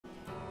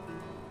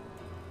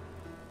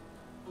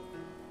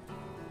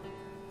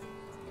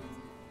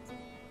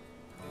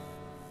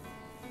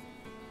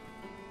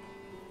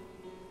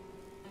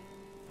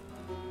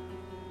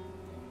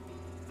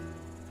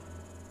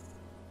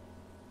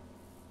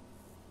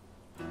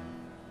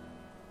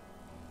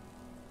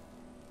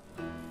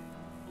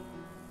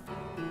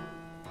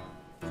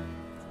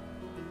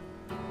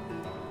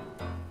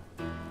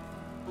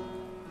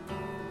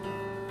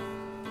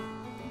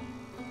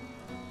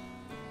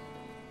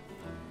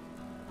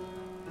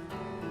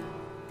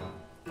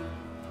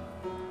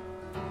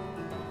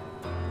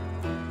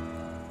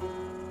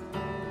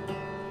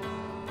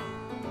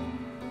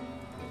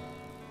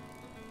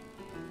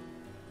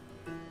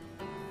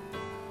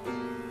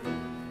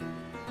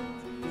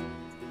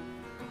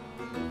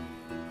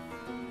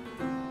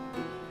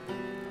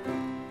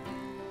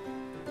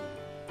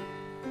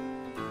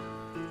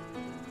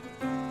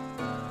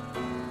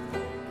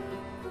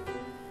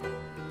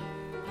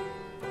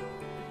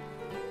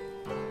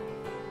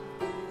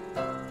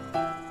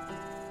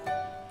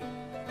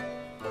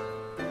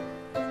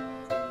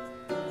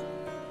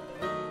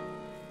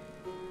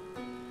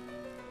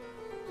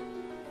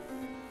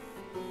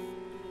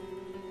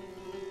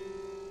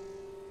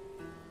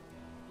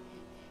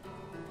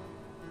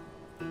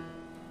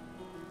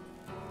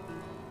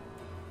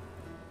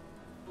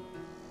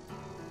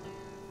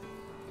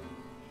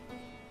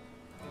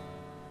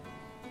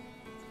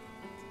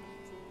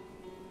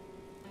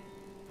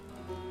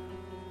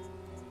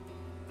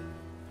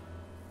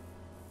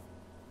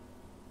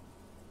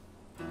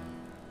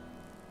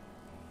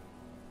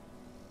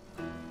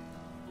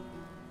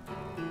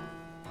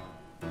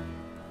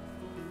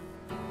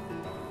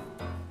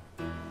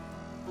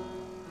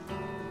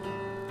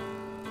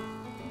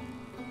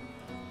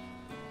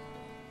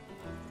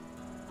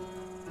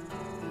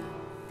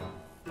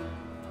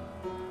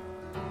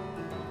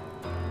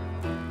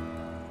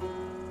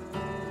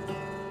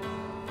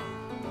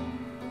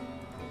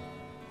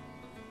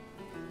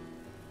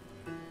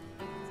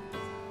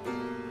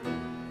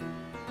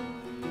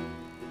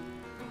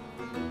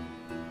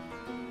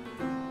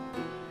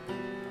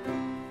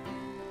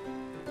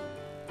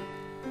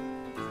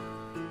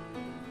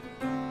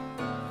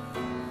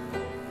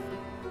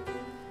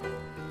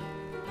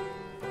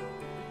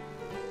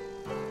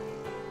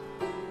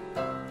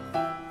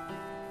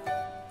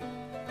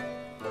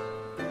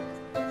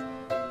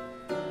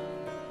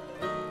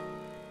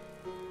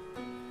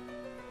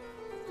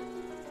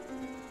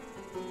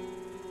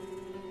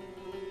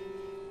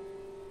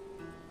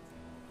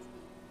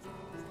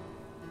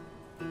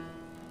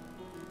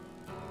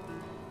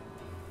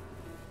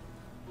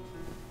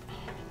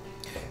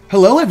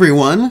Hello,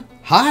 everyone.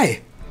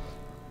 Hi.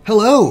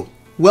 Hello.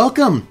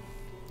 Welcome.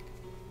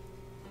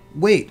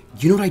 Wait,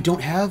 you know what I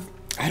don't have?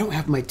 I don't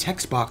have my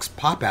text box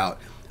pop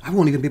out. I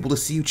won't even be able to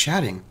see you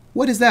chatting.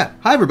 What is that?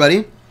 Hi,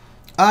 everybody.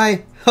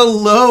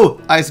 Hello,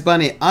 Ice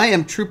Bunny. I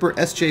am Trooper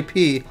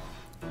SJP,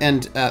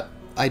 and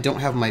I don't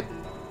have my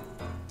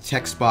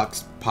text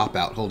box pop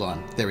out. Hold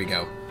on. There we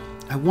go.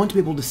 I want to be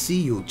able to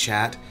see you,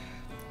 chat,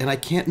 and I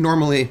can't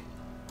normally...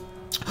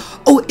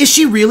 Oh, is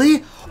she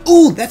really?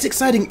 Oh, that's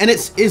exciting. And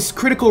is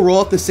Critical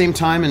Role at the same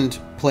time and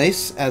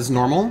place as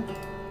normal?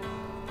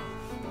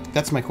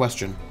 That's my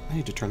question. I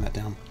need to turn that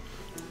down.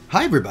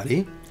 Hi,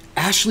 everybody.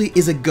 Ashley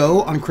is a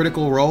go on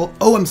Critical Role.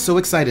 Oh, I'm so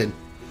excited.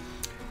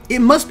 It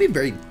must be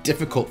very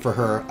difficult for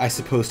her, I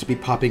suppose, to be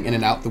popping in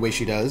and out the way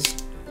she does.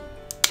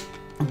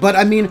 But,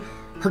 I mean,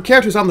 her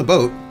character's on the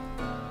boat.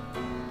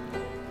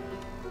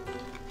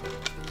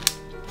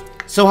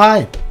 So,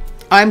 hi.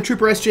 I'm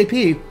Trooper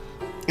SJP,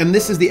 and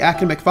this is the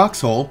Academic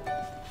Foxhole.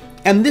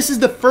 And this is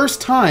the first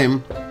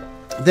time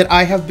that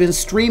I have been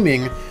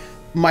streaming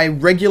my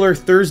regular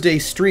Thursday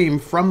stream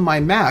from my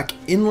Mac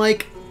in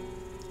like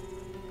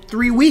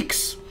 3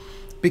 weeks.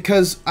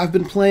 Because I've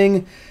been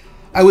playing...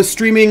 I was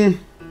streaming...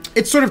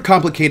 It's sort of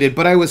complicated,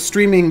 but I was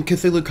streaming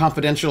Cthulhu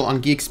Confidential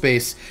on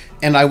GeekSpace,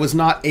 and I was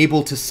not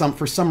able to...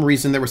 For some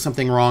reason, there was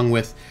something wrong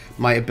with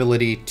my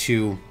ability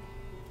to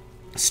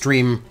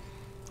stream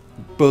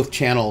both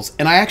channels.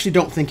 And I actually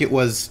don't think it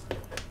was...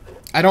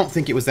 I don't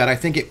think it was that. I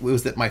think it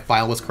was that my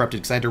file was corrupted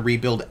because I had to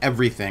rebuild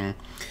everything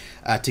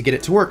to get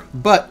it to work.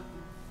 But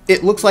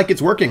it looks like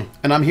it's working,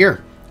 and I'm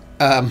here.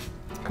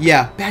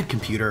 Yeah, bad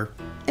computer.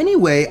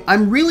 Anyway,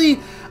 I'm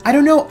really... I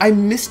don't know, I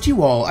missed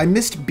you all. I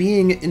missed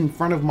being in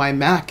front of my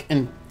Mac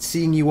and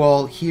seeing you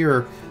all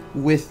here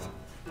with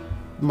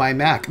my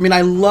Mac. I mean,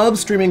 I love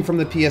streaming from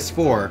the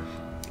PS4,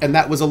 and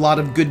that was a lot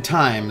of good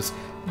times.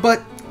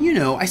 But, you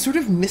know, I sort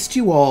of missed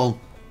you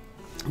all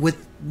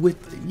with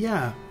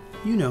yeah...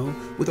 you know,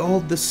 with all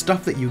the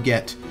stuff that you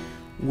get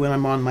when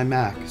I'm on my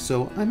Mac.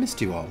 So I missed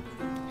you all.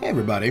 Hey,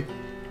 everybody.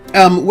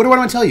 What do I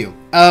want to tell you?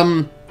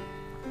 I'm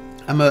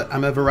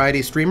a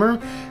variety streamer.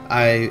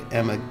 I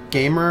am a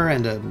gamer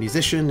and a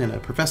musician and a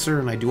professor,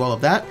 and I do all of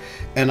that.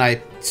 And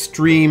I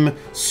stream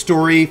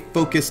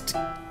story-focused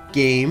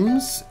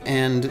games,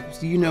 and,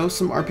 you know,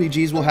 some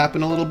RPGs will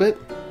happen a little bit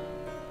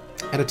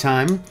at a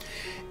time.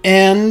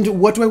 And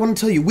what do I want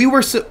to tell you?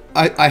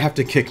 I have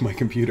to kick my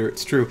computer,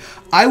 it's true.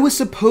 We were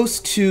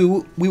supposed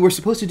to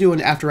do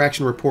an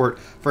after-action report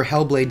for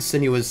Hellblade: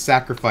 Senua's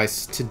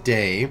Sacrifice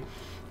today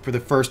for the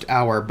first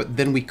hour, but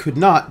then we could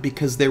not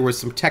because there were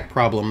some tech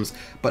problems,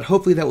 but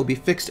hopefully that will be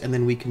fixed and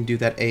then we can do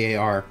that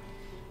AAR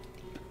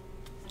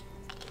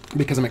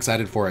because I'm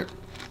excited for it.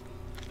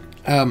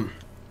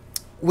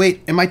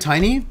 Wait, am I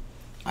tiny?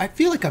 I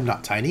feel like I'm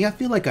not tiny. I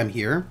feel like I'm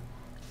here.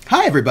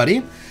 Hi,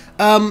 everybody.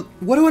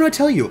 What do I want to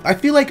tell you? I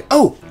feel like,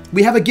 oh,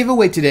 we have a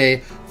giveaway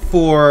today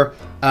for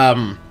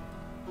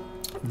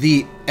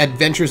the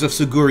Adventures of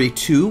Suguri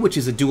 2, which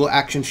is a dual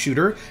action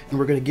shooter, and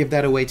we're going to give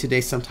that away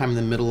today sometime in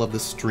the middle of the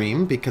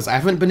stream, because I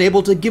haven't been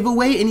able to give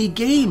away any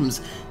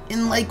games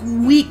in like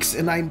weeks,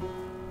 and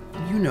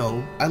you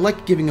know, I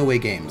like giving away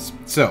games.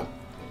 So,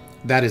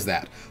 that is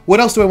that.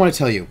 What else do I want to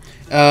tell you?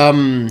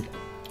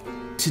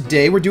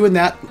 Today we're doing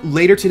that.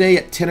 Later today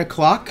at 10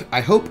 o'clock,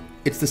 I hope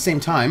it's the same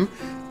time,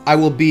 I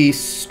will be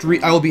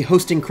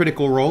hosting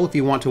Critical Role if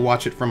you want to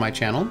watch it from my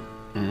channel.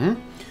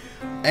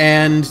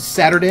 And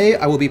Saturday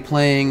I will be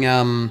playing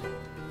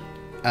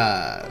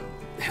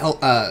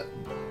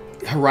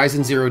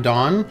Horizon Zero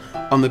Dawn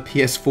on the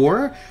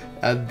PS4.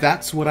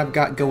 That's what I've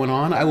got going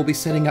on. I will be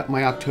setting up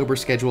my October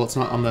schedule. It's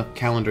not on the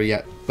calendar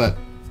yet, but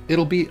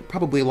it'll be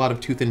probably a lot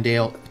of Tooth and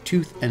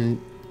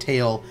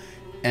Tail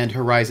and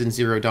Horizon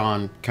Zero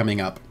Dawn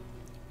coming up.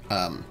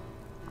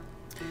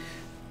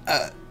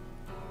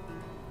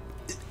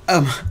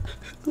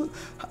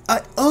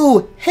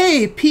 Oh,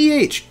 hey,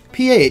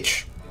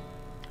 PH.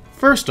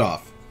 First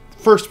off,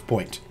 first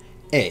point,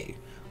 A,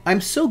 I'm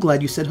so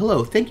glad you said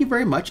hello. Thank you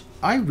very much.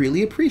 I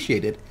really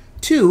appreciate it.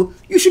 2,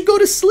 you should go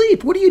to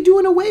sleep. What are you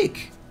doing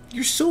awake?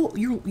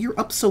 You're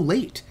up so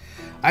late.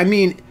 I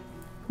mean,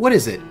 what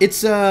is it?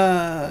 It's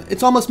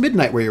almost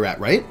midnight where you're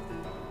at, right?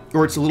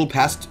 Or it's a little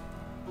past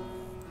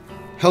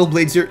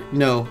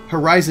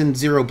Horizon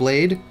Zero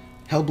Blade,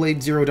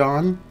 Hellblade Zero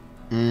Dawn.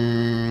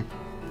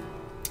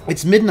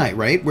 It's midnight,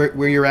 right?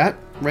 Where you're at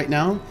right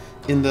now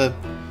in the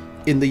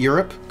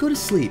Europe. Go to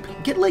sleep.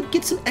 Get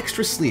some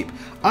extra sleep.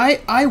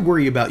 I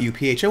worry about you,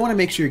 PH. I want to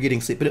make sure you're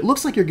getting sleep, but it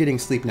looks like you're getting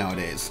sleep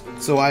nowadays.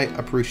 So I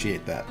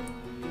appreciate that.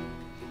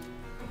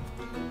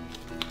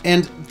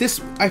 And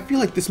I feel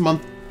like this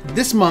month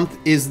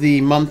is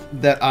the month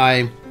that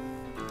I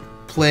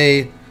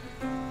play.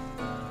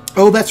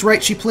 Oh, that's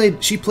right. She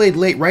played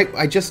late, right?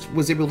 I just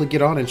was able to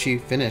get on and she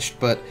finished,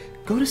 but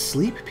go to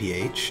sleep,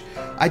 PH.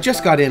 I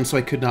just got in, so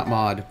I could not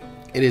mod.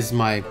 It is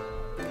my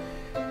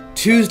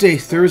Tuesday,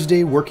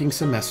 Thursday working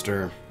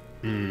semester.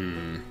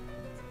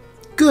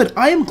 Good.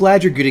 I am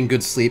glad you're getting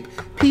good sleep.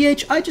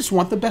 PH, I just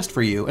want the best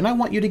for you, and I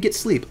want you to get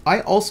sleep.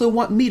 I also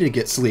want me to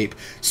get sleep.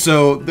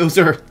 So those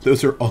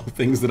are all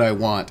things that I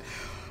want.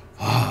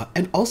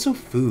 And also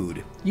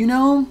food. You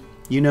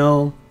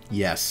know,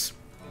 yes.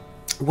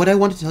 What I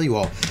want to tell you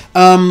all.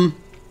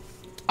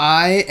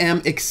 I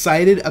am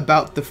excited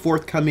about the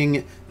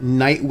forthcoming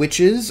Night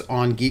Witches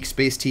on Geek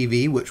Space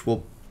TV, which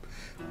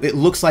it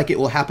looks like it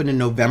will happen in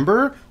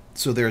November.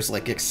 So there's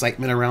like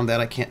excitement around that.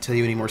 I can't tell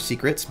you any more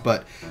secrets,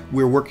 but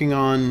we're working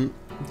on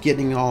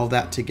getting all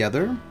that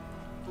together.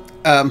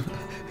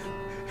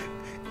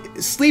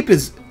 Sleep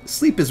is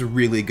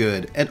really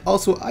good. And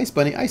also, Ice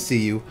Bunny, I see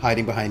you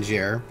hiding behind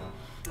Jer.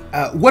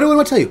 What do I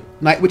want to tell you?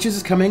 Night Witches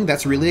is coming.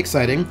 That's really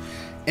exciting.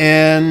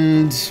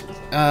 And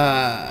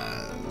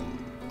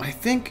I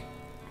think,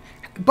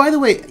 by the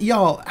way,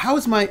 y'all,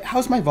 how's my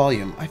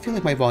volume? I feel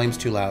like my volume's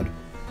too loud.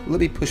 Let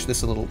me push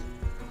this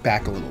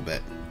back a little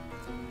bit.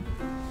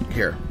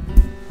 Here.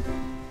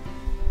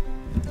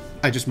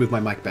 I just moved my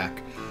mic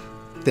back.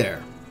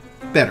 There.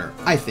 Better.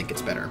 I think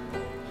it's better.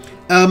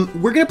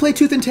 We're going to play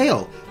Tooth and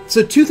Tail.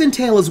 So Tooth and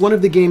Tail is one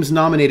of the games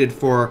nominated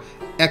for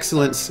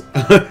excellence.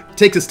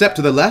 Takes a step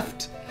to the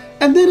left,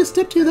 and then a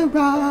step to the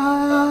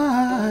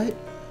right.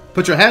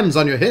 Put your hands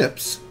on your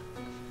hips.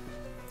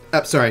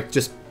 Sorry,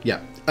 just,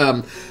 yeah.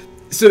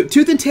 So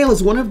Tooth and Tail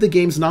is one of the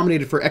games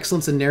nominated for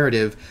excellence in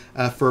narrative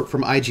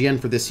from IGN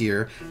for this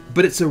year,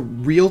 but it's a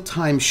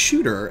real-time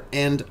shooter,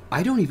 and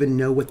I don't even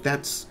know what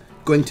that's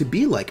going to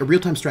be like. A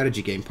real-time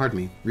strategy game, pardon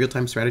me.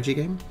 Real-time strategy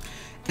game?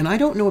 And I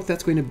don't know if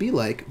that's going to be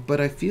like, but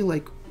I feel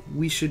like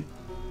we should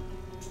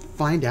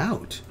find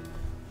out.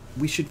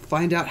 We should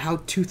find out how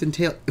Tooth and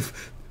Tail...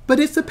 But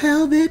it's the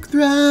pelvic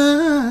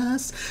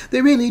thrust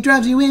that really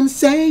drives you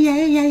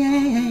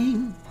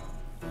insane.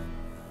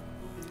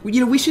 You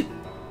know, we should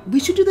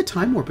do the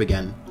time warp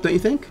again, don't you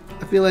think?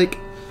 I feel like,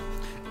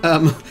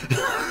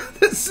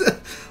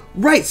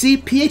 right, see,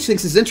 PH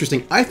thinks it's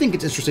interesting. I think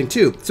it's interesting,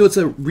 too. So it's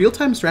a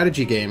real-time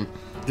strategy game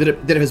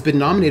that has been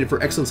nominated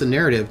for excellence in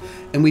narrative,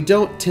 and we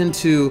don't tend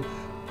to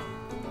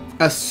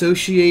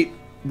associate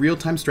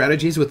real-time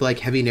strategies with, like,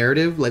 heavy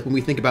narrative. Like, when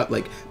we think about,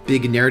 like,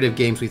 big narrative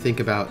games, we think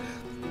about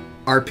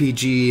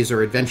RPGs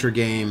or adventure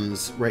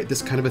games, right?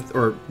 This kind of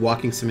or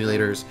walking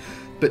simulators,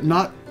 but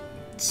not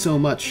so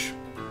much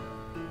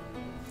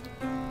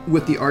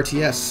with the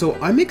RTS. So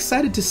I'm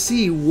excited to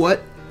see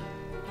what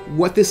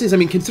this is. I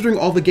mean, considering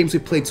all the games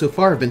we've played so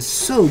far have been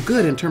so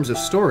good in terms of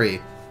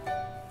story.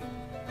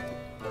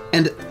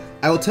 And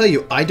I will tell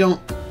you, I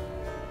don't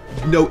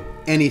know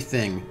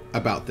anything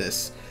about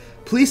this.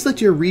 Please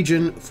select your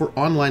region for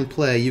online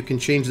play. You can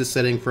change the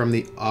setting from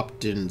the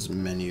opt-ins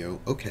menu.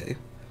 Okay.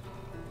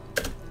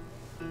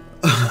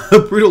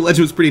 Brutal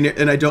Legend was pretty near,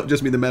 and I don't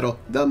just mean the metal.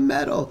 The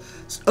metal!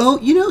 Oh,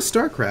 you know,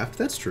 StarCraft.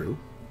 That's true.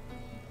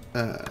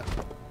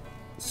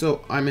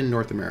 So, I'm in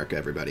North America,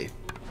 everybody.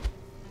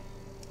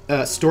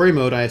 Story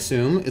mode, I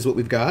assume, is what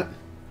we've got.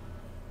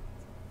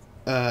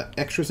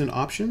 Extras and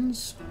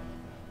options.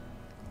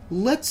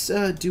 Let's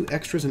do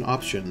extras and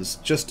options,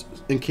 just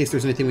in case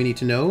there's anything we need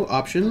to know.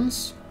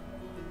 Options.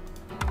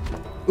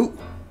 Ooh.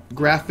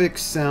 Graphics,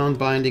 sound,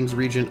 bindings,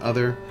 region,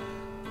 other.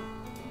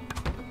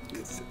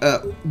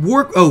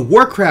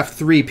 Warcraft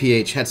 3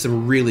 PH had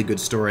some really good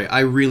story. I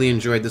really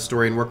enjoyed the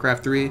story in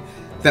Warcraft 3.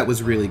 That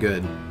was really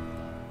good.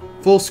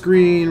 Full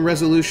screen,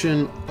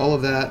 resolution, all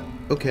of that.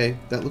 Okay,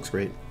 that looks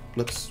great.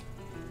 Let's...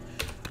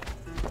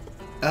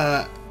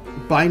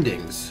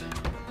 bindings.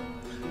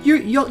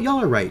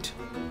 Y'all are right.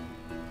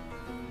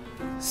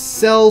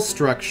 Cell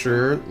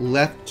structure,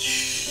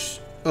 left...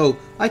 Oh,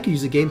 I could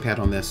use a gamepad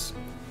on this,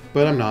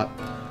 but I'm not.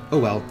 Oh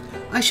well.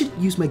 I should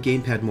use my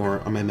gamepad more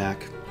on my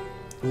Mac.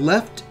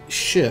 Left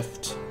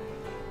shift,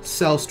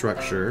 cell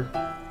structure.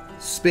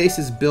 Space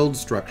is build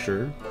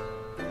structure.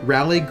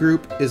 Rally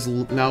group is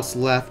mouse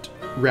left.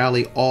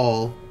 Rally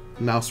all,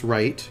 mouse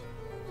right.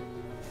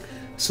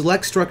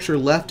 Select structure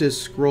left is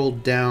scroll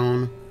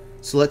down.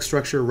 Select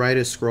structure right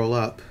is scroll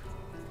up.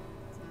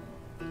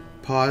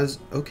 Pause.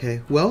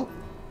 Okay. Well,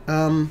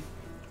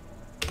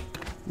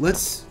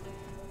 let's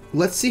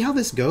see how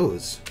this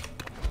goes.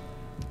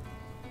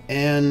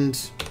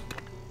 And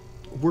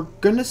we're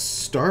gonna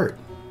start.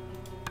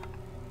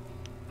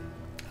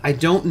 I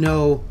don't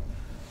know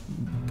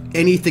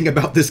anything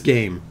about this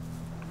game,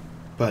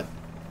 but...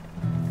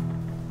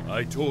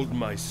 I told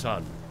my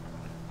son,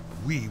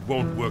 we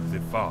won't work the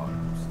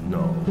farms,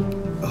 no.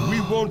 Oh,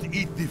 we won't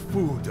eat the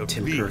food of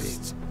Tim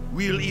beasts.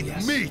 We'll eat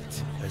Yes.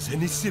 meat, as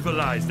any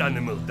civilized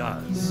animal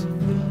does.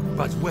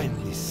 But when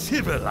the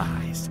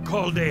civilized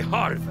called a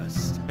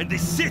harvest, and the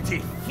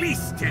city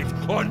feasted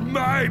on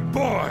my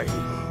boy,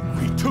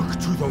 we took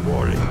to the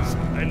warrens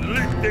and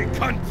lit the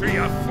country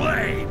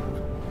aflame.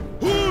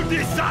 Who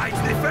decides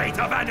the fate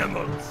of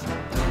animals?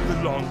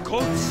 The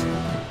longcoats?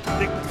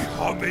 The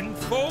common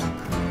folk?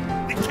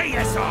 The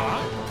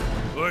KSR?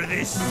 Or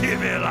the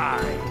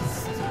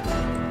civilized?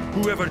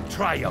 Whoever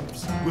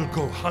triumphs will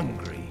go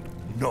hungry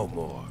no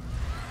more.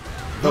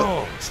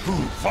 Those who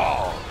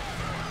fall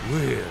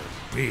will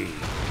be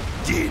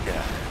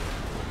dinner.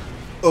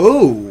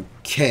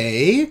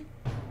 Okay.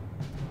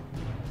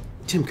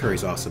 Tim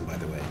Curry's awesome, by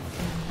the way.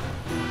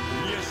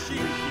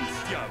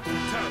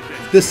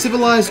 The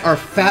civilized are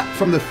fat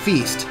from the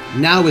feast.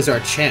 Now is our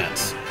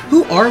chance.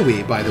 Who are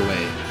we, by the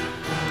way?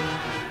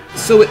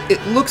 So it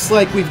looks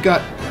like we've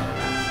got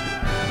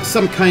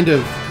some kind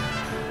of...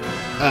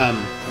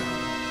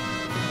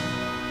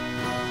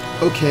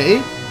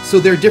 Okay, so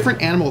there are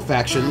different animal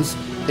factions,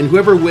 and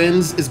whoever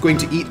wins is going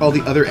to eat all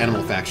the other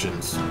animal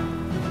factions.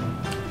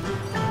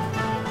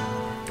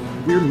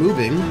 We're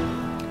moving.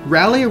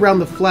 Rally around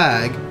the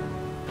flag.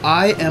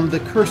 I am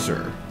the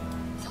cursor.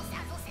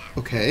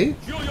 Okay.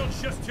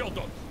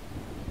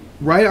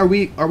 Right, are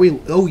we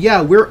oh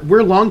yeah,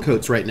 we're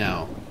longcoats right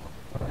now.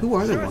 Who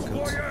are the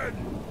longcoats?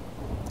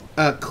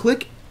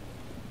 Click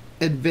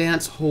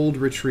advance, hold,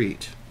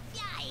 retreat.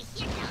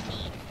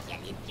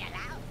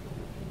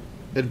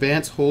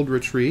 Advance, hold,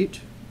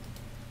 retreat.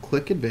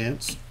 Click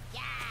advance.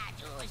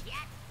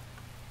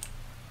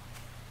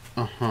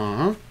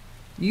 Uh-huh.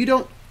 You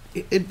don't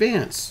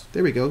advance.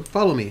 There we go.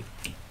 Follow me.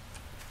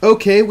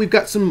 Okay, we've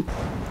got some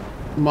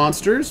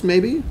monsters,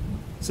 maybe.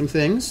 Some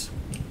things.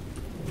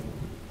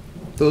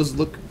 Those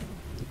look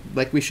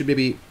like we should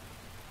maybe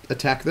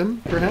attack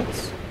them,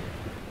 perhaps?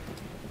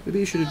 Maybe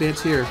you should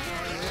advance here.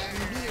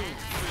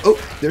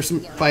 Oh, there's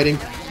some fighting.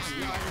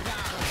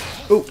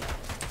 Oh,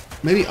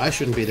 maybe I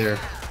shouldn't be there.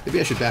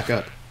 Maybe I should back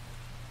up.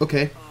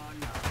 Okay.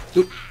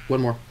 Oop, one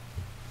more.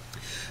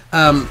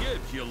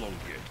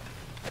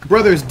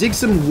 Brothers, dig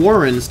some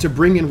warrens to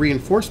bring in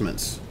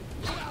reinforcements.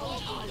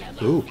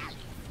 Ooh.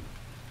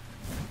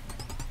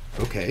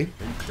 Okay.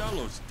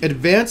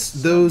 Advance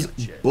those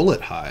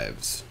bullet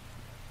hives.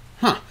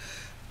 Huh.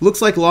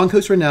 Looks like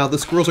longcoats right now. The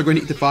squirrels are going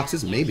to eat the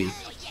foxes? Maybe.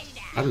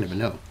 I don't even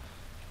know.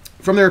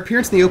 From their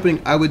appearance in the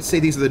opening, I would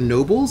say these are the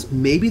nobles.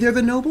 Maybe they're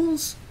the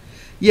nobles?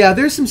 Yeah,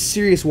 there's some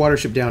serious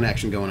Watership Down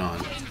action going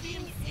on.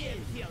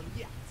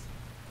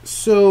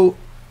 So...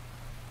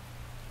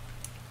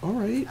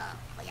 Alright.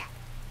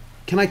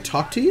 Can I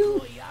talk to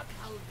you?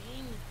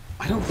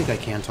 I don't think I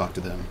can talk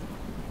to them.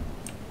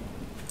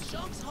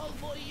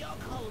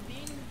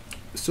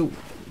 So,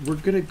 we're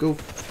gonna go...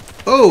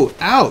 Oh!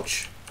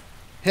 Ouch!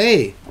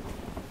 Hey!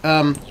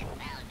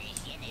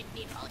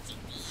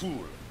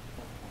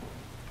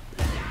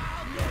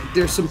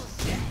 There's some...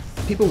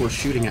 People were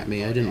shooting at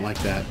me. I didn't like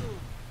that.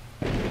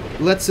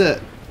 Let's,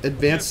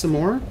 advance some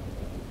more.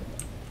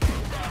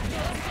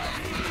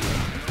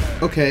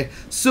 Okay.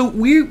 So,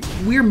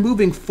 we're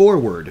moving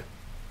forward.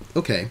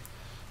 Okay.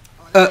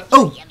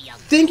 Oh!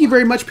 Thank you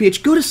very much,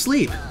 PH. Go to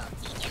sleep.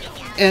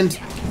 And,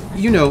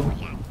 you know,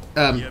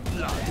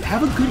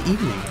 have a good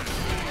evening.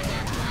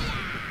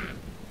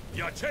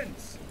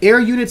 Air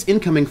units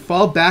incoming.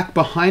 Fall back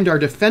behind our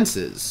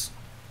defenses.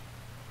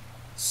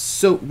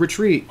 So,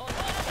 retreat.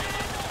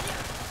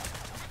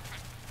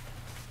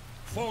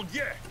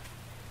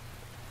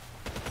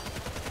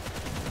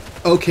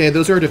 Okay,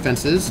 those are our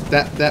defenses.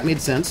 That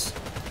made sense.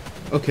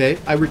 Okay,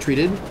 I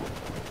retreated.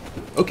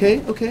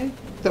 Okay, okay.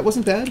 That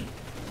wasn't bad.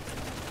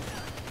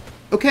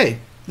 Okay,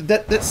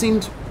 that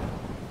seemed...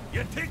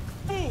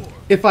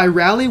 If I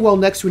rally while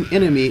next to an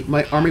enemy,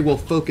 my army will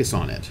focus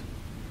on it.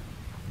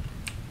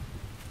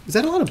 Is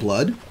that a lot of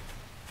blood?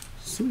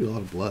 Seems to be a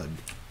lot of blood.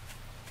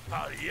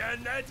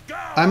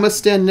 I must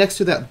stand next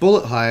to that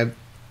bullet hive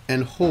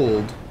and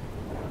hold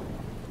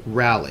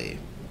rally.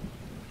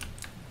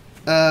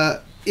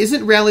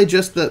 Isn't rally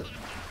just the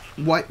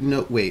white?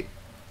 No, wait.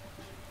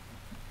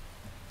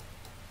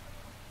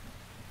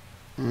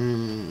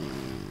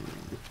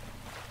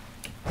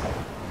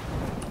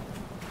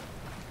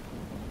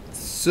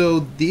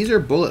 So these are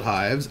bullet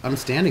hives. I'm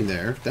standing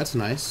there. That's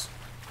nice.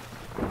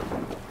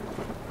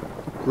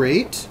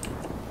 Great.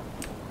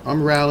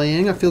 I'm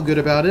rallying. I feel good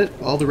about it.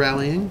 All the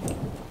rallying.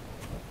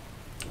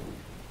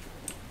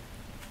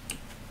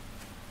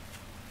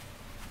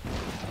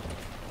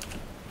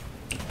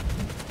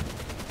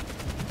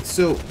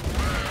 So,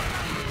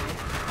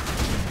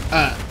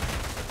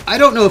 I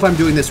don't know if I'm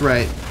doing this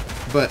right,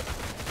 but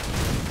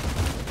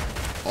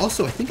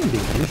also I think I'm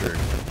being injured.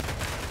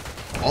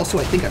 Also,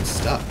 I think I'm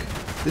stuck.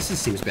 This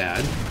seems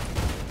bad.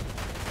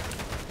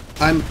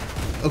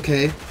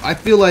 Okay. I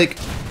feel like,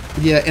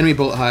 yeah, enemy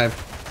bullet hive.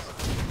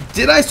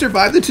 Did I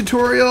survive the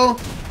tutorial?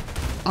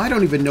 I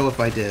don't even know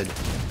if I did.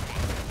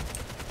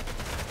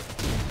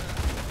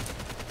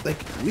 Like,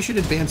 we should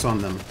advance on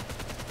them.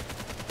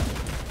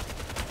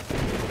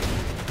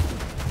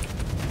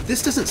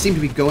 This doesn't seem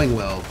to be going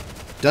well.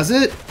 Does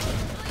it?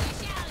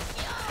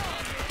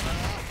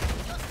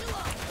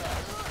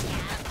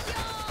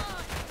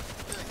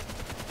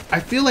 I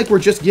feel like we're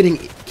just getting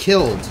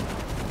killed.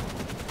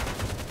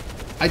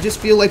 I just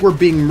feel like we're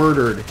being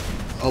murdered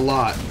a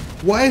lot.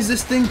 Why is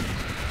this thing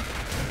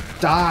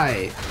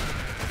die?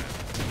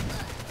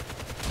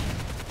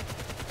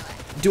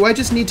 Do I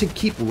just need to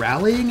keep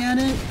rallying at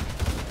it?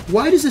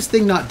 Why does this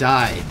thing not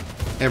die,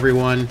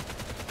 everyone?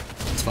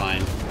 It's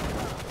fine.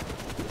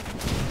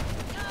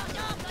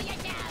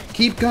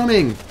 Keep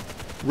coming.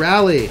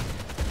 Rally.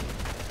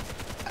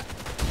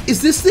 Is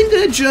this thing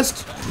gonna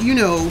just, you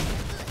know...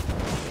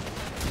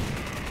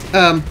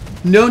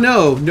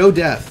 no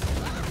death.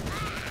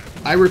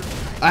 I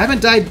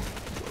haven't died.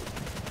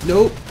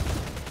 Nope.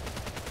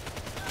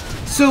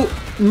 So,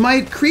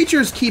 my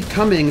creatures keep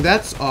coming.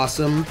 That's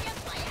awesome.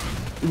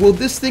 Will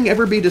this thing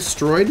ever be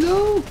destroyed,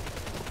 though?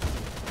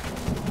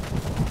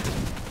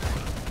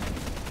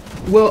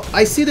 Well,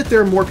 I see that there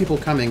are more people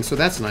coming, so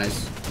that's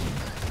nice.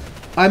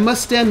 I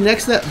must stand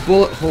next to that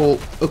bullet hole.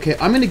 Okay,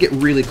 I'm going to get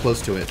really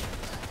close to it.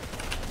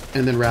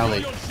 And then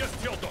rally.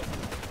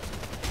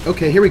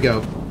 Okay, here we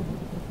go.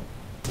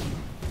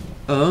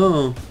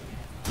 Oh.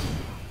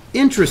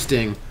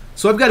 Interesting.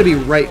 So I've got to be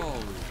right...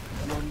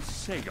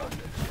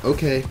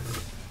 Okay.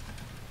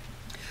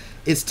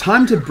 It's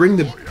time to bring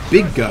the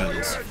big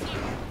guns.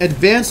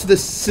 Advance to the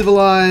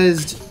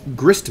civilized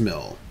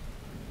gristmill.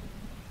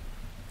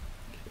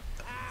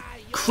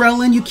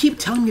 Krellin, you keep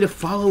telling me to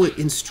follow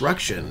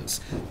instructions.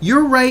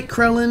 You're right,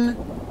 Krellin.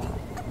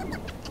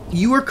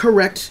 You are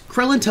correct.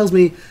 Krellin tells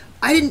me,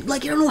 I don't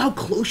know how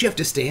close you have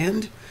to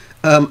stand.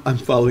 I'm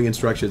following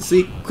instructions.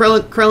 See,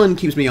 Krellin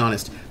keeps me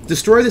honest.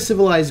 Destroy the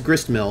civilized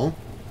gristmill.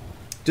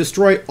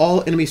 Destroy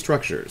all enemy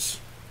structures.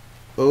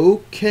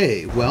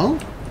 Okay, well...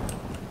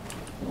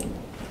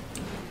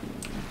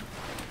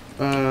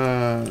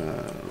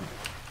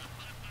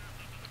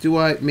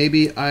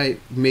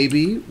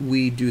 maybe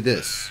we do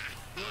this.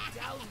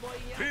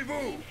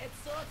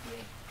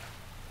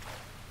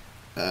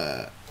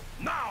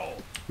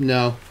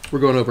 No, we're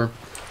going over.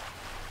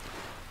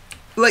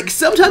 Like,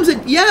 sometimes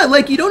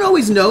like, you don't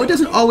always know. It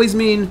doesn't always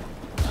mean,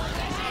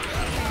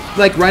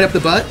 like, right up the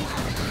butt.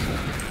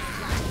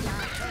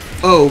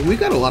 Oh, we've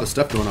got a lot of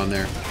stuff going on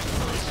there.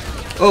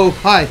 Oh,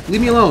 hi,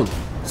 leave me alone.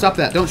 Stop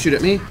that, don't shoot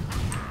at me.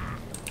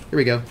 Here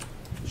we go.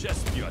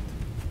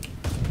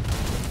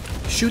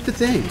 Shoot the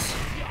things.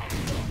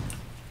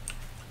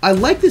 I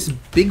like this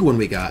big one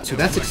we got, so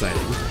that's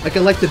exciting. Like, I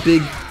like the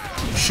big,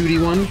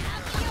 shooty one.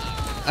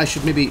 I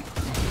should maybe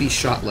be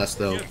shot less,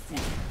 though.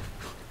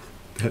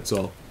 That's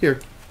all. Here,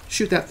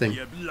 shoot that thing.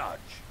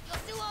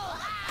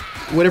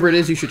 Whatever it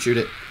is, you should shoot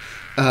it.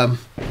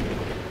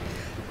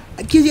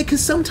 Because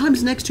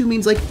sometimes next to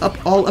means, like,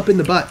 all up in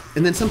the butt.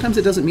 And then sometimes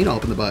it doesn't mean all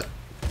up in the butt.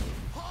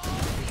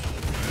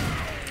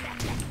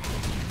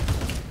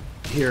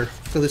 Here,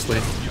 go this way.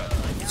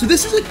 So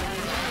this is a...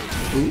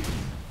 Ooh.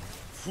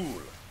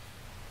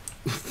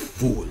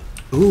 Fool.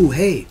 Ooh,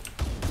 hey.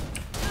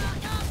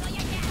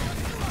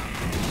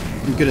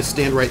 I'm gonna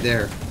stand right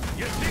there.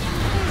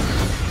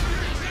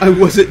 I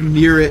wasn't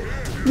near it.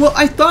 Well,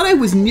 I thought I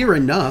was near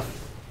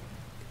enough.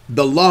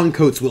 The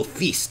longcoats will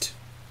feast.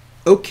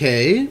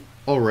 Okay,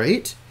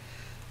 alright.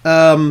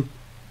 I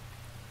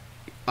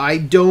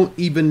don't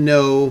even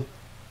know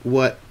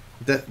what...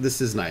 This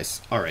is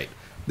nice. Alright.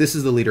 This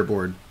is the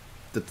leaderboard.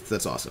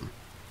 That's awesome.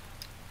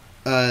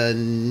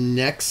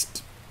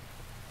 Next.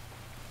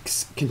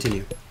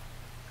 Continue.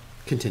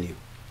 Continue.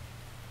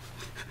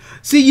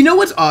 See, you know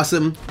what's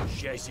awesome?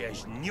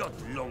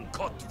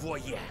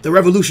 The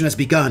revolution has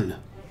begun.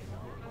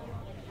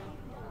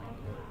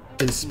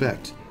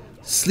 Inspect.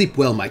 Sleep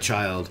well, my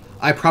child.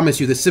 I promise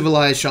you the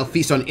civilized shall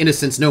feast on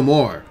innocence no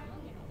more.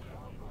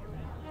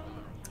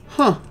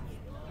 Huh.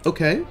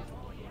 Okay.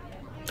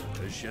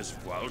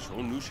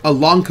 A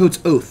longcoat's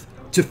oath.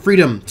 To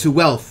freedom, to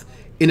wealth.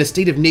 In a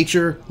state of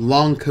nature,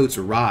 longcoats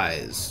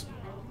rise.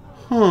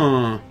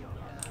 Huh.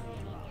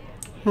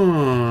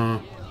 Huh.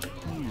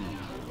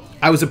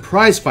 I was a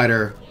prize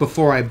fighter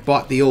before I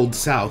bought the Old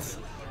South.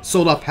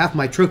 Sold off half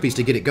my trophies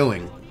to get it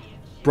going.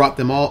 Bought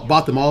them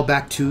all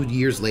back 2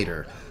 years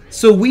later.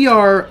 So we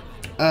are,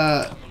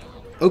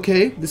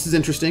 okay, this is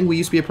interesting. We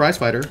used to be a prize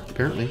fighter,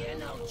 apparently.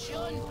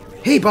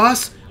 Hey,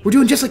 boss, we're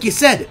doing just like you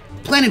said.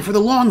 Planning for the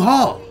long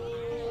haul.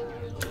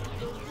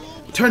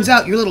 Turns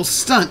out your little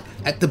stunt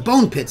at the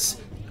Bone Pits,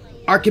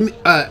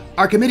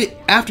 Archimedes,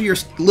 after your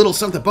little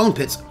stunt at the Bone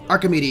Pits,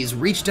 Archimedes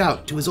reached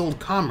out to his old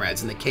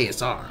comrades in the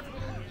KSR.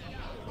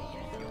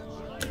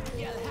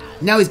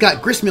 Now he's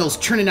got gristmills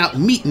churning out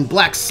meat in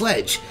Black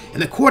Sledge,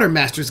 and the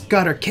quartermaster's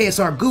got our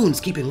KSR goons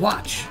keeping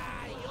watch.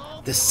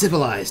 The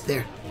civilized,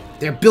 they're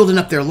building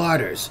up their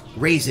larders,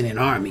 raising an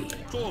army.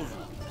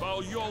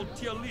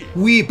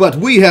 We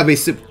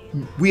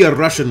are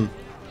Russian,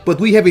 but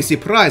we have a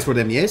surprise for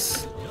them,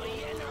 yes?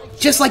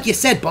 Just like you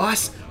said,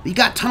 boss. We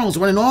got tunnels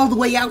running all the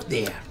way out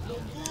there.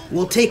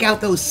 We'll take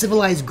out those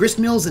civilized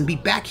gristmills and be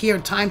back here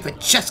in time for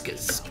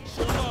Cheskas.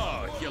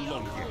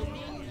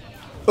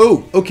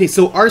 Oh, okay,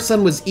 so our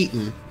son was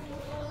eaten.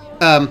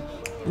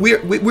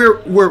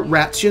 We're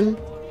ration.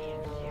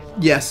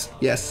 Yes.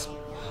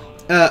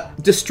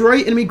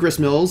 Destroy enemy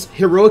gristmills.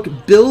 Heroic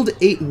build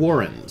 8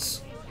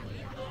 warrens.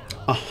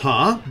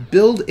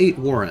 Build 8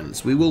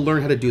 warrens. We will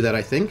learn how to do that,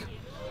 I think.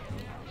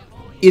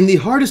 In the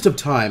hardest of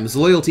times,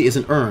 loyalty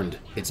isn't earned,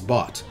 it's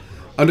bought.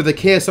 Under the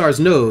KSR's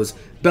nose,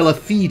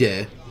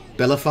 Belafide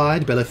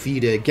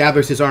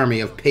gathers his army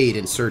of paid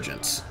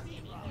insurgents.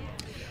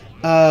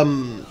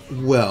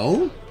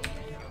 Well...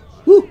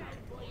 Woo!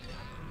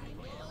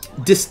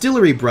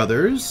 Distillery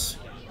Brothers.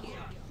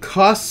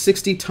 Cost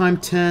 60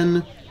 times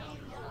 10.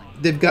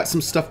 They've got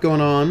some stuff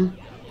going on.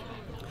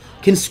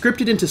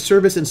 Conscripted into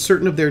service and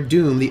certain of their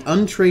doom, the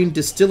untrained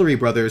distillery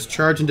brothers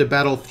charge into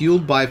battle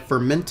fueled by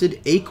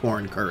fermented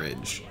acorn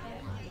courage.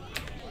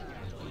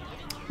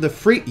 The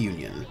Freight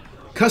Union.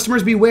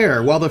 Customers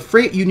beware. While the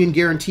Freight Union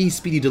guarantees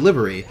speedy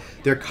delivery,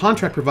 their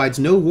contract provides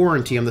no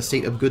warranty on the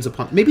state of goods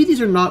upon... Maybe these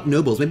are not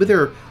nobles. Maybe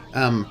they're...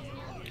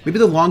 maybe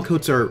the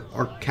Longcoats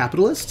are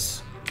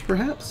capitalists,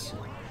 perhaps?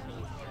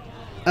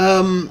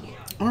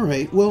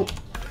 Alright, well...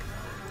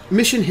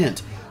 Mission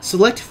hint.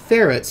 Select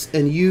ferrets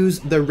and use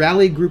the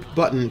rally group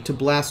button to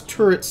blast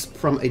turrets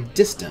from a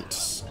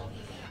distance.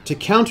 To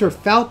counter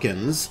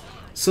falcons,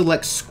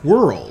 select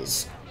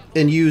squirrels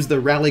and use the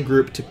rally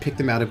group to pick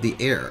them out of the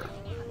air.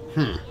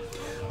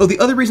 Oh, the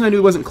other reason I knew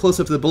it wasn't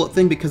close up to the bullet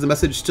thing, because the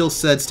message still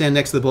said stand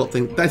next to the bullet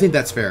thing. I think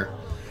that's fair.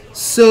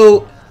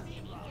 So,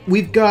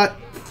 we've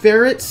got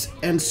ferrets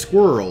and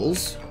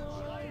squirrels.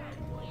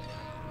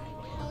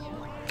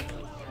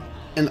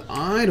 And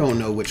I don't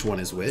know which one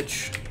is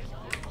which.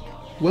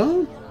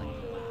 Well...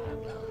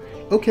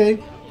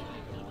 Okay,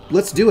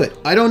 let's do it.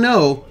 I don't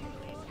know,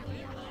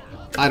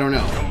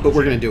 but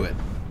we're going to do it.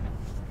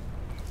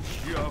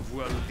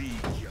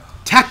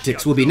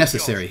 Tactics will be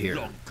necessary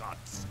here.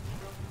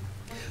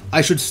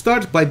 I should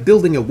start by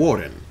building a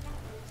warren.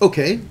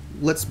 Okay,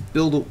 let's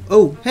build a...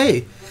 Oh,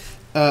 hey!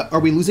 Are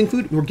we losing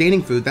food? We're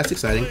gaining food. That's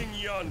exciting.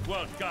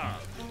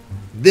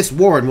 This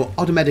warren will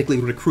automatically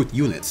recruit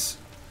units.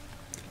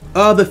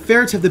 The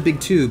ferrets have the big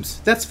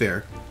tubes. That's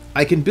fair.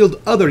 I can build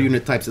other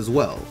unit types as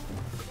well.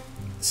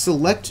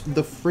 Select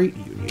the Freight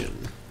Union.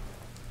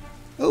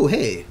 Oh,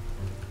 hey.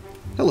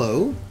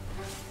 Hello.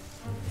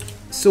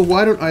 So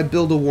why don't I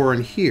build a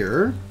warren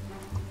here?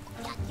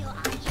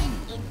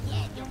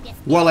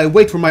 While I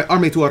wait for my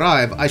army to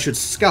arrive, I should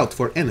scout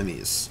for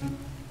enemies.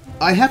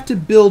 I have to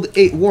build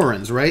 8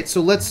 warrens, right? So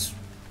let's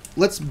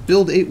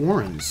build 8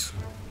 warrens.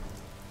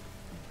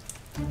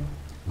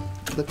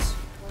 Let's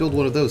build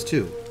one of those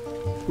too.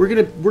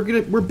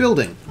 We're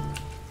building.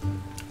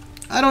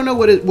 I don't know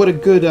what a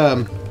good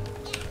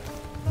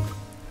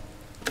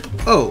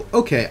Oh,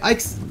 okay.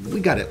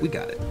 We got it.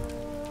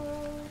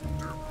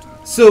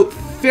 So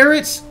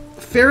ferrets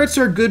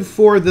are good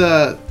for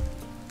the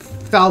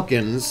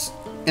falcons,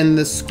 and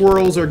the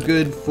squirrels are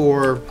good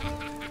for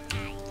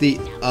the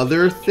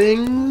other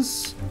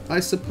things, I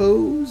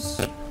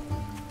suppose.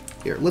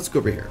 Here, let's go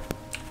over here.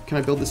 Can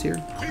I build this here?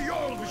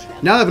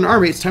 Now that I have an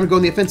army, it's time to go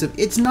on the offensive.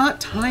 It's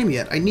not time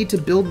yet. I need to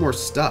build more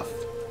stuff.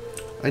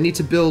 I need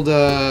to build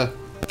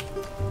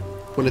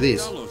one of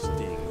these.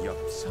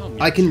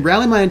 I can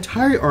rally my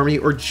entire army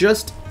or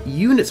just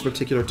units of a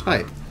particular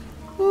type.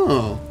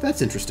 Oh,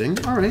 that's interesting.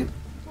 Alright.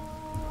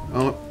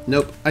 Oh,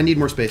 nope. I need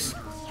more space.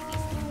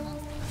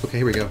 Okay,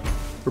 here we go.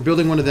 We're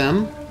building one of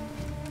them.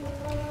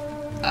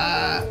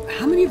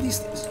 How many of these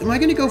things? Am I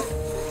going to go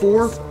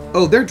 4?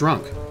 Oh, they're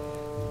drunk.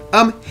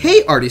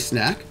 Hey, Artie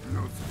Snack.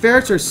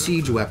 Ferrets are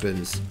siege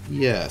weapons.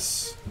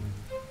 Yes.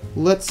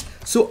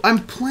 So I'm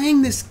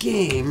playing this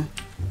game,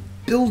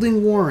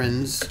 building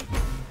warrens,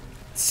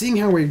 seeing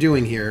how we're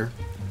doing here.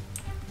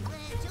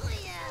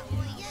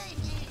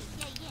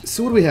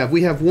 So what do we have?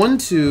 We have 1,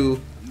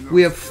 2,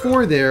 we have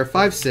 4 there,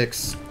 5,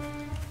 6.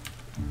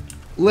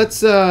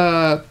 Let's,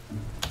 okay,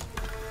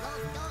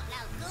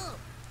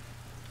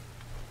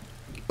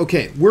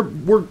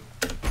 we're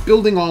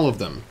building all of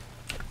them.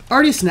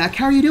 Artie Snack,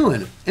 how are you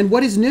doing? And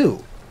what is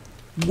new?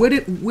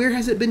 Where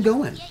has it been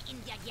going?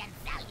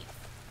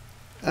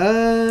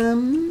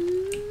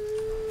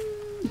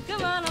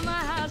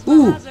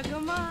 Ooh.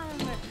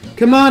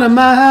 Come on to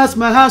my house,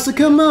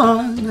 come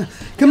on.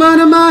 Come on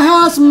to my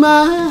house,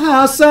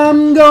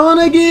 I'm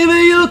gonna give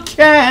you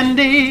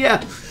candy.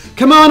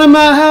 Come on to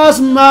my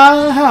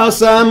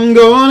house, I'm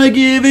gonna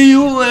give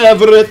you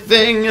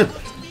everything.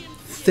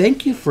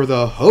 Thank you for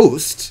the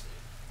host.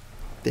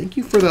 Thank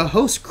you for the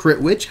host,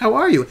 Crit Witch. How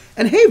are you?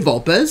 And hey,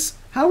 Vulpes,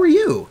 how are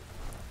you?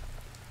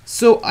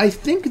 So I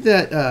think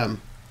that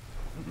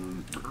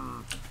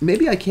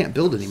maybe I can't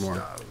build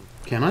anymore.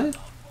 Can I?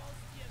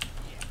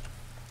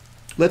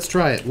 Let's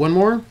try it. One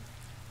more.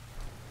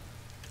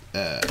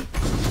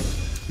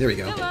 There we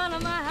go.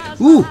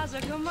 Ooh.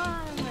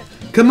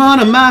 Come on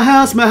to my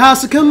house,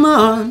 come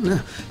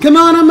on. Come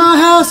on to my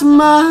house,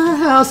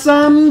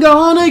 I'm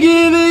gonna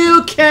give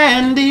you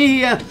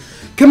candy.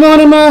 Come on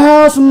to my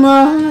house,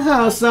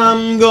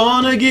 I'm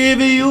gonna give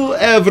you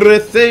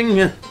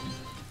everything.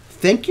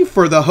 Thank you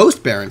for the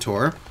host,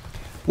 Barantor.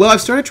 Well,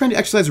 I've started trying to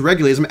exercise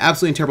regularly as I'm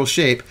absolutely in terrible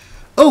shape.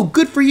 Oh,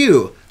 good for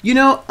you. You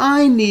know,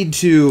 I need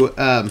to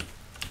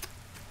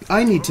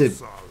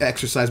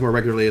exercise more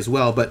regularly as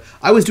well, but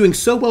I was doing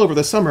so well over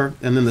the summer,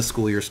 and then the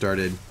school year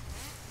started.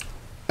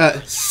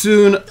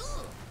 Soon.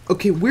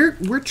 Okay,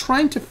 we're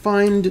trying to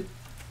find.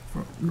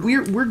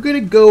 We're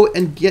gonna go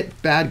and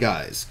get bad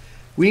guys.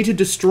 We need to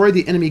destroy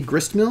the enemy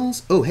grist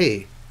mills. Oh,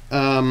 hey.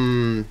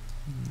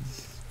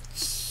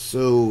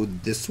 So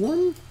this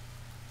one?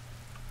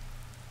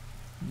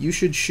 You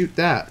should shoot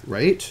that,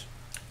 right?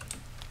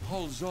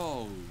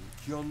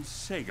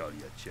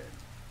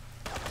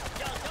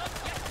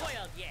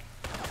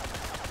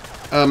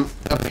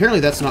 Apparently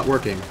that's not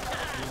working.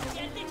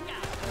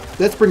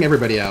 Let's bring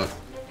everybody out.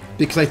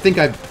 Because I think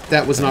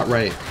that was not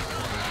right.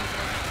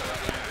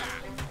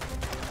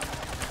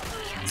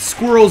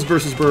 Squirrels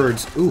versus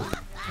birds. Ooh.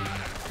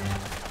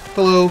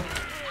 Hello.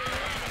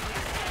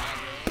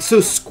 So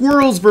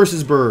squirrels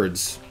versus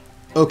birds.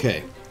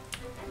 Okay.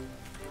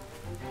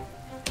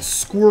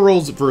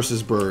 Squirrels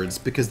versus birds.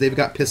 Because they've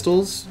got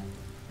pistols.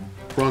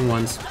 Wrong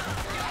ones.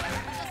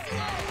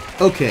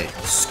 Okay.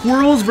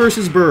 Squirrels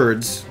versus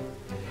birds.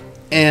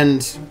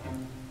 And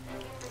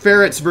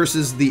ferrets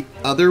versus the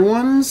other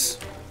ones.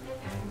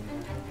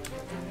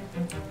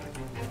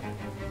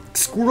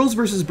 Squirrels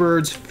versus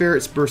birds,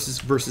 ferrets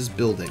versus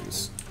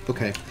buildings.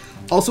 Okay.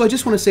 Also, I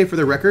just want to say for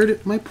the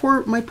record, my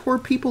poor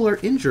people are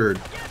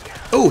injured.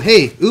 Oh,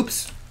 hey,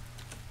 oops.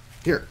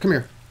 Here, come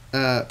here.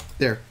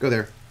 There, go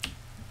there.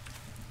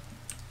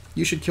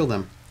 You should kill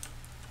them.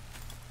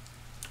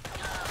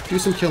 Do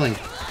some killing.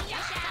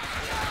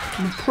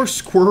 My poor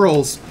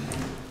squirrels.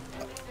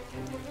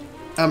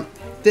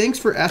 Thanks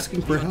for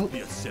asking for help.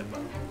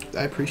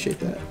 I appreciate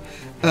that.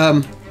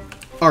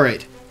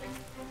 Alright.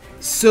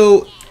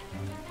 So,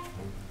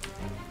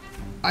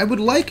 I would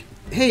like...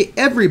 Hey,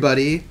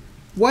 everybody,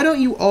 why don't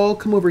you all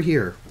come over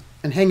here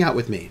and hang out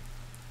with me?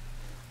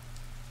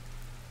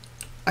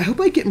 I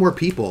hope I get more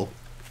people.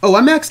 Oh,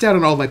 I'm maxed out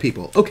on all of my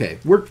people. Okay,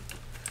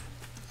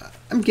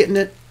 I'm getting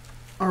it.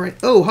 Alright.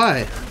 Oh,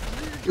 hi.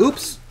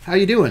 Oops. How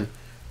you doing?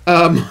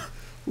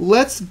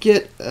 Let's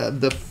get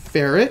the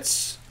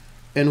ferrets.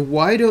 And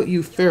why don't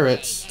you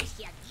ferrets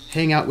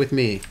hang out with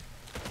me?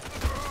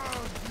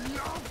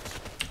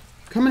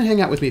 Come and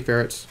hang out with me,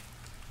 ferrets.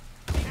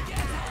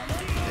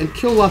 And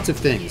kill lots of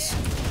things.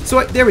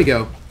 So, there we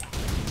go.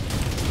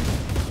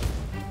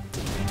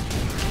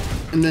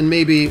 And then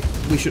maybe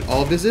we should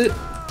all visit.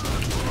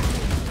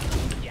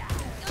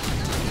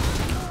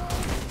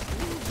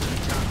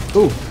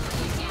 Oh.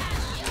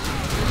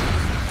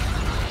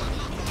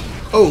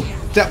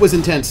 Oh, that was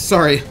intense.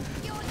 Sorry.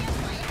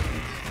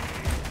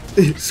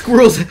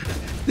 Squirrels.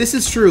 This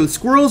is true.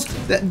 Squirrels,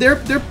 they're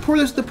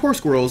poor, the poor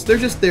squirrels. They're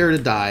just there to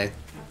die.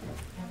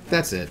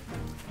 That's it.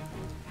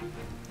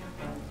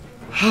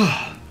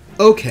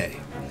 Okay.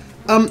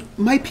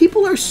 My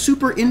people are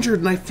super injured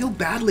and I feel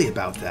badly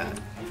about that.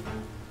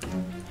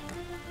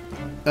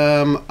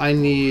 I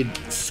need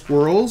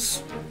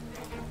squirrels.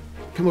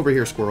 Come over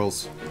here,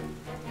 squirrels.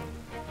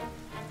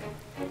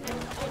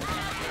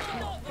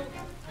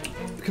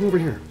 Come over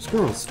here.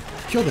 Squirrels.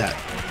 Kill that.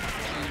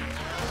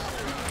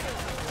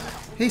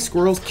 Hey,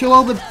 squirrels. Kill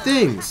all the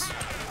things.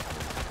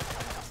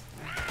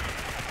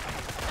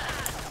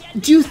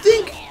 Do you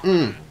think...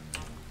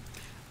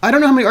 I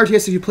don't know how many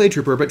RTSs you play,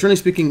 Trooper, but generally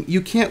speaking, you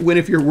can't win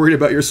if you're worried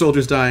about your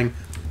soldiers dying.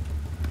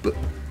 But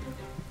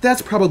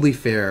that's probably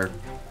fair.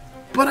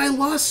 But I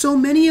lost so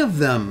many of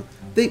them.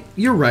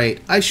 You're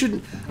right. I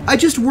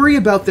just worry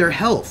about their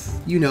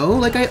health, you know?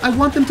 Like, I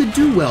want them to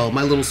do well,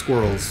 my little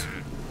squirrels.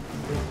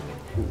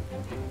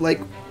 Like,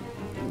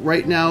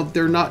 right now,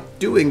 they're not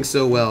doing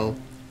so well.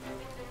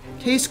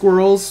 Hey,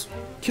 squirrels.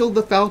 Kill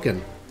the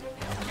falcon.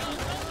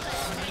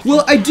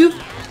 Well, I do...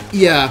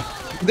 Yeah,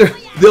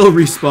 they'll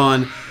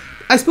respawn.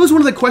 I suppose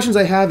one of the questions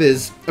I have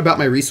is about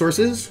my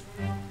resources.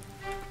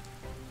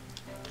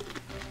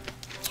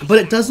 But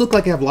it does look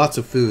like I have lots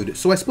of food,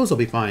 so I suppose I'll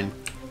be fine.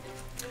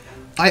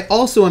 I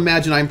also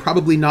imagine I'm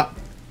probably not...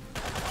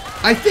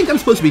 I think I'm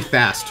supposed to be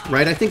fast,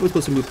 right? I think I'm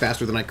supposed to move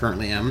faster than I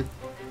currently am.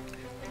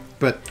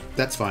 But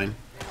that's fine.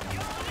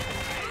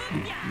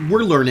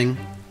 We're learning.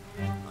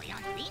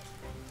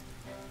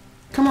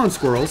 Come on,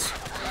 squirrels.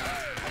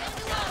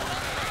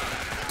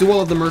 Do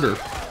all of the murder.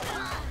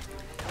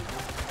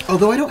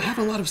 Although I don't have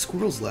a lot of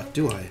squirrels left,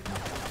 do I?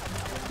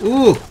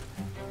 Ooh.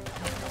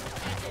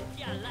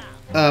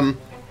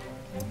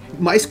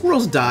 My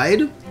squirrels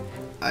died.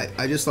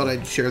 I just thought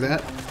I'd share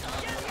that.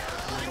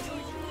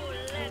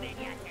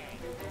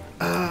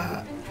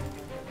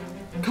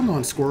 Come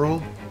on,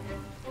 squirrel.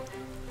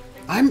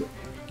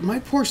 My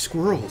poor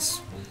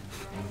squirrels.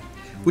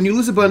 When you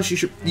lose a bunch, you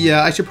should...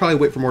 Yeah, I should probably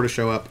wait for more to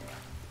show up.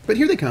 But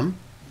here they come.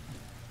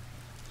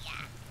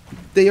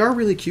 They are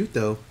really cute,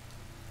 though.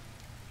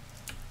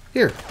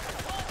 Here.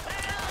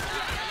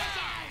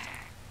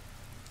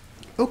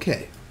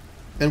 Okay.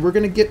 And we're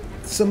gonna get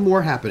some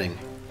more happening.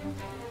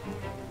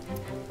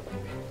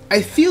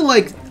 I feel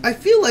like...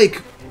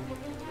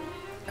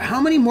 How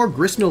many more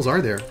gristmills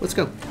are there? Let's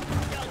go.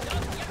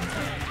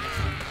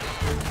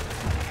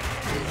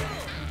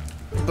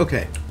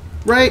 Okay.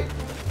 Right.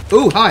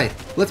 Oh, hi.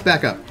 Let's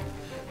back up.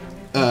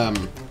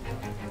 And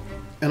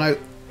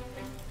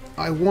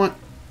I want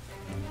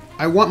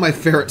my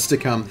ferrets to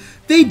come.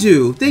 They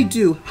do. They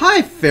do.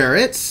 Hi,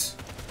 ferrets.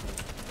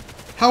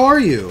 How are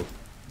you?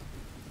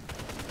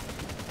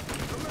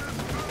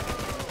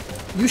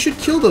 You should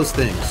kill those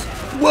things.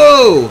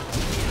 Whoa!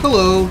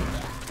 Hello.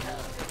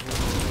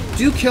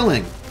 Do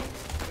killing.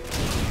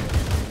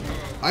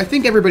 I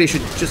think everybody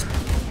should just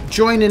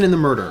join in the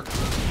murder.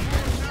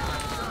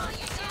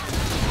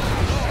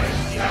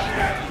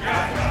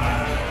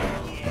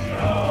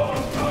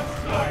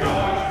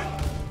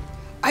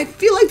 I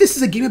feel like this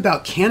is a game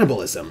about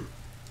cannibalism.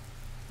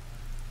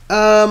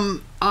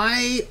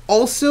 I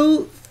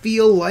also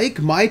feel like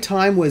my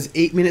time was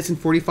 8 minutes and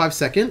 45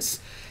 seconds,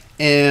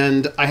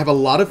 and I have a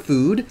lot of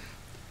food,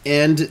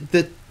 and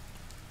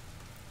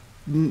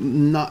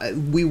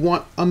we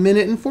want a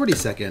minute and 40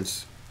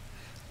 seconds.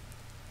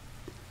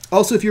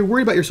 Also, if you're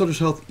worried about your soldier's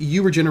health,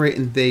 you regenerate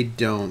and they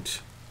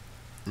don't.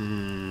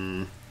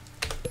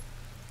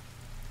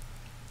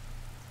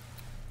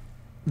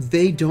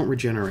 They don't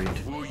regenerate.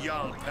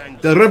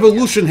 The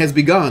revolution has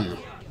begun.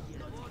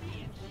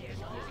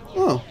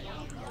 Oh.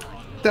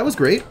 That was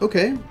great.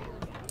 Okay.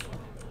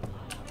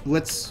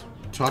 Let's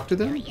talk to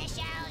them.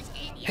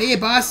 Hey,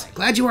 boss.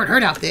 Glad you weren't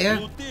hurt out there.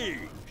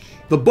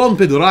 The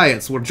Bombed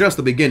riots were just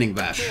the beginning,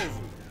 Vash.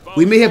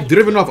 We may have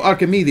driven off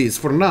Archimedes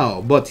for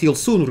now, but he'll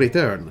soon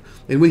return.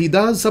 And when he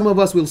does, some of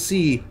us will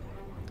see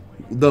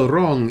the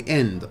wrong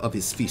end of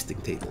his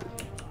feasting table.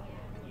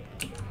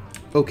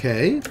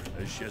 Okay.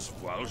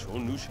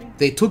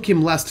 They took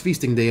him last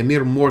feasting day, a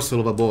mere morsel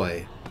of a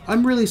boy.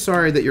 I'm really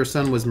sorry that your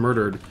son was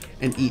murdered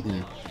and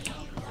eaten.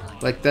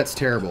 Like, that's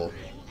terrible.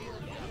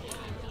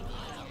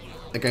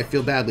 Like, I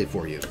feel badly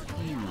for you.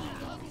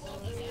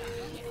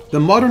 The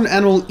modern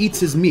animal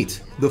eats his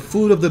meat. The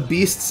food of the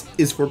beasts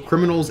is for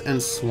criminals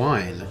and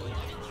swine.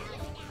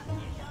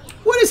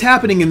 What is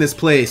happening in this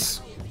place?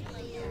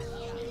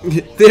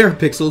 There,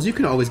 Pixels, you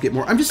can always get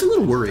more. I'm just a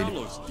little worried.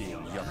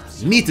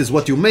 Meat is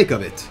what you make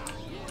of it.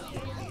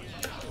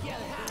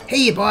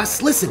 Hey,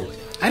 boss, listen.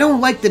 I don't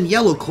like them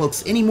yellow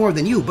cloaks any more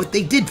than you, but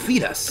they did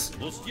feed us.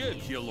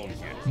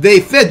 They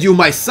fed you,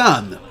 my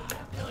son!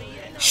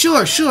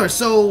 Sure,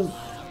 so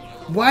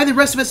why are the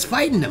rest of us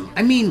fighting them?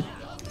 I mean,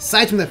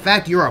 aside from the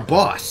fact you're our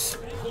boss.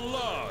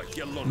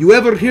 You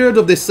ever heard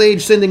of the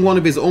sage sending one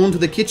of his own to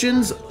the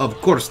kitchens?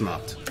 Of course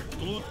not.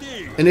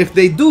 And if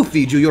they do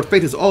feed you, your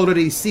fate is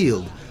already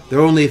sealed. They're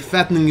only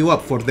fattening you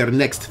up for their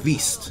next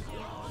feast.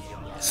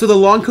 So the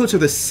Longcoats are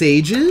the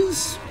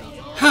sages?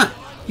 Huh,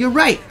 you're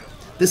right.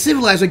 The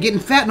civilized are getting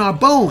fat on our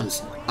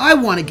bones. I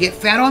want to get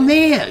fat on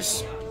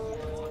theirs.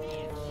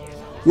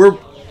 We're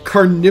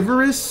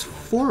carnivorous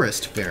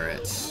forest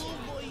ferrets.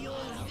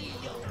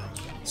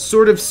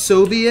 Sort of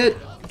Soviet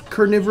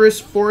carnivorous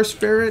forest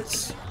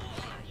ferrets.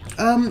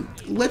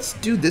 Let's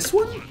do this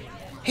one?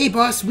 Hey,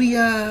 boss, we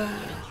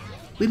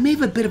may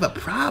have a bit of a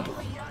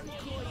problem.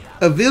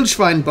 A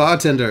Wildschwein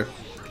bartender.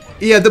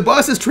 Yeah, the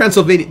boss is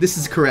Transylvanian. This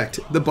is correct.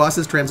 The boss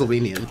is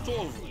Transylvanian.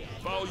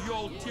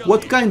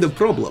 What kind of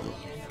problem?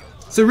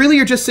 So really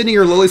you're just sending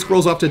your lowly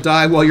scrolls off to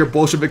die while your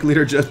Bolshevik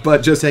leader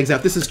just hangs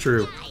out. This is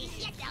true.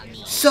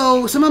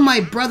 So, some of my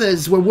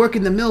brothers were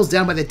working the mills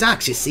down by the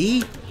docks, you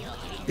see?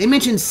 They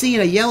mentioned seeing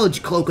a yellow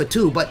cloak or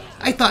two, but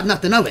I thought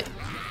nothing of it.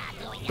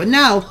 But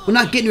now, we're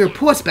not getting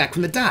reports back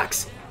from the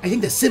docks. I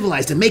think the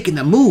civilized are making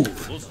the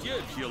move.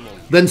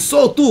 Then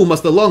so too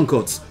must the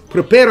Longcoats.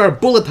 Prepare our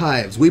bullet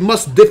hives. We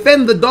must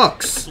defend the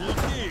docks.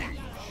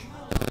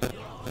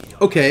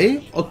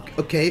 Okay.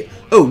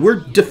 Oh, we're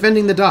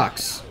defending the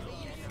docks.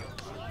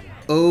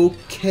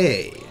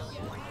 Okay.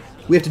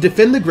 We have to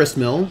defend the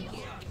gristmill.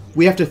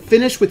 We have to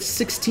finish with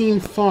 16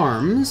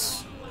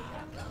 farms.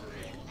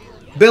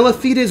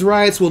 Bellafide's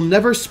riots will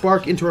never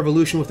spark into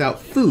revolution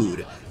without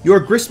food. Your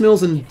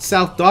gristmills in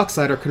South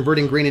Dockside are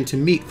converting grain into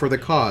meat for the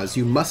cause.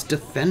 You must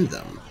defend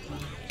them.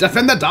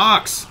 Defend the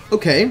docks!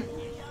 Okay.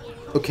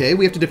 Okay,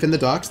 we have to defend the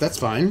docks. That's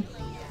fine.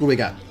 What do we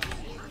got?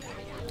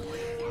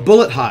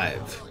 Bullet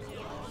Hive.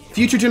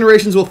 Future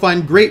generations will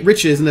find great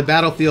riches in the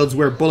battlefields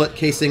where bullet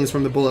casings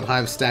from the bullet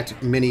hive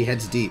stacked many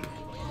heads deep.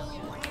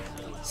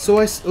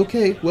 So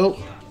okay,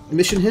 well,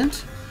 mission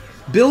hint?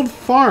 Build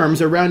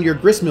farms around your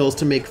gristmills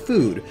to make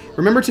food.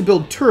 Remember to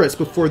build turrets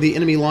before the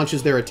enemy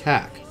launches their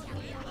attack.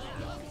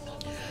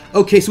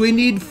 Okay, so we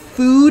need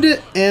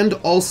food and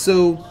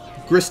also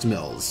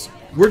gristmills.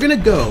 We're gonna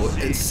go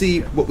and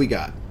see what we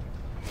got.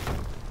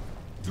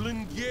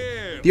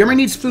 The army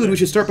needs food. We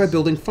should start by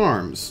building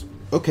farms.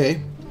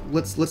 Okay,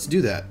 let's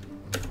do that.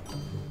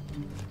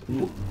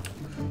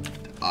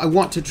 I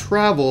want to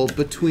travel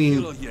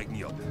between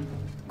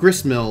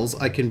gristmills.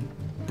 I can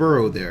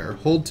burrow there.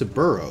 Hold to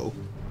burrow.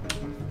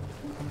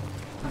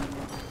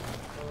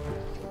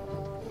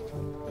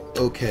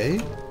 Okay.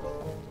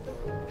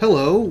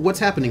 Hello, what's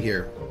happening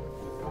here?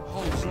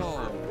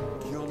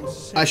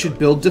 I should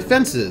build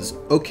defenses.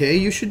 Okay,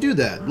 you should do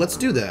that. Let's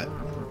do that.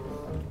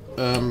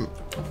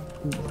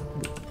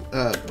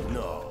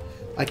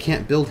 I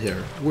can't build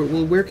here.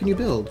 Well, where can you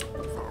build?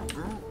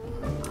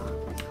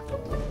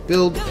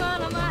 Build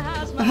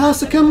a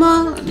house, come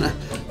on.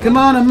 Come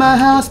on in my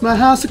house,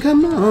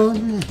 come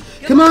on.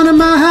 Come on in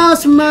my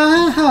house,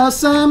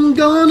 I'm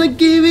gonna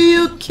give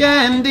you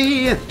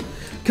candy.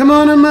 Come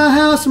on in my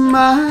house,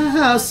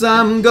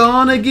 I'm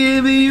gonna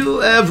give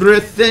you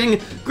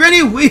everything. Granny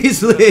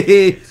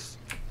Weasley!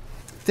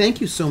 Thank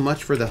you so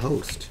much for the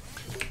host.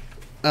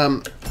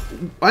 I'm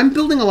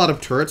building a lot of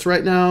turrets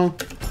right now.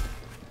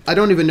 I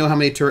don't even know how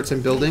many turrets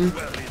I'm building.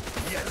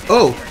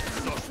 Oh!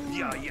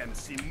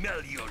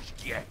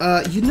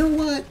 You know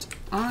what?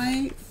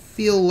 I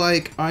feel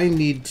like I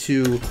need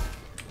to...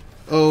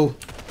 Oh,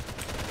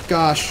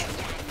 gosh.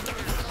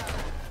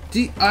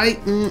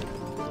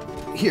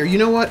 Here, you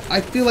know what? I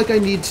feel like I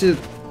need to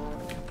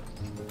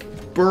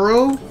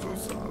burrow.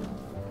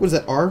 What is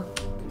that, R?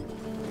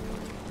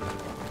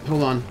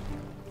 Hold on.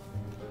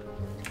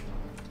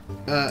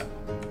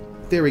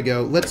 There we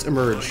go. Let's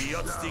emerge.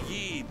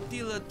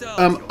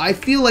 I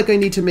feel like I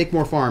need to make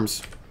more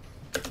farms.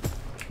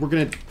 We're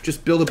gonna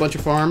just build a bunch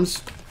of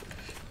farms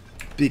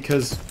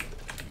because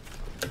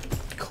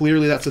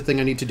clearly that's the thing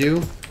I need to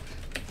do.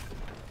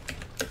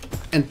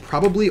 And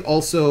probably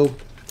also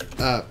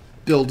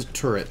build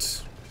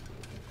turrets.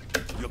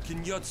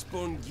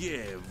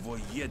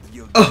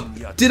 Oh,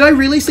 did I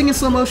really sing in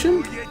slow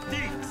motion?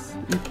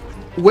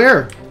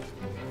 Where?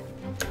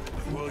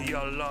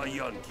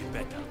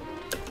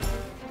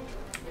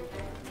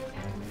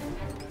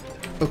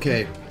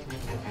 Okay.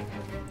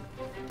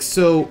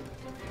 So,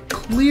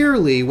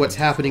 clearly what's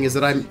happening is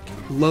that I'm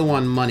low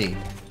on money.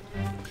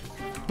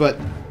 But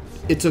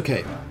it's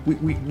okay.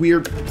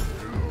 We're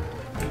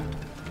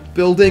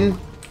building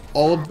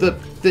all of the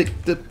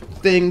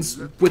things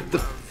with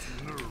the...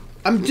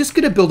 I'm just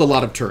gonna build a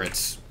lot of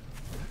turrets.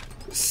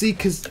 See,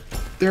 because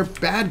they're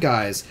bad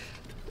guys.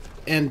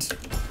 And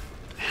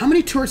how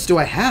many turrets do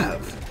I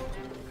have?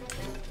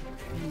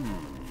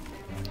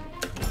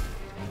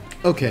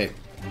 Okay.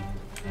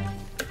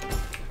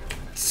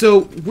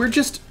 So, we're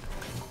just...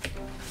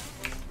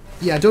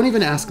 Yeah, don't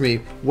even ask me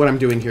what I'm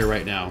doing here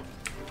right now.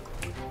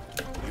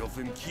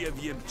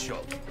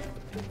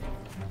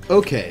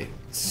 Okay,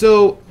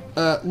 so,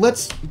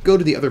 let's go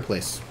to the other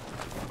place.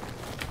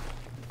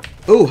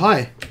 Oh,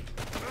 hi.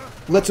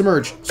 Let's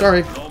emerge.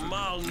 Sorry.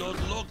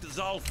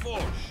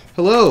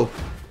 Hello.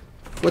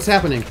 What's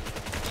happening?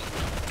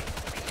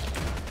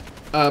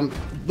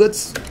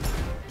 Let's...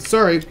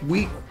 Sorry,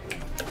 we...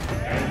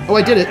 Oh,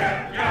 I did it.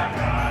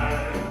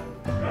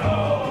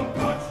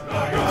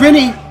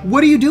 Grinny,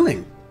 what are you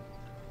doing?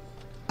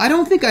 I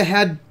don't think I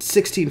had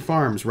 16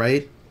 farms,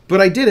 right?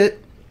 But I did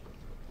it.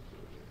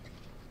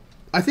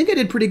 I think I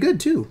did pretty good,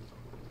 too.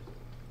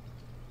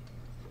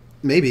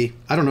 Maybe.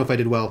 I don't know if I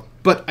did well.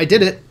 But I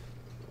did it.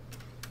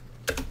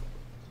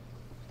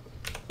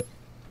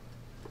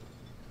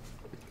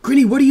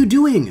 Grinny, what are you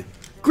doing?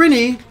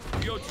 Grinny!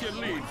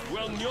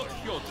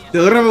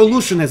 The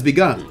revolution has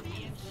begun.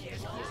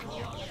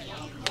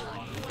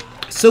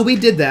 So we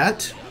did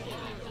that.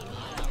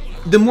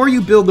 The more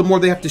you build, the more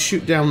they have to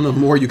shoot down, the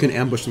more you can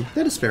ambush them.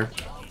 That is fair.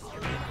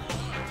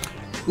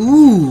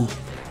 Ooh.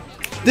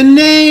 The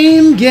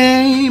name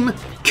game.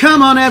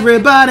 Come on,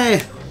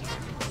 everybody.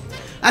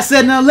 I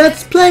said, now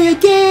let's play a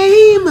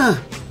game.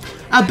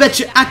 I bet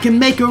you I can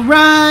make a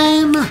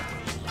rhyme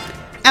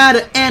out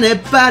of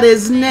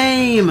anybody's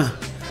name.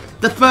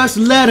 The first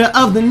letter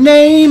of the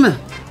name,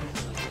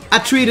 I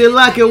treat it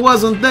like it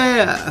wasn't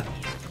there.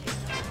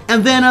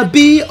 And then a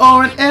B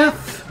or an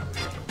F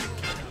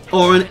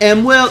or an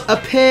M will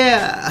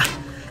appear.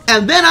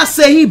 And then I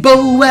say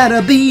bow at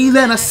a B,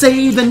 then I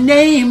say the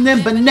name,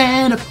 then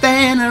banana,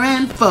 fanner,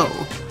 and foe.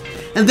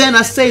 And then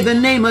I say the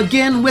name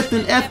again with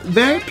an F,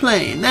 very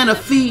plain, then a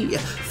fee,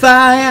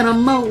 fi, and a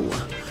mo.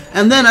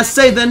 And then I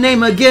say the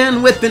name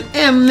again with an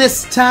M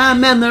this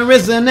time, and there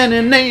isn't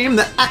any name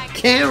that I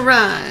can't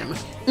rhyme.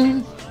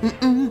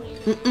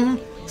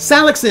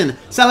 Salixin,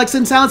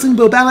 Salixin, Salixin,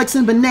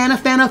 Bobalixin, Banana,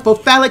 Fana,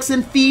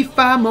 Fofalixin, Fee,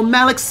 Fi,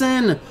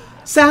 Momalixin,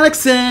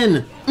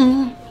 Salixin.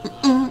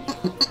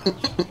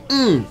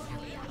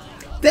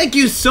 Thank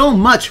you so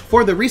much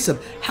for the resub.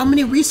 How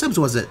many resubs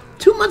was it?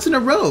 2 months in a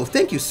row.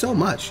 Thank you so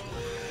much.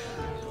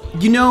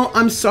 You know,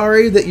 I'm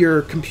sorry that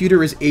your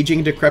computer is aging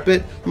and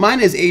decrepit. Mine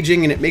is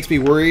aging and it makes me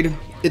worried.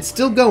 It's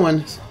still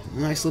going.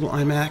 Nice little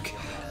iMac.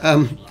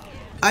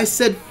 I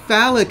said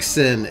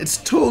Phalixin. It's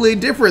totally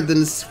different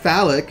than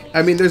phallic.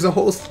 I mean, there's a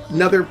whole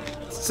another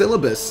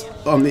syllabus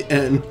on the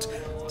end.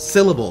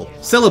 Syllable.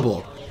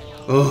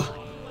 Ugh.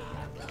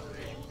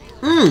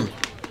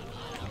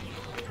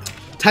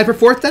 Tied for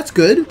fourth, that's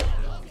good.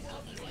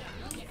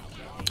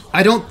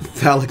 I don't...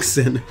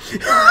 Phalixin.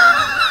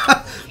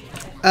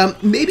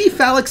 Maybe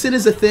Phalixin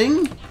is a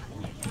thing?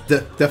 The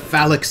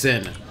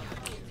Phalixin.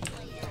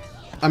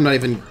 I'm not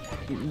even...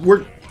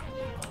 We're...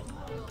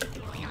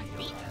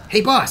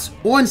 Hey boss,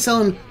 Owen's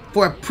selling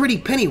for a pretty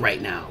penny right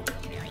now.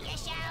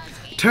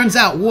 Turns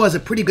out war's a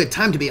pretty good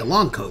time to be a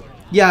long coat.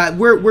 Yeah,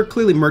 we're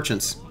clearly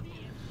merchants.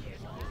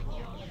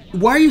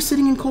 Why are you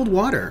sitting in cold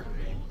water?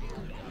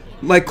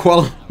 My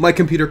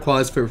computer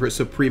qualifies for a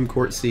Supreme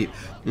Court seat.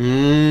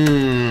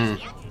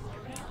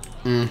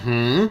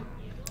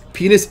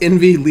 Penis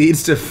envy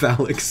leads to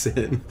phallic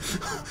sin.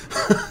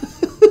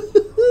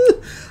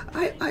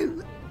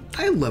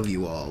 I love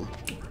you all.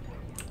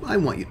 I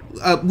want you.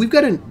 We've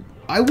got a.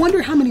 I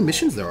wonder how many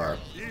missions there are.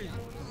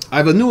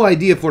 I've a new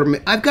idea for.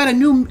 I've got a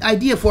new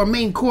idea for a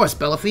main course,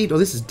 Bellafeed. Oh,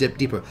 this is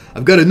deeper.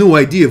 I've got a new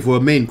idea for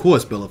a main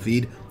course,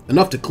 Bellafeed.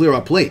 Enough to clear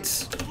our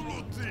plates.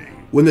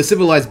 When the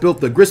civilized built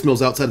the grist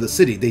mills outside of the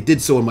city, they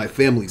did so on my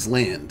family's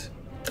land.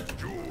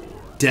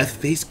 Death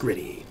face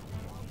gritty.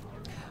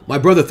 My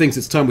brother thinks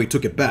it's time we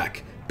took it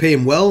back. Pay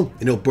him well,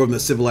 and he'll burn the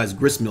civilized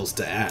grist mills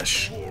to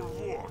ash.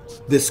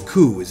 This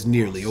coup is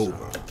nearly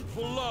over.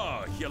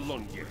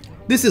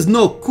 This is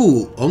no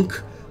coup, Unk.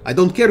 I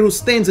don't care who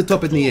stands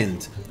atop in the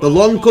end. The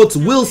Longcoats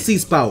will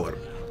seize power.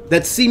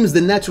 That seems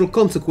the natural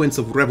consequence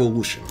of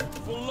revolution.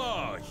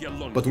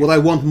 But what I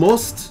want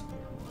most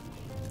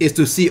is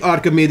to see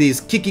Archimedes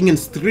kicking and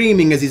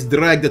screaming as he's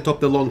dragged atop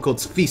the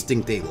Longcoats'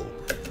 feasting table.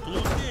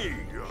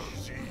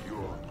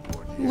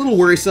 A little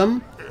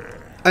worrisome.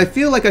 I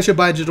feel like I should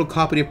buy a digital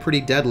copy of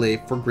Pretty Deadly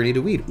for Grinny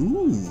to read.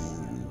 Ooh.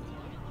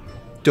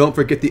 Don't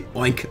forget the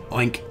oink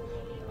oink.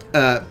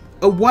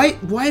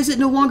 Why is it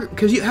no longer?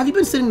 Because have you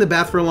been sitting in the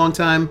bath for a long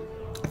time?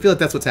 I feel like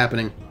that's what's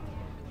happening.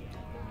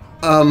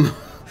 I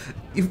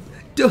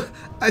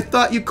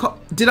thought you call.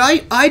 Did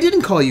I? I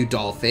didn't call you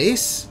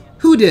Dollface.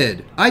 Who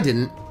did? I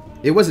didn't.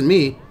 It wasn't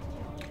me.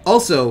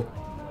 Also,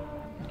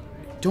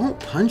 don't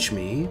punch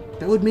me.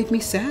 That would make me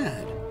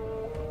sad.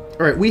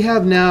 All right, we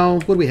have now.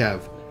 What do we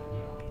have?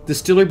 The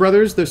Stiller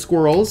brothers, the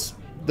squirrels,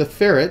 the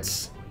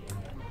ferrets.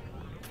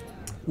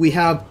 We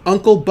have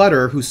Uncle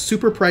Butter, who's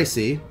super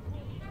pricey.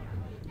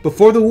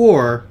 Before the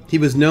war, he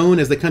was known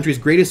as the country's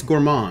greatest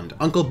gourmand.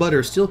 Uncle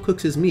Butter still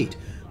cooks his meat,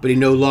 but he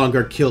no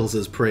longer kills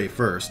his prey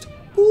first.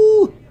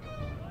 Ooh.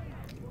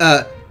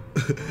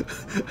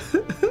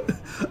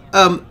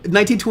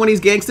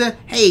 1920s gangsta.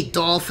 Hey,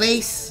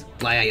 Dollface.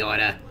 Fly I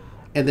order.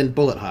 And then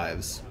bullet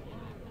hives.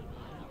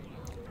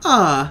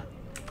 Ah.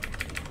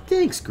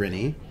 Thanks,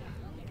 Grinny.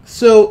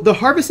 So, the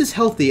harvest is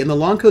healthy, and the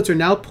Longcoats are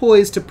now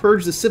poised to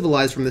purge the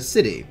civilized from the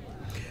city.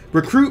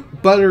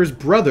 Recruit Butter's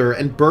brother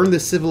and burn the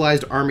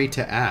civilized army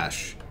to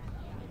ash.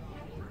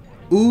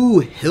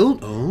 Ooh,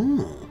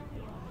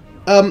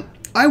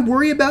 I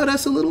worry about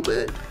us a little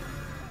bit.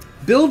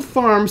 Build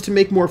farms to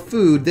make more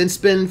food, then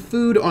spend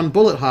food on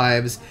bullet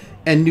hives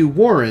and new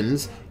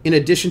warrens, in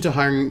addition to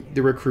hiring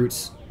the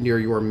recruits near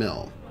your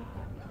mill.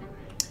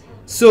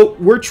 So,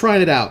 we're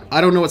trying it out.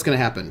 I don't know what's going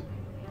to happen.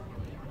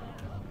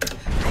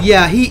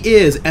 Yeah, he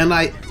is, and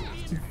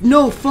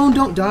No, phone,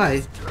 don't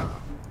die.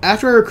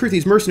 After I recruit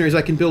these mercenaries,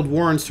 I can build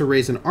warrens to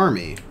raise an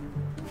army.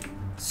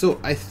 So,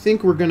 I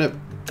think we're gonna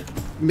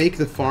make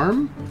the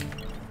farm.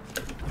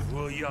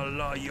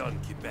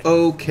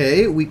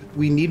 Okay,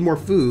 we need more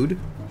food.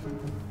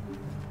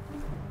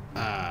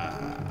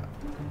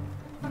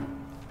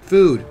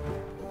 Food.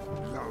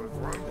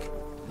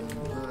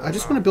 I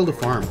just want to build a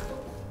farm.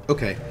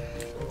 Okay.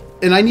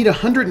 And I need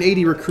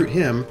 180 recruit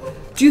him.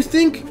 Do you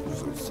think...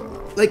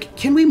 Like,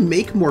 can we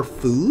make more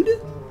food?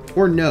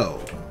 Or no?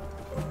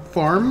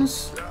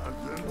 Farms?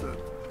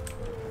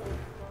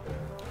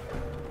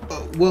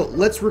 Well,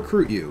 let's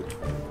recruit you.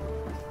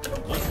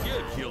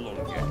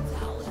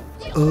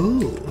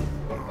 Oh.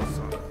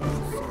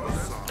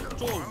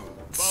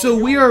 So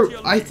we are...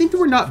 I think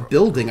we're not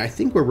building. I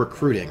think we're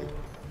recruiting.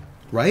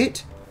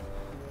 Right?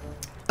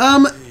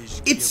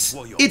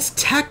 It's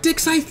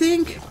tactics, I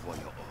think?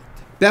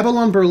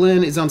 Babylon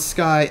Berlin is on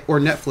Sky or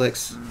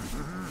Netflix.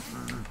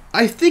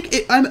 I think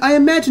I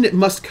imagine it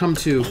must come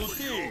to...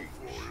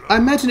 I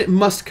imagine it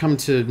must come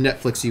to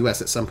Netflix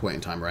US at some point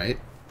in time, right?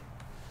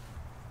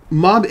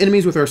 Mob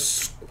enemies with our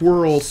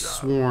squirrel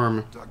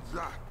swarm.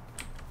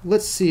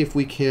 Let's see if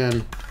we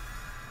can...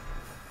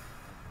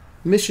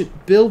 Mission...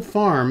 Build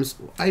farms.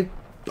 I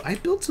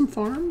built some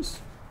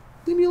farms?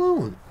 Leave me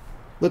alone.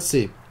 Let's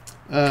see.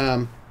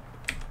 I'm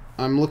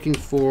looking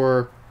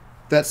for...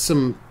 That's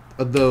some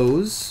of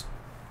those.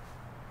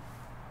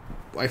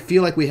 I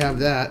feel like we have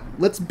that.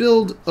 Let's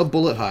build a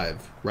bullet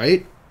hive,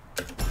 right?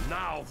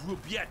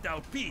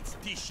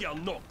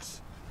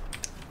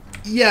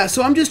 Yeah,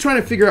 so I'm just trying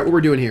to figure out what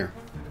we're doing here.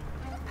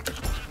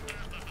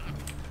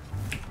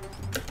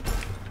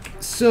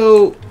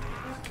 So...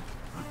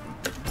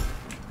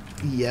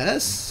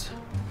 Yes?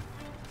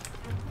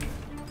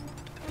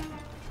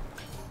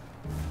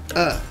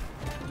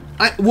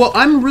 Well,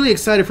 I'm really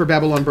excited for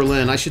Babylon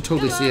Berlin. I should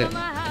totally see it.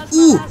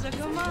 Ooh!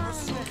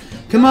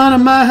 Come on to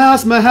my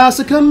house,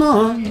 come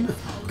on.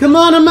 Come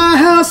on to my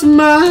house,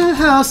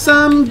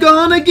 I'm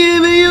gonna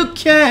give you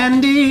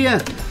candy.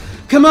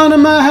 Come on to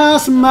my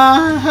house,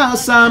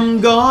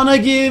 I'm gonna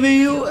give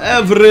you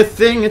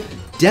everything.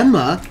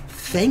 Demma,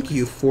 thank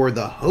you for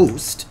the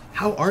host.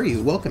 How are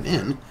you? Welcome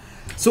in.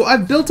 So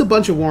I've built a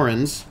bunch of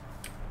warrens,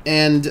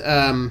 and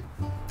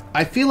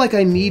I feel like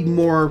I need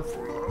more...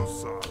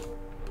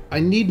 I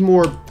need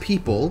more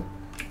people,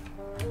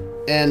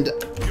 and...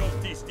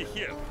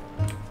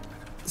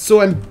 So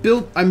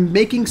I'm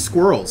making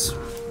squirrels.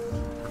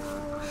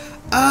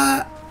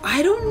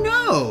 I don't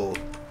know.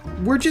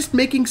 We're just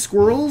making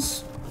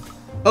squirrels?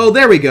 Oh,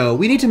 there we go.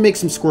 We need to make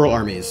some squirrel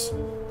armies.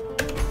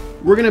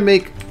 We're gonna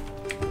make,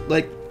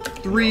 like,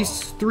 three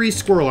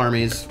squirrel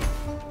armies.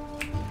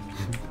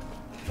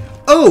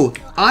 Oh,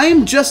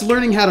 I'm just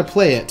learning how to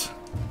play it.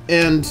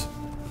 And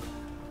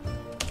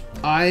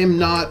I'm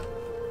not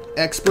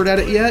expert at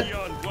it yet.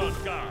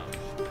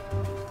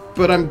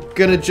 But I'm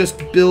gonna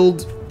just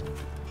build...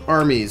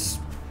 armies.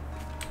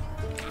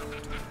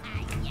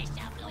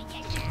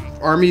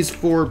 Armies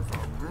for,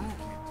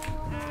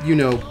 you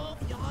know.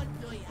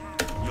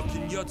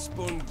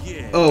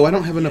 Oh, I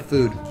don't have enough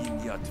food.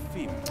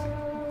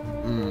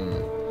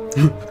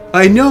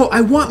 I know,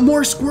 I want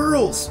more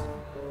squirrels.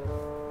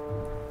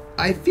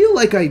 I feel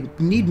like I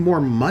need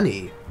more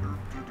money.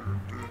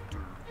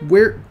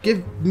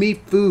 Give me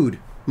food.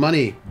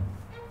 Money.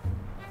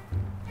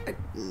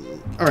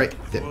 Alright.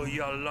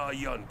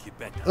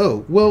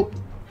 Oh, well.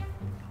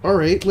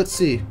 Alright, let's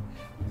see.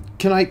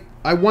 Can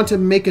I want to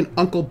make an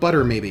Uncle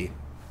Butter, maybe.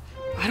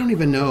 I don't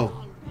even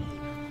know.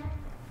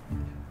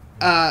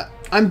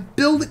 I'm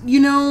building, you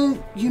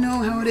know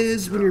how it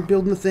is when you're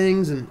building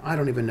things, and I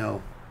don't even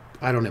know.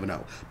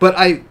 But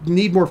I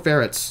need more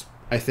ferrets,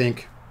 I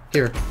think.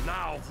 Here.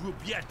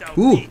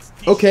 Ooh,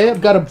 okay,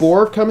 I've got a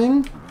boar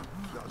coming.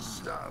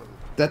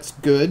 That's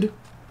good.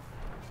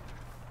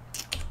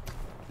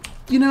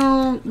 You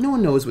know, no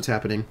one knows what's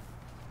happening.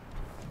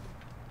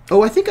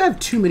 Oh, I think I have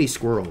too many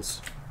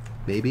squirrels.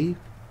 Maybe.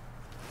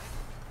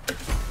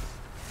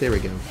 There we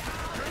go.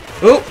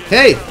 Oh,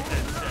 hey!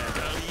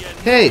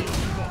 Hey!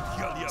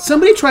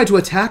 Somebody tried to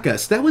attack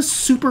us. That was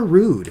super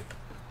rude.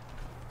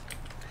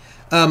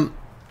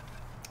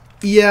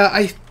 Yeah,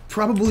 I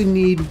probably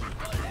need...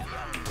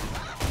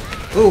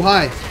 Oh,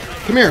 hi.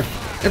 Come here.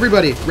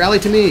 Everybody, rally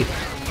to me.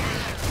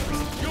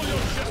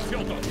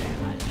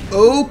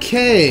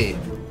 Okay.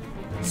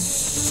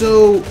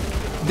 So,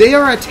 they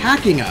are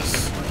attacking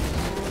us.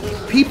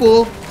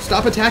 People,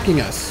 stop attacking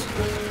us.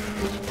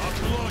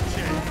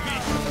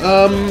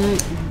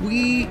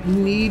 We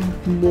need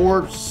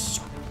more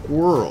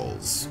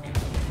squirrels.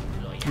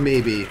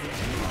 Maybe.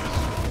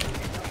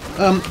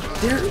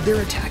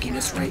 They're attacking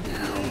us right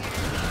now.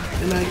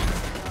 And I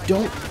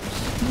don't...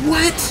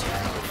 What?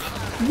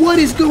 What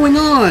is going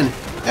on?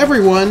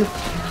 Everyone,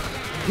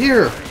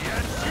 here.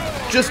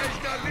 Just...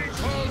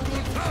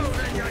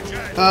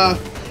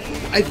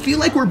 I feel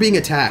like we're being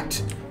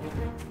attacked.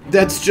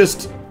 That's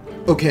just...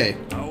 Okay.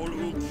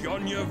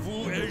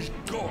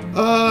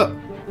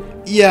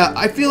 Yeah,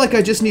 I feel like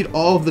I just need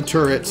all of the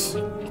turrets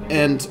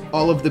and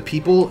all of the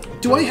people.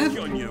 Do I have...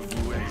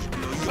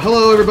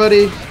 Hello,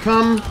 everybody.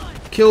 Come,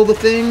 kill the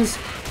things.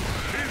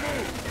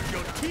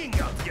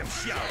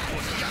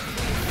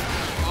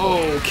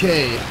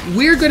 Okay,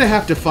 we're gonna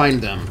have to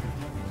find them.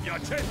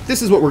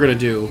 This is what we're gonna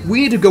do.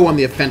 We need to go on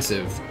the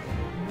offensive.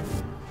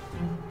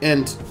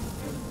 And...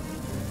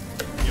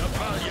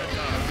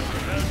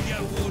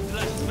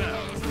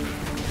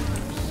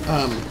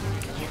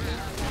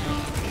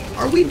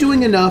 Are we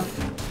doing enough?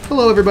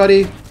 Hello,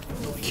 everybody.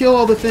 Kill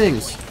all the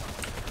things.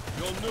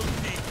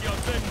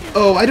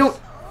 Oh, I don't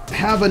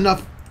have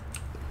enough.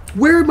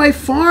 Where are my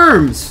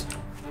farms?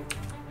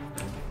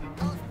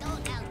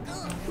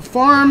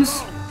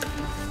 Farms.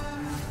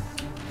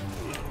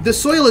 The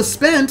soil is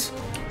spent.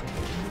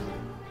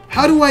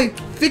 How do I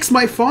fix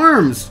my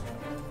farms?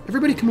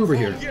 Everybody come over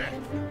here.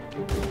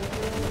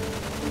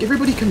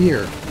 Everybody come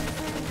here.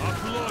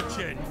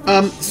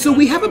 So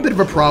we have a bit of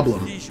a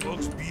problem.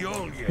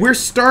 We're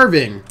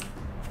starving.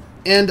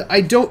 And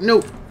I don't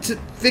know to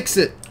fix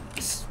it.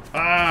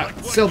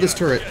 Sell this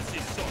turret.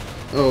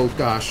 Oh,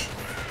 gosh.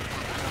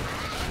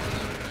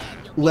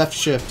 Left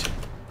shift.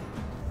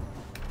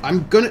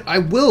 I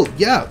will,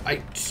 yeah.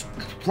 I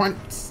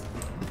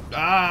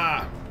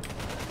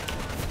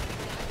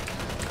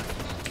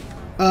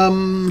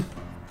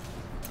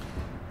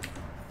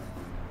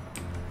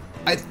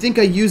think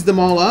I used them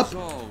all up.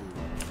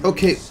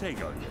 Okay.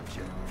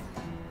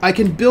 I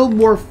can build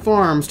more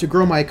farms to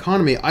grow my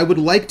economy. I would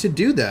like to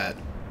do that.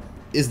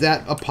 Is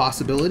that a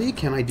possibility?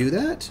 Can I do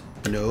that?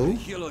 No.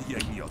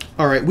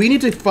 Alright, we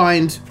need to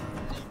find...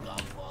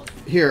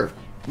 Here.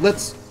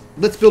 Let's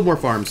build more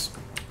farms.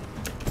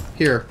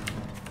 Here.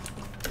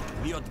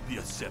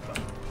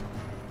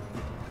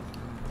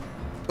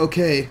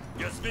 Okay.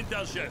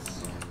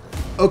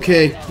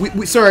 Okay.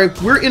 Sorry,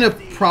 we're in a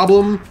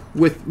problem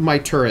with my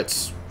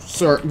turrets.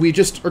 Sorry, we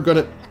just are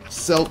gonna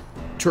sell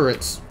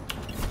turrets.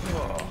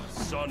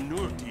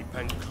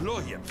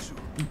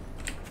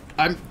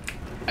 I'm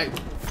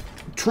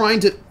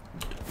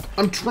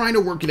trying to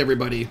work it,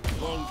 everybody.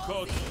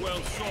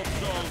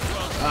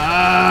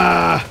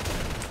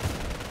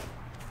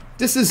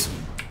 This is...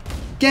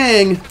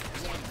 Gang,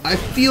 I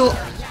feel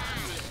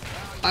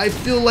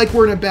like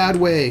we're in a bad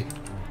way.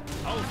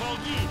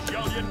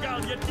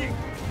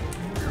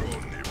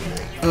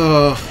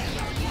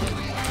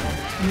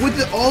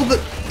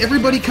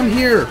 Everybody come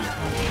here.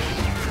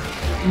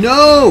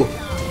 No!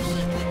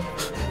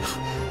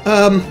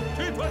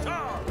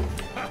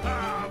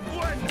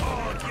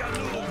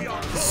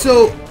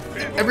 So,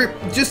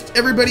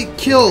 everybody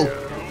kill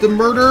the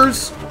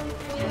murderers.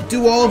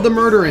 Do all of the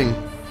murdering.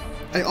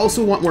 I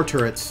also want more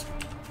turrets.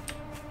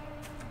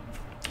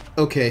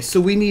 Okay, so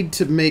we need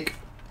to make...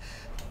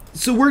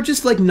 So we're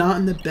just, like, not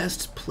in the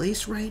best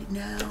place right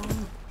now.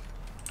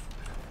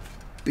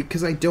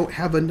 Because I don't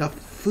have enough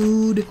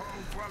food.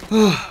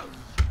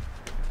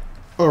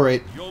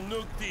 Alright.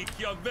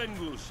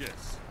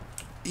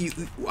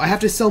 I have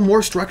to sell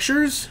more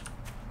structures?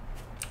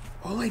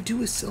 All I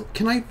do is sell...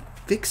 Can I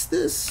fix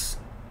this?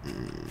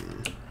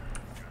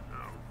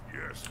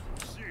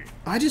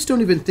 I just don't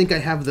even think I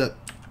have the...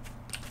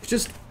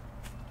 Just...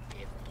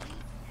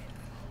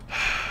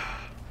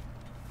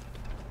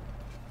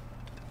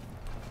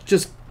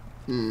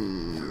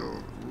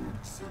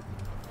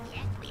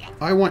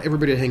 I want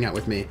everybody to hang out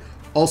with me.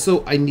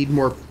 Also, I need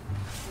more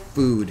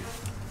food.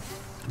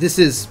 This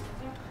is...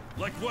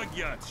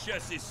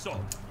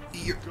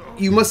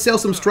 You must sell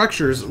some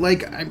structures.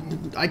 Like,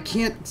 I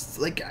can't...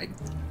 Like, I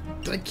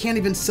can't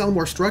even sell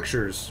more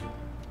structures.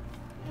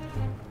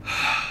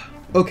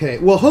 Okay,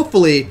 well,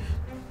 hopefully...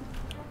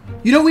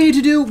 You know what we need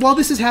to do while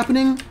this is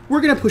happening?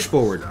 We're gonna push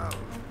forward.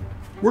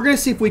 We're gonna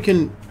see if we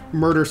can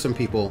murder some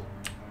people.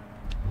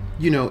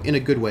 You know, in a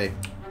good way.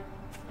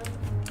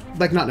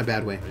 Like, not in a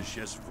bad way.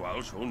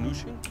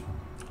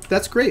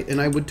 That's great, and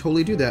I would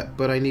totally do that,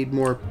 but I need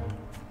more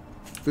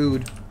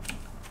food.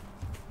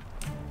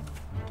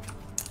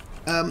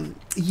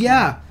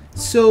 Yeah,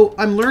 so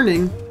I'm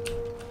learning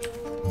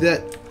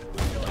that...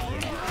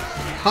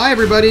 Hi,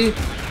 everybody!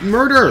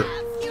 Murder!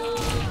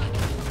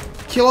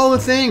 Kill all the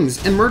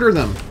things and murder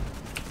them.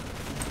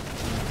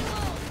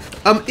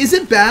 Is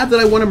it bad that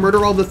I want to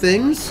murder all the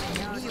things?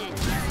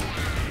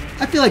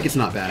 I feel like it's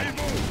not bad.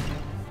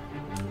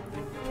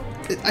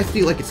 I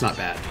feel like it's not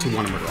bad to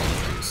want to murder all the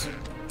things.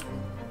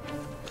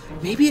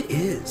 Maybe it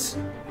is.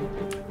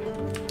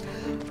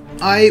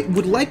 I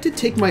would like to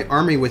take my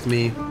army with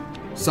me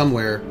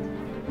somewhere.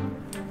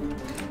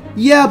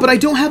 Yeah, but I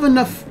don't have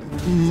enough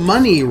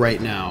money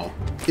right now,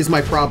 is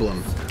my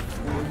problem.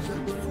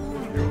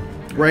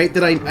 Right?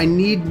 That I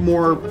need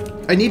more...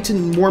 I need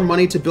more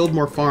money to build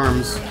more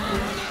farms.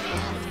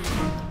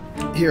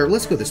 Here,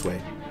 let's go this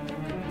way.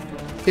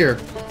 Here.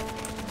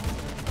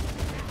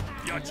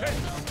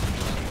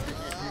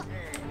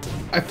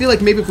 I feel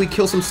like maybe if we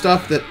kill some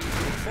stuff that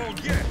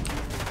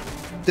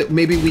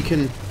maybe we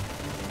can...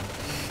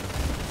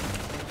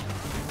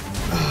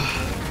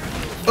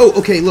 Oh,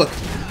 okay, look.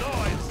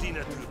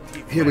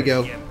 Here we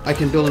go. I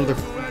can build another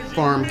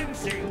farm.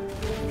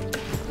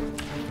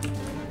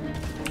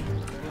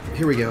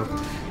 Here we go.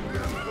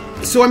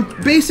 So I'm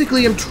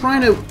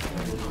trying to...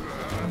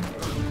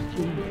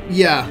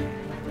 Yeah.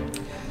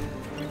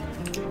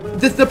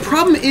 The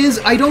problem is,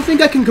 I don't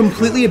think I can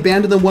completely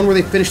abandon the one where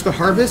they finish the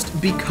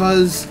harvest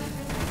because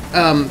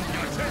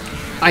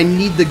I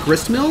need the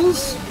grist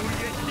mills.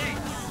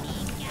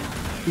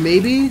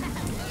 Maybe.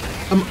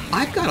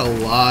 I've got a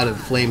lot of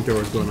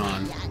flamethrowers going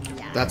on.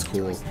 That's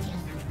cool.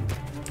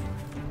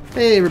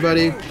 Hey,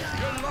 everybody.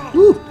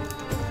 Woo!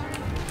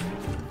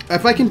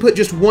 If I can put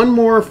just one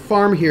more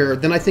farm here,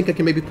 then I think I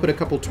can maybe put a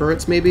couple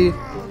turrets, maybe,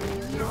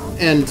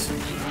 and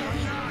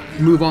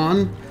move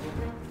on.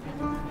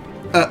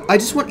 I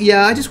just want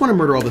to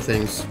murder all the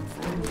things.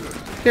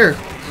 Here,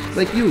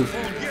 like you.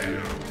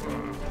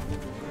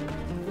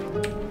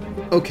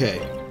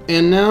 Okay,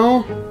 and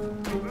now,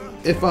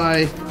 if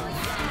I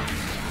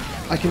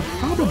can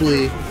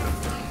probably...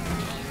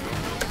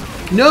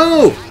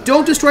 No!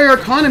 Don't destroy our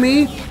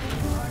economy!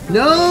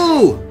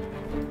 No!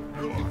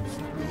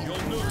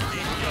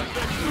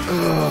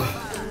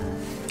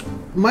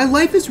 My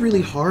life is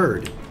really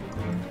hard.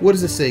 What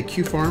does this say?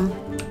 Q farm?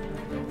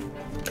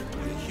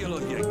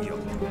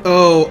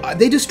 Oh,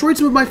 they destroyed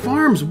some of my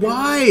farms.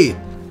 Why?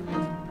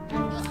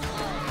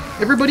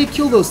 Everybody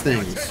kill those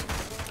things.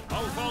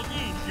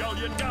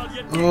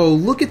 Oh,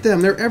 look at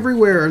them. They're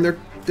everywhere, and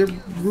they're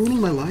ruining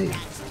my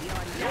life.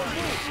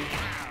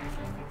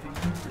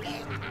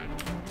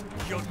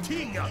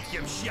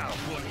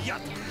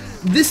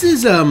 This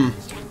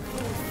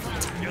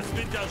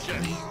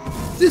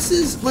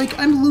is, like,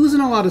 I'm losing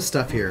a lot of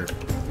stuff here.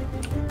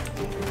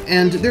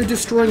 And they're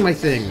destroying my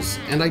things,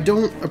 and I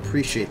don't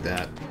appreciate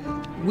that.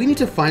 We need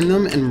to find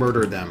them and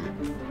murder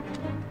them.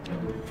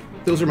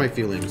 Those are my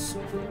feelings.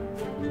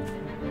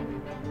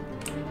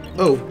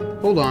 Oh,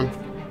 hold on.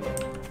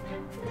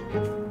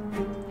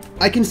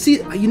 I can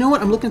see, you know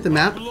what? I'm looking at the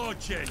map,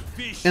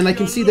 and I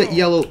can see that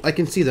yellow, I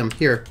can see them.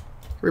 Here,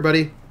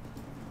 everybody.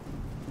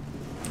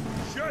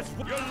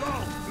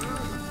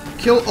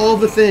 Kill all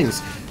the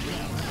things.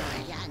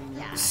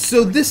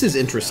 So this is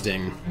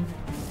interesting.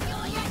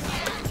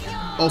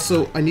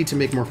 Also, I need to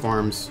make more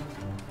farms.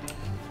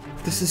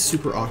 This is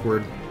super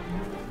awkward.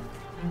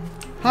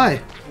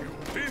 Hi.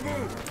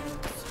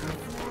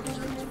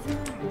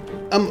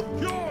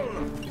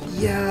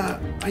 Yeah,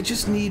 I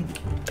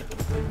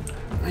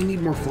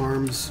need more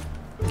farms.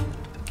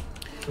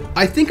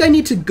 I think I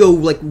need to go,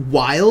 like,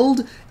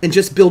 wild and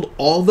just build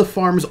all the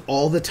farms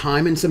all the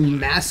time and some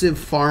massive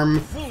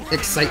farm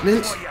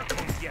excitement.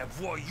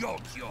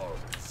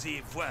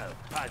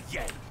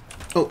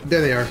 Oh,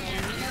 there they are.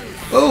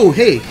 Oh,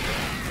 hey.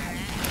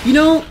 You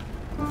know,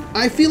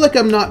 I feel like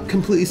I'm not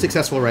completely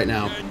successful right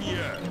now.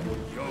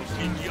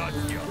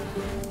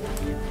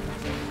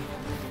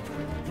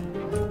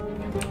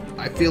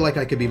 I feel like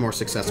I could be more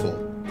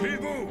successful.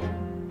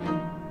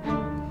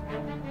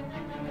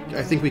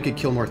 I think we could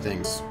kill more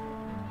things.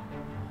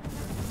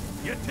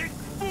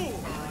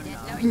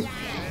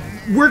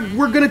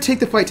 We're gonna take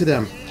the fight to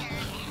them.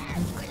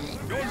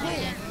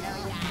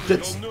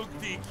 That's...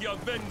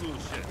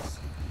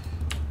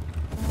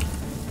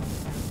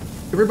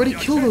 Everybody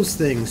kill those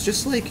things.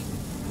 Just, like,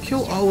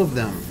 kill all of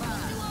them.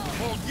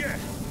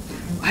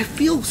 I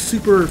feel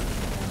super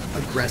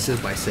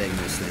aggressive by saying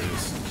those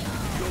things.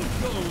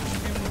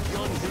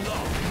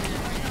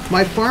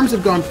 My farms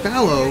have gone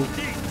fallow.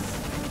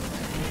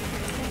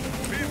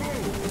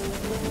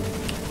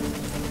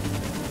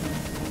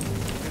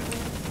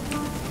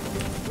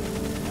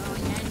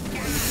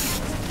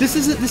 This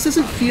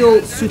doesn't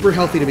feel super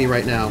healthy to me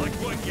right now.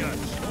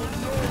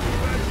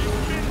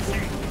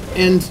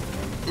 And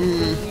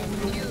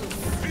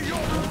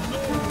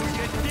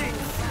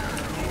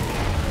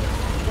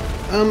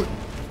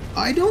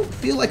I don't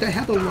feel like I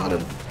have a lot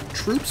of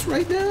troops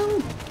right now.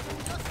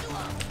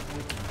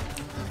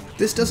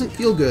 This doesn't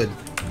feel good.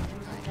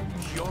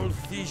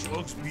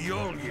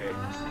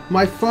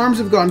 My farms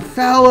have gone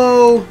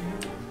fallow.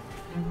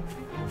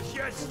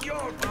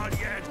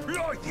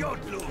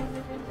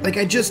 Like,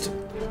 I just...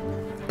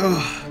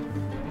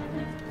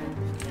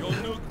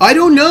 I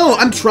don't know.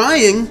 I'm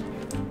trying.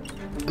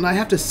 And I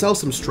have to sell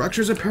some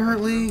structures,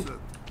 apparently.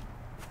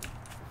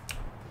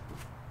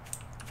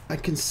 I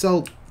can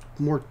sell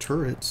more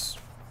turrets.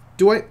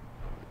 Do I?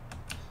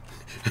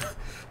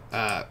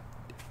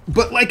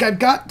 But, like, I've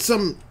got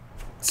some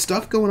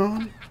stuff going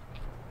on.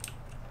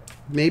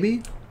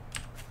 Maybe?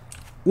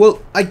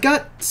 Well, I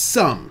got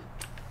some.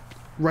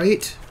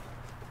 Right?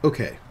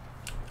 Okay.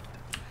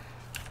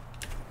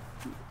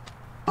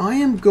 I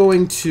am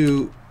going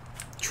to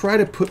try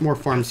to put more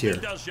farms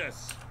here.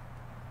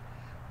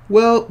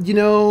 Well, you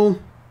know...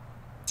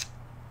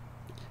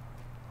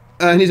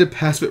 I need to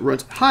pass it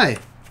runs. Hi!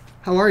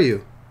 How are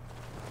you?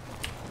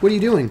 What are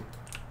you doing?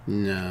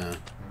 Nah.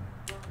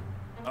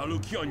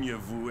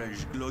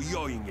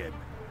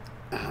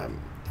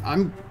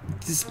 I'm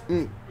just...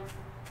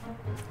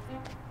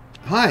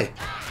 Hi!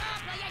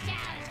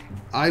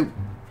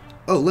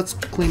 Oh, let's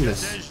clean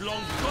this.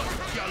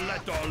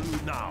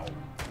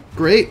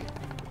 Great!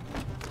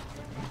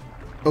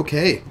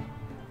 Okay.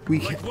 We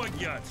can...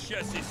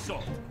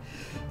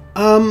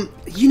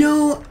 you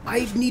know,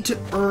 I need to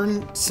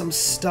earn some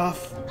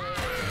stuff,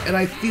 and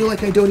I feel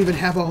like I don't even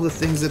have all the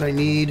things that I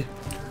need.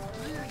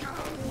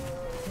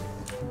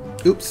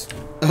 Oops.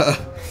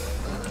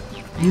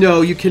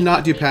 No, you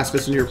cannot do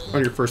pacifist on your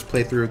first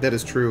playthrough. That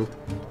is true.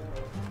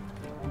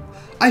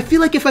 I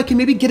feel like if I can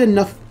maybe get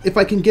enough, if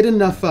I can get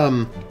enough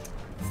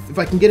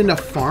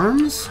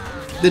farms,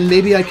 then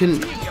maybe I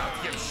can,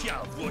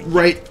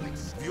 right,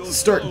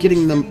 start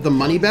getting the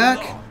money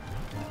back.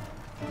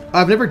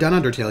 I've never done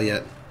Undertale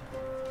yet.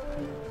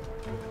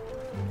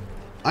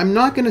 I'm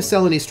not going to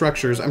sell any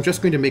structures. I'm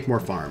just going to make more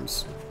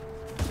farms.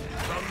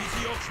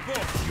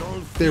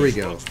 There we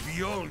go.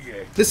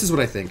 This is what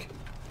I think.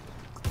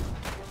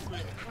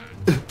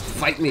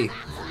 Fight me.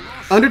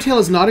 Undertale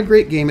is not a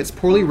great game. It's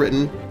poorly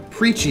written,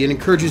 preachy, and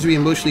encourages you to be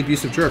an emotionally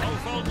abusive jerk.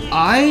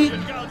 I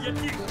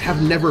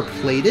have never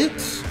played it,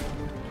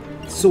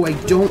 so I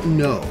don't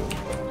know.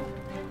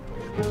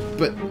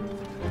 But...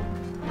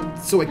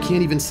 so I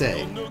can't even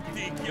say.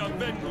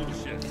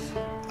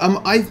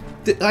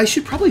 I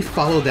should probably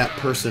follow that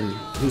person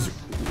who's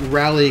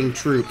rallying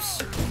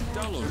troops.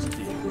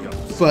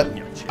 But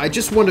I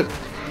just want to...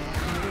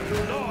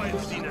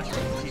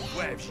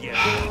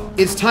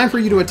 It's time for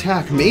you to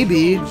attack.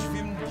 Maybe.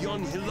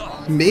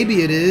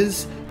 Maybe it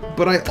is.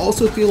 But I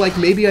also feel like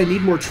maybe I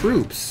need more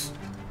troops.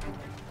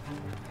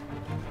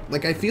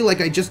 Like, I feel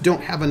like I just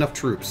don't have enough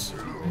troops.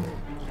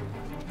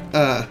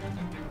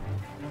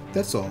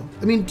 That's all.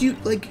 I mean, do you,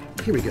 like...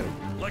 Here we go.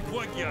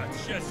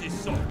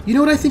 You know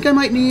what I think I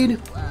might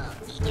need?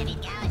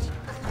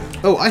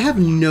 Oh, I have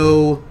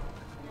no...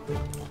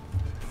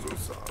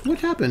 What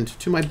happened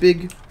to my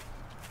big...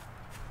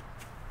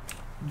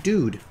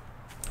 dude?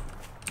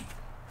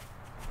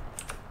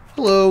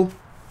 Hello.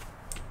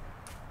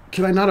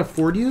 Can I not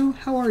afford you?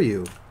 How are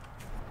you?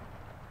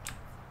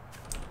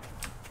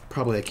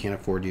 Probably I can't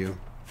afford you.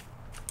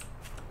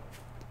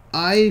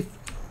 I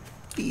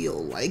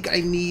feel like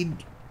I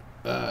need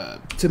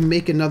to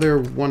make another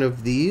one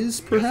of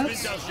these,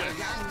 perhaps?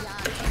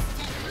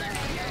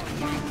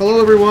 Hello,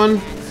 everyone.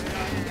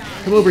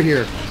 Come over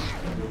here.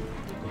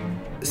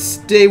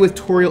 Stay with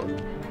Toriel.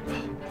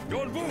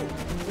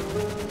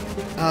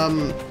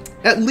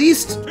 At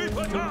least...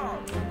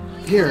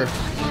 Here.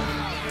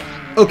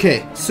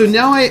 Okay, so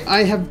now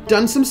I have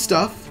done some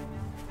stuff.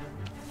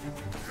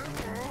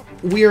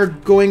 We are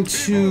going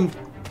to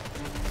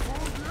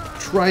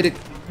try to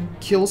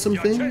kill some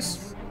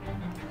things.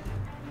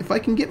 If I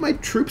can get my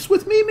troops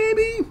with me,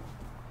 maybe?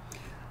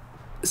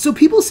 So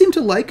people seem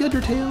to like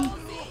Undertale,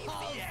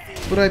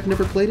 but I've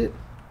never played it.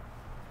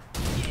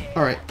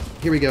 Alright,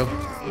 here we go.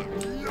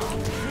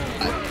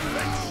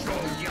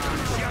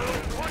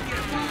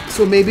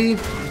 So maybe...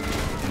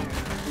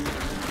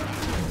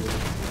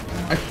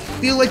 I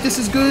feel like this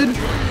is good.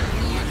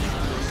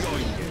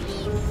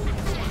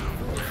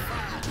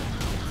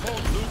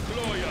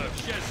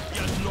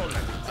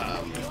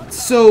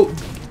 So,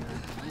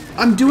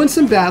 I'm doing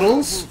some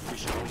battles.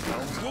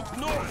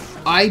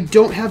 I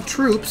don't have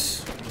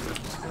troops.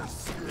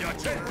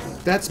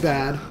 That's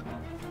bad.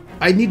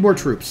 I need more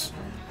troops.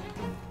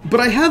 But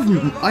I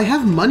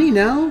have money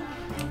now.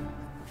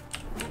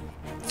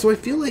 So I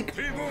feel like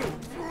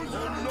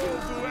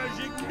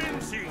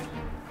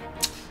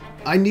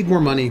I need more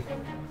money.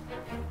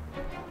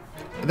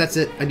 That's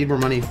it. I need more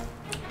money.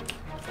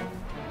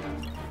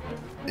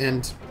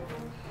 And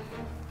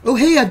oh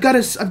hey, I've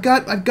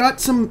got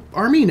some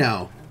army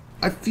now.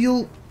 I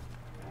feel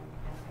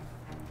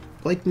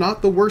like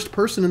not the worst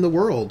person in the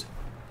world.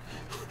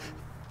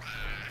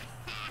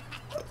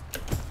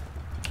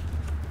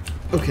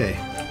 Okay.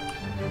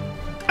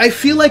 I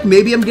feel like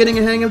maybe I'm getting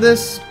a hang of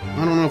this.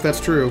 I don't know if that's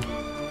true.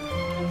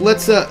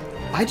 Let's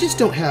I just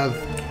don't have...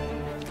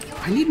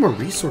 I need more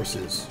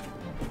resources.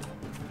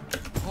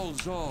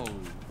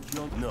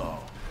 No.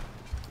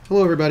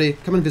 Hello everybody,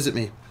 come and visit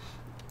me.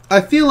 I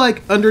feel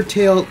like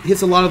Undertale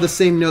hits a lot of the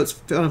same notes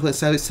Final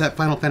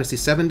Fantasy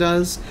VII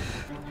does.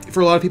 For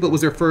a lot of people it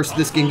was their first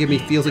this game gave me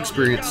feels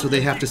experience, so they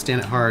have to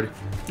stand it hard.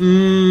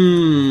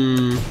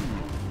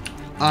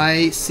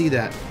 I see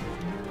that.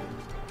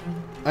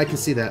 I can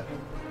see that.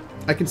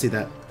 I can see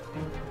that.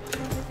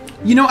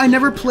 You know, I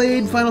never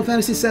played Final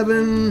Fantasy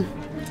VII,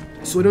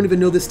 so I don't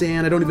even know the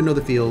stand, I don't even know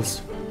the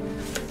feels.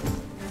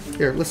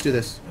 Here, let's do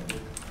this.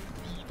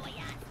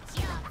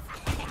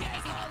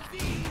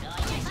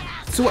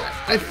 So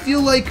I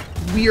feel like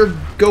we are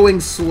going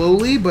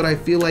slowly, but I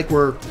feel like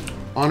we're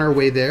on our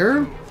way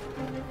there.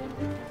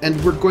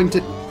 And we're going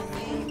to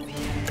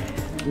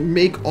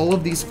make all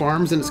of these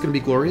farms and it's going to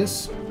be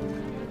glorious.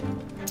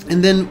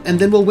 And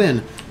then we'll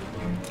win.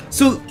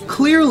 So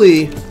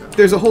clearly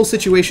there's a whole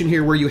situation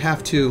here where you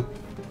have to...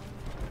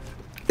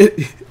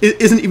 It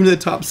isn't even in the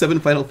top 7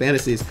 Final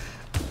Fantasies.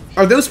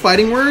 Are those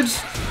fighting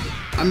words?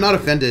 I'm not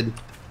offended.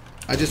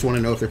 I just want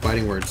to know if they're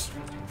fighting words.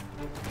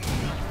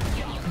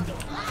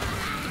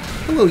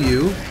 Hello,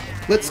 you.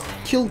 Let's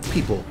kill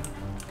people.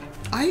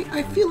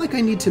 I feel like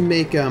I need to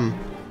make, how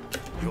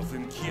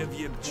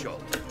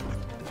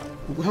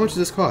much does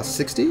this cost?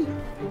 60?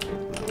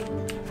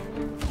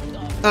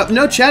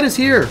 No, Chad is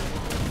here.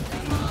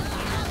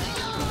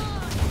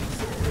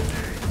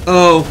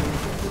 Oh.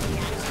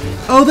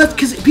 Oh, that's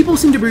because people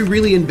seem to be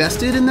really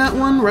invested in that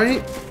one,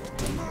 right?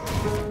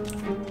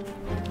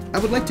 I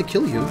would like to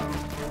kill you.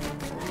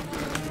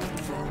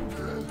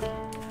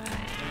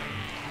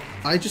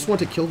 I just want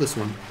to kill this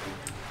one.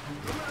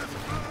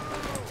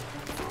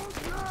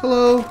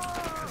 Hello.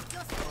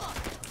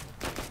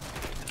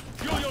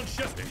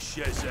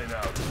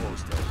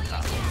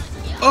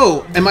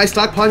 Oh, am I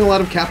stockpiling a lot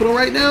of capital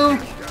right now?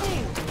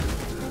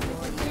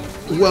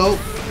 Well,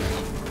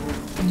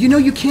 you know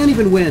you can't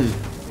even win.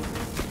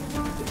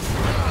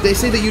 They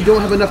say that you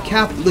don't have enough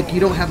like you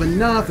don't have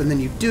enough, and then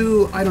you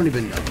do. I don't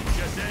even know.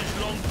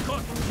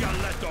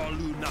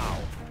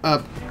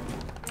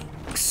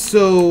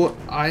 So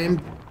I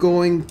am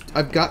going...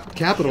 I've got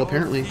capital,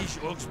 apparently.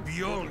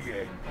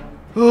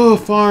 Oh,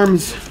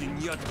 farms.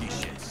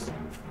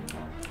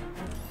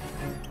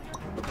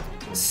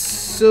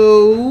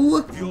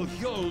 So...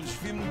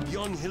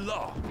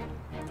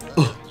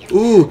 Oh,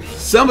 ooh,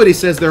 somebody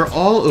says they're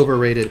all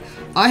overrated.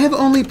 I have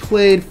only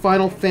played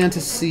Final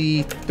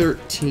Fantasy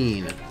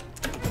 13.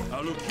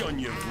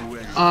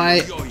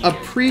 I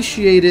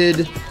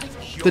appreciated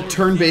the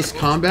turn-based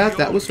combat.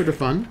 That was sort of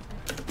fun.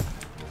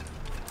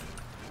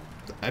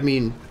 I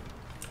mean...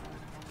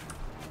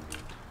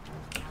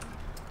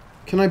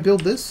 Can I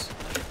build this?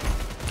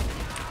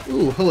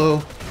 Ooh,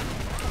 hello.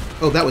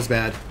 Oh, that was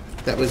bad.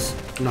 That was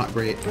not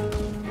great.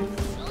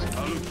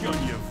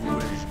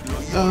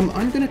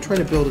 I'm gonna try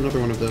to build another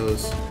one of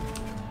those.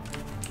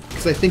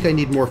 Because I think I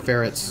need more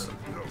ferrets.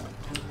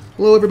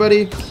 Hello,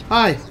 everybody.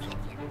 Hi.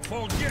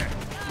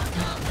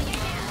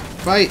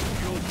 Fight.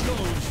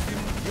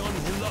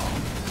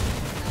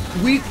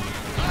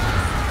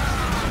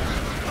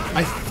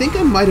 I think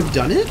I might have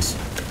done it.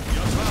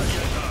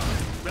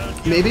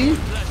 Maybe?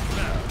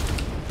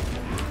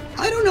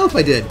 I don't know if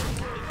I did.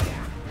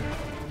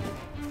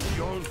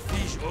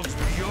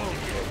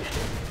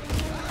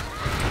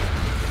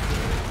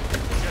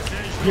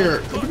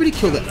 Here, everybody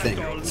kill that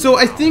thing. So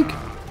I think...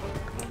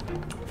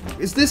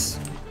 Is this...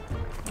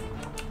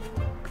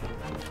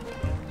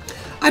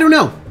 I don't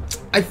know.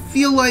 I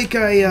feel like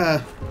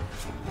I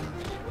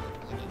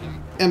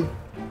am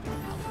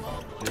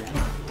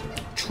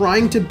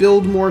trying to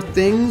build more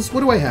things. What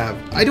do I have?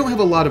 I don't have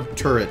a lot of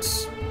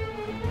turrets.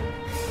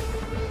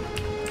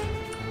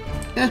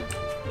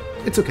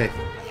 It's okay.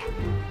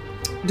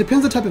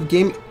 Depends on the type of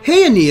game.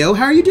 Hey, Neo,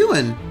 how are you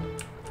doing?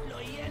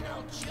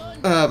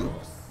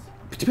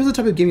 It depends on the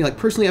type of game you like.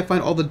 Personally, I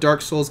find all the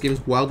Dark Souls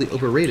games wildly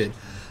overrated.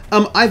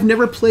 I've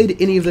never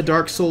played any of the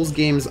Dark Souls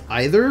games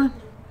either.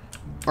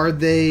 Are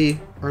they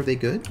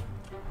good?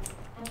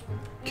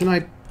 Can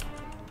I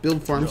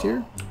build farms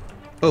here?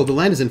 Oh, the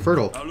land is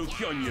infertile.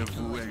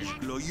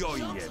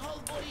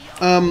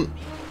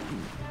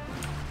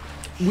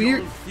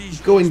 We're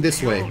going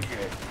this way.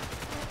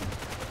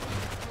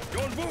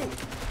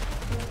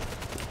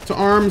 To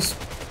arms.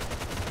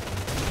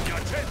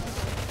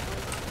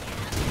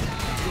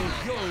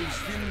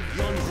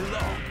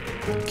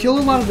 Kill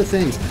a lot of the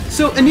things.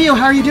 So, Aneo,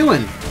 how are you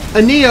doing?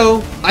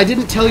 Aneo, I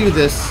didn't tell you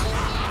this,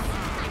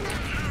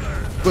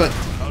 but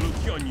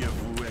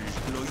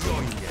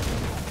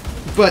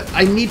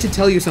I need to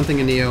tell you something,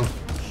 Aneo.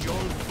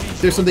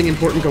 There's something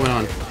important going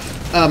on.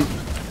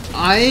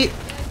 I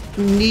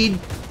need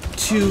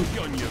to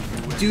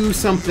do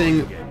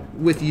something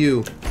with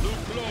you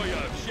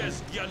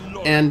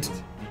and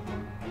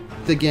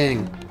the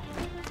gang.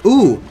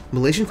 Ooh,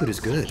 Malaysian food is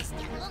good.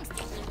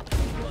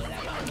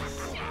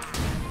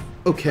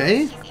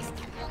 Okay.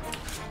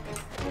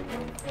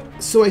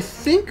 So I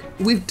think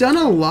we've done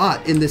a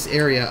lot in this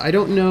area. I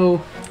don't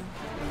know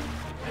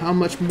how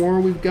much more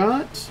we've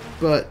got,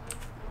 but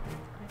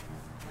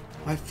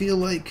I feel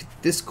like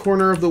this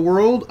corner of the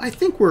world, I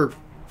think we're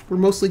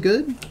mostly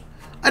good.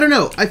 I don't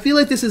know. I feel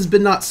like this has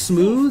been not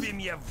smooth,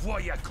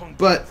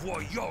 but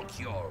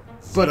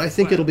I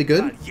think it'll be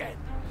good.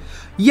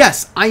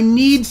 Yes, I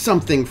need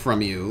something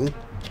from you,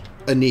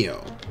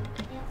 Aneo.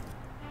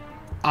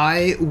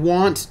 I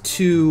want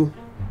to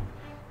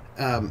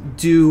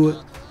do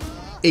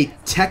a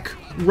tech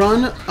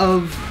run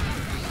of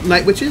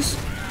Night Witches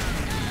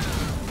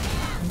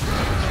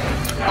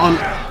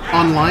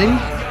online.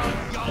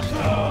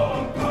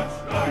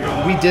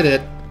 We did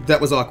it. That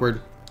was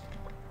awkward.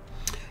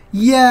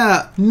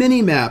 Yeah,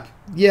 mini-map.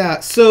 Yeah,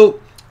 so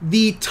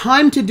the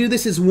time to do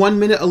this is 1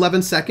 minute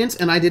 11 seconds,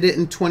 and I did it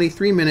in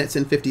 23 minutes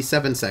and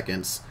 57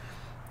 seconds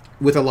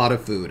with a lot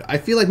of food. I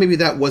feel like maybe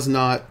that was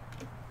not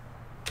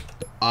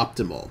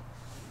optimal,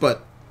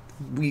 but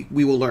we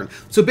will learn.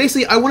 So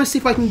basically, I want to see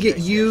if I can get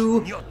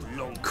you,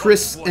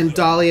 Chris, and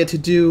Dahlia to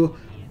do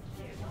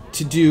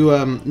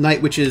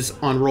Night Witches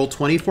on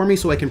Roll20 for me,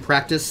 so I can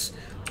practice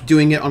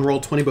doing it on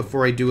Roll20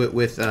 before I do it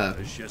with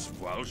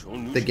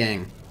the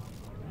gang.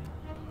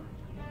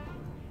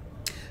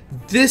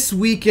 This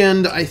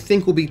weekend, I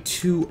think, will be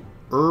too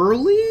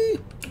early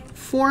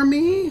for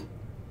me.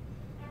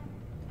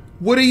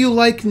 What are you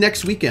like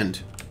next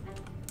weekend?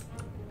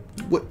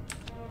 What?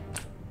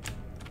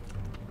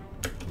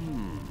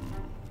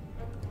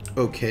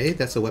 Okay,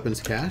 that's a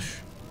weapons cache.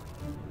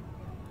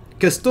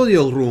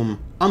 Custodial room,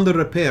 under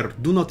repair,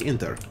 do not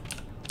enter.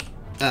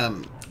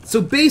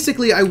 So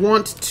basically, I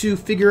want to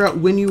figure out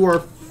when you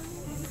are...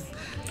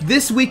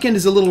 This weekend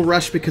is a little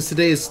rushed because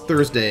today is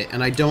Thursday,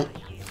 and I don't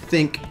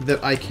think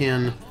that I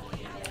can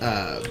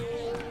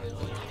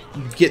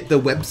get the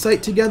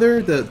website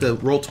together, the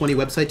Roll20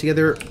 website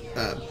together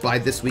by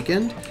this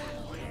weekend.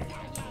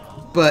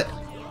 But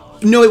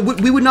no,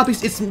 we would not be.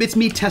 It's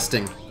me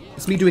testing.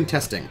 It's me doing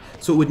testing,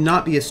 so it would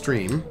not be a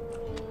stream.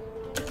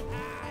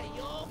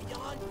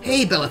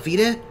 Hey,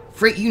 Bellafita,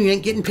 Freight Union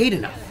ain't getting paid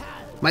enough.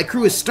 My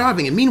crew is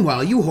starving, and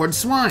meanwhile you hoard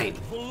swine.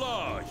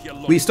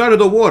 We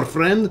started a war,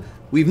 friend.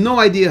 We've no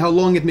idea how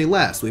long it may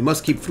last. We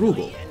must keep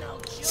frugal.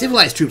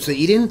 Civilized troops are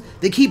eating.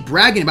 They keep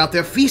bragging about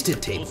their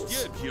feasted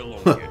tables.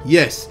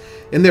 Yes,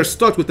 and they're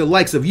stocked with the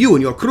likes of you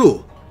and your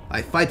crew.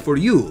 I fight for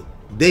you.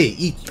 They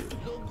eat you.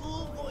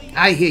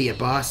 I hear you,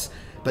 boss.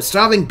 But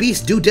starving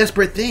beasts do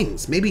desperate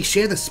things. Maybe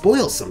share the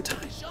spoils sometime.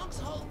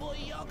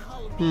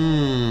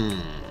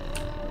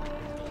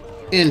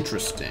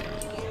 Interesting.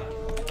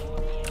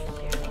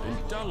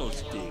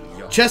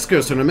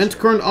 Chesker tournament.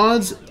 Current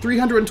odds,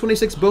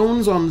 326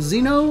 bones on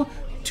Xeno,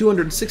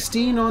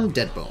 216 on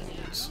Dead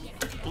Bones.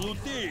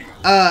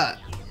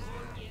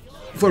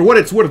 For what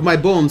it's worth, my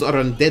bones are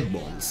on Dead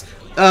Bones.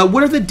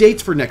 What are the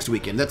dates for next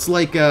weekend? That's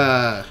like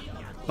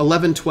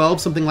 11,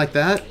 12, something like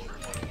that.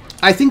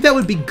 I think that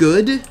would be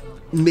good.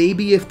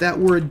 Maybe if that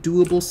were a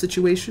doable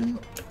situation.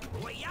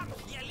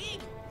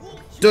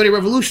 Dirty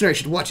Revolutionary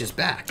should watch his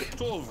back.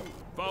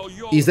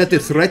 Is that the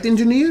threat,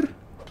 engineer?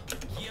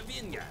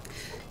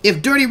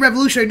 If Dirty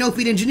Revolutionary no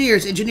feed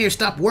engineers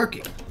stop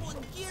working.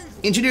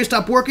 Engineers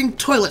stop working,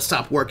 toilets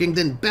stop working,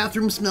 then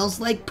bathroom smells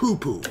like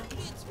poo-poo.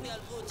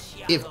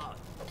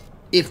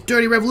 If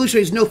Dirty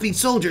Revolutionaries no feed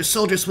soldiers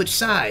switch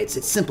sides.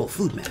 It's simple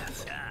food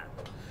math.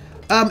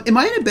 Am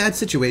I in a bad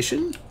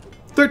situation?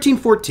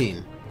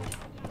 13-14.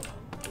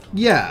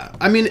 Yeah,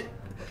 I mean,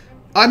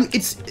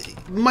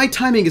 my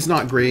timing is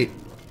not great.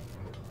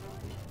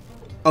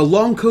 A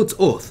Longcoat's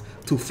oath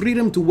to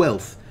freedom to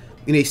wealth.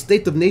 In a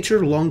state of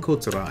nature,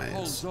 Longcoats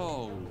rise.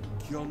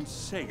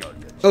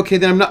 Okay,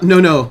 then I'm not.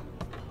 No.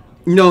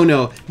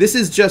 This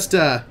is just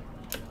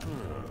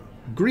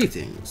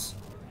greetings.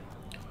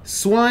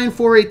 Swine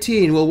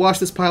 418 will wash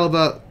this pile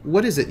of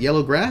what is it?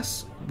 Yellow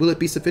grass? Will it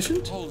be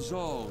sufficient?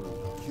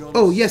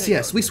 Oh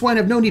yes. We swine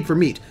have no need for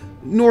meat,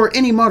 nor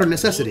any modern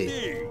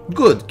necessity.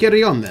 Good.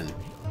 Carry on then.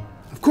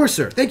 Of course,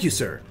 sir. Thank you,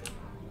 sir.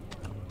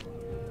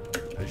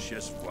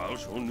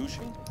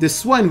 The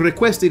swine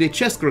requested a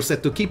chest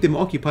set to keep them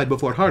occupied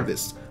before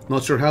harvest.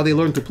 Not sure how they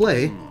learn to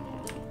play.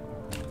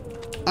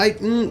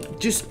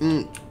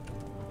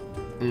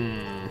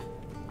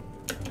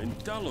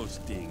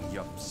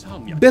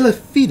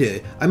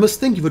 Bellafide, I must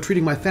thank you for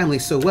treating my family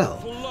so well.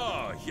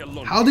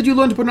 How did you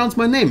learn to pronounce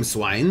my name,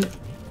 swine?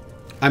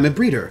 I'm a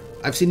breeder.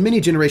 I've seen many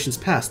generations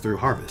pass through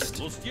harvest.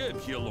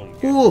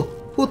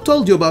 Who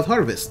told you about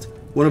harvest?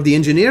 One of the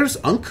engineers,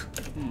 Unk?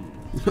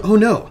 Oh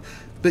no.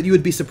 But you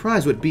would be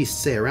surprised what beasts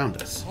say around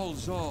us.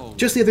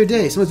 Just the other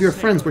day, some of your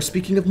friends were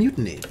speaking of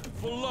mutiny.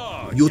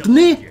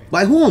 Mutiny?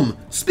 By whom?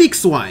 Speak,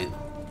 swine!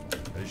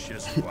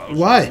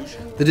 Why?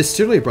 The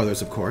Distillery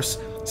brothers, of course.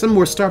 Some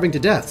were starving to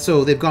death,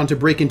 so they've gone to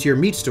break into your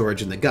meat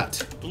storage in the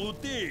gut.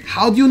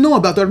 How do you know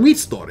about our meat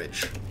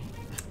storage?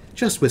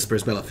 Just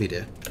whispers,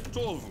 Bellafide.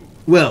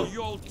 Well,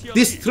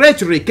 this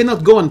treachery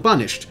cannot go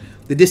unpunished.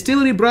 The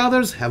Distillery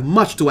Brothers have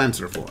much to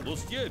answer for.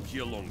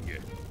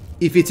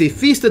 If it's a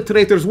feast the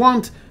traitors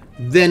want,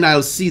 then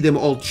I'll see them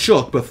all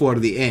choke before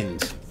the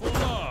end.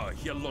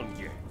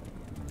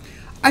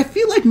 I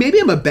feel like maybe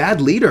I'm a bad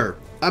leader.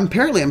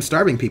 Apparently I'm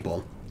starving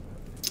people.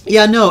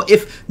 Yeah, no,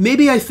 if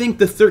maybe I think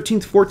the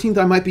 13th, 14th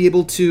I might be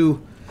able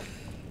to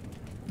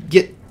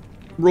get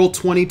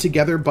Roll20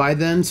 together by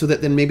then, so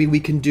that then maybe we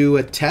can do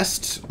a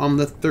test on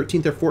the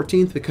 13th or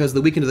 14th, because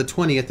the weekend of the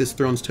 20th is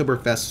Thrones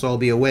Toberfest, so I'll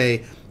be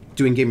away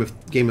doing Game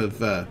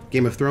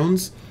of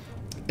Thrones,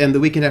 and the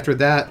weekend after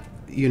that,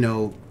 you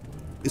know,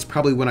 is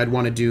probably when I'd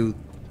want to do.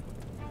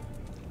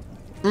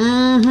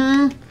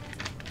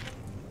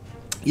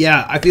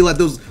 Yeah, I feel like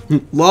those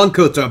long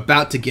coats are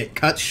about to get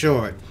cut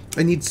short.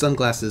 I need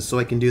sunglasses so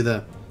I can do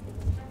the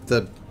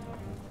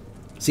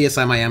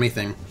CSI Miami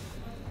thing.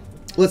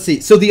 Let's see.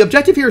 So the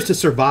objective here is to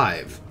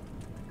survive.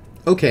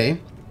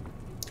 Okay.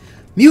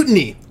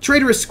 Mutiny!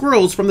 Traitorous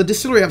squirrels from the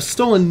distillery have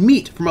stolen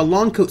meat from a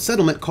longcoat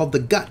settlement called the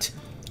Gut.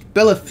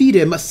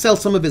 Bellafide must sell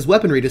some of his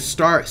weaponry to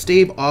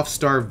stave off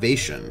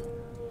starvation.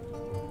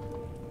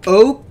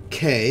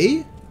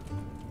 Okay.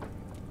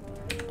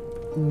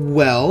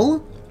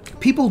 Well,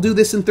 people do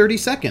this in 30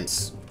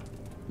 seconds.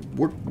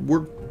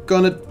 We're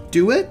gonna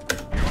do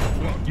it?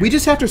 We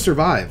just have to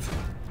survive.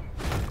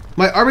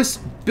 My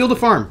artist, build a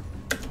farm.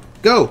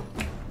 Go.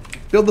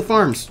 Build the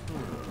farms.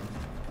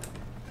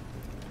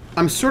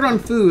 I'm short on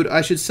food.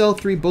 I should sell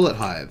 3 bullet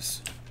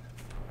hives.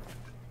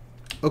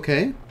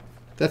 Okay.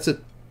 That's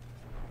it.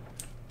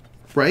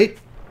 Right?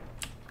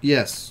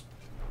 Yes.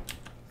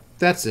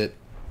 That's it.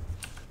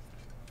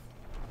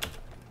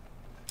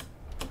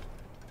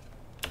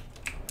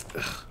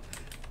 Ugh.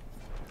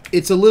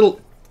 It's a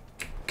little...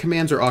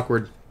 Commands are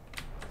awkward.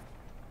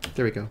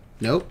 There we go.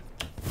 Nope.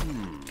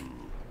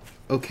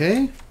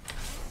 Okay.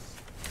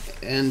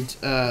 And,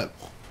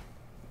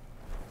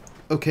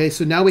 okay,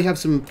 so now we have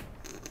some...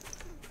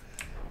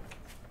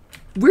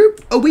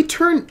 we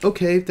turn...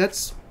 Okay,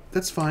 that's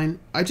fine.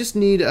 I just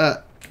need,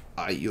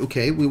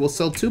 okay, we will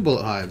sell 2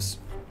 bullet hives.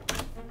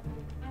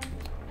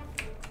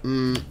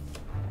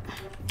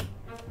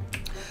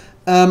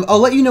 I'll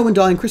let you know when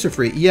Dolly and Chris are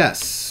free.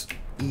 Yes.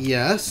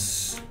 Yes.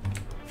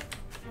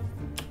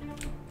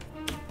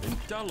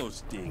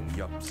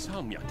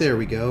 There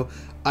we go.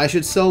 I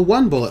should sell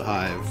 1 bullet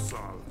hive.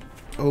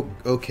 Oh,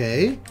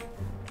 okay.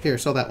 Here,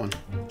 sell that one.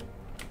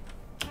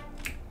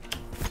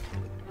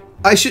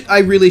 I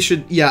really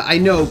should, yeah, I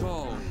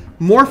know.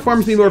 More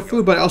farms mean more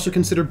food, but I also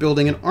consider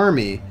building an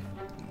army.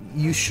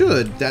 You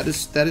should. That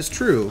is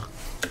true.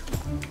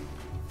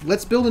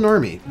 Let's build an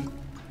army.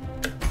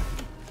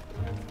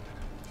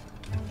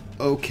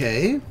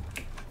 Okay.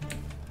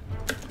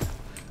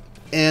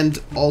 And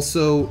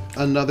also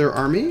another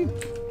army?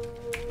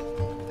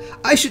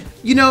 I should,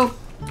 you know,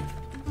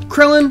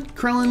 Krellin,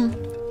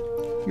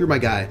 you're my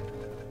guy.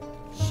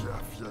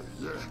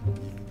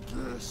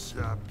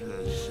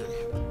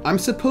 I'm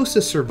supposed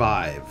to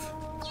survive.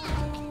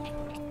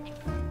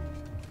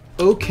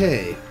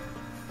 Okay.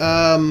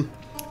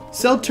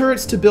 Sell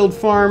turrets to build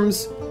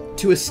farms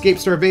to escape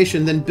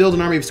starvation, then build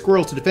an army of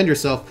squirrels to defend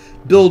yourself.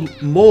 Build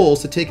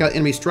moles to take out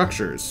enemy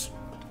structures.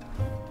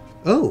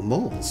 Oh,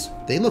 moles.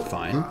 They look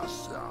fine.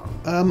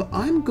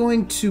 I'm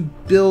going to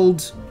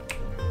build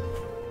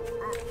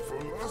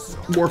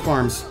more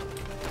farms.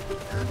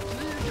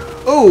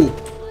 Oh!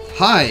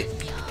 Hi!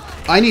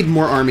 I need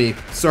more army.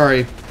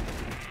 Sorry.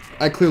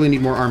 I clearly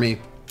need more army.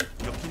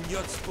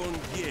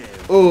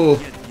 Oh.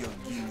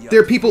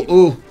 There are people...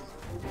 Oh.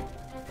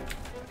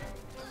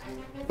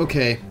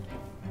 Okay.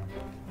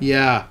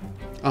 Yeah.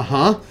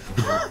 Uh-huh.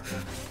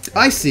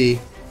 I see.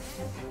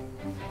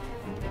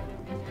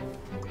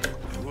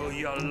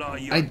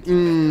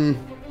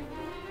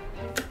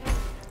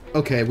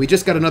 Okay, we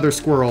just got another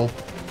squirrel.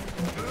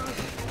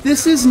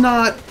 This is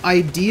not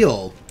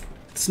ideal.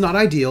 It's not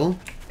ideal.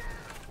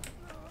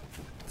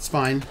 It's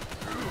fine.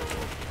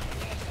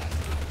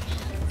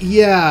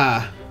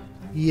 Yeah.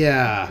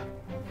 Yeah.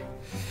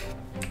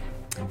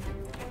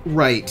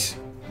 Right.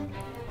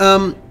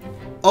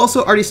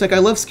 Also, Artie Snack, I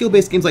love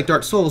skill-based games like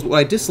Dark Souls, but what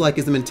I dislike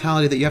is the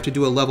mentality that you have to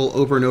do a level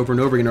over and over and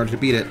over again in order to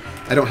beat it.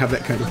 I don't have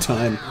that kind of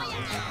time.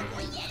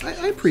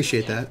 I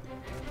appreciate that.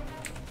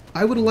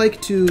 I would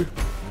like to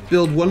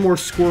build 1 more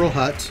squirrel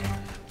hut.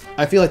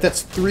 I feel like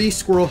that's 3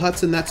 squirrel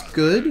huts and that's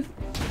good.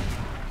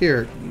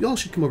 Here, y'all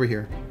should come over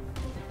here.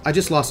 I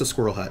just lost a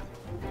squirrel hut.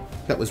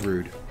 That was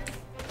rude.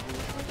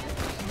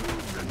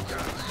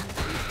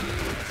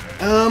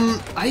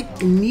 I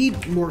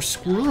need more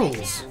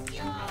squirrels.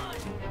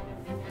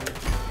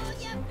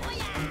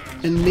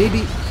 And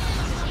maybe...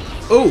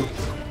 Oh!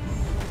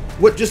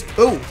 What just...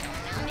 Oh!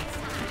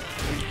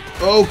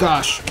 Oh,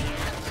 gosh.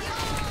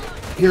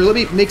 Here, let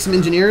me make some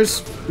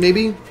engineers,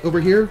 maybe, over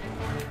here.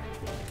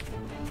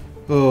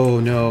 Oh,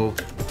 no.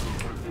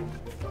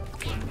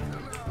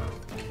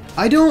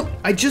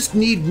 I just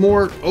need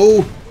more...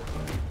 Oh!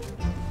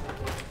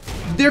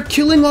 They're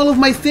killing all of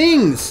my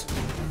things.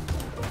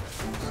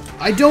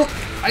 I don't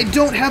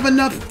have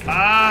enough.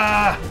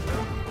 Ah!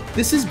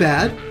 This is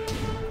bad.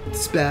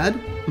 It's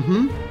bad.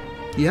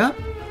 Yeah.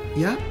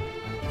 Yeah.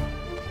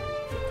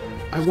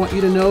 I want you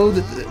to know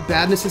that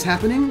badness is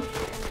happening.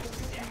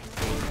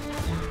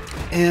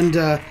 And,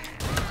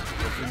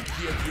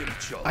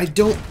 I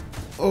don't...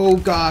 Oh,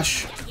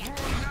 gosh.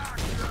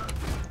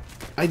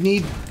 I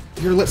need...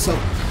 Here, let's...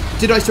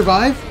 Did I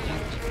survive?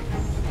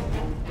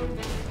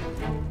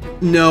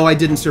 No, I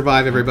didn't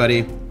survive,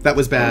 everybody. That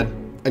was bad.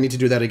 I need to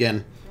do that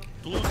again.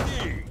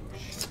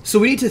 So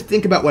we need to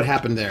think about what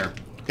happened there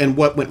and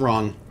what went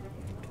wrong.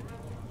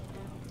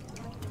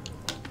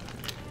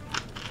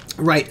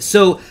 Right,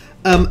 so,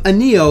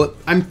 Aneo,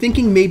 I'm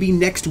thinking maybe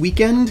next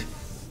weekend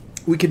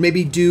we could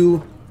maybe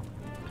do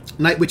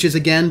Night Witches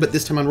again, but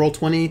this time on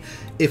Roll20.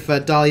 If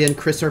Dahlia and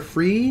Chris are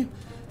free,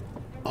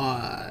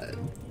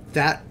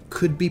 that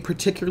could be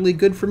particularly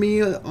good for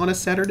me on a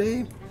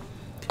Saturday.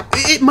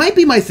 It might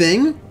be my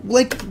thing.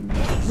 Like,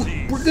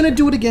 we're gonna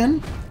do it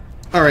again.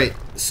 Alright,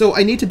 so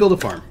I need to build a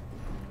farm.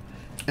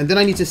 And then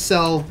I need to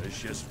sell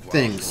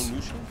things.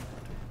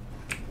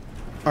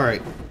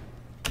 Alright.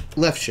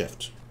 Left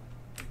shift.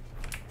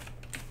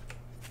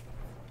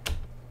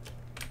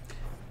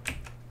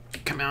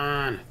 Come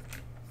on.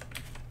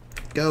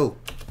 Go.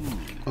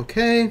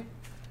 Okay.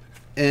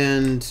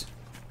 And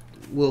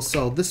we'll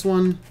sell this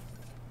one.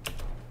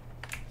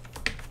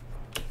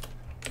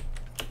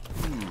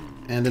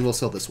 And then we'll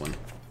sell this one.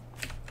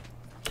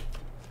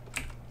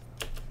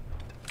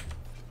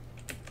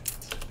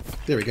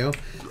 There we go.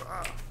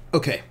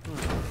 Okay.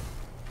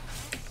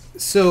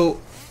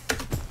 So,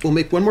 we'll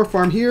make one more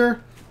farm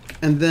here.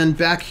 And then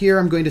back here,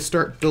 I'm going to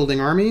start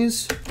building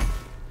armies.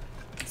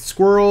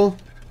 Squirrel.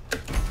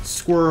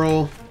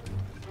 Squirrel.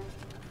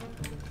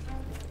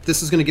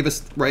 This is going to give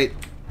us, right?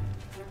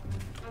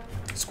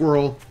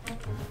 Squirrel.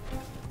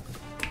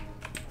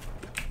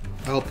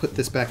 I'll put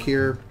this back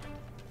here.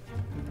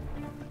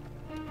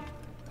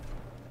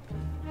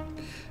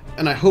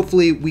 And I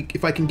hopefully,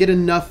 if I can get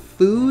enough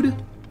food.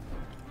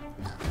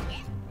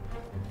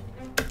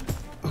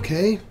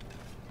 Okay.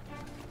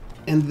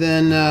 And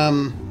then,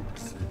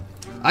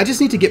 I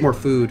just need to get more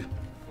food.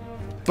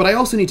 But I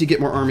also need to get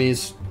more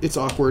armies. It's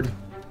awkward.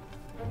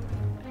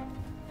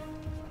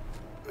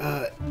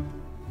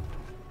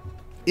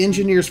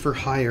 Engineers for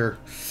hire.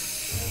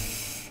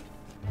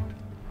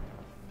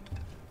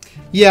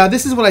 Yeah,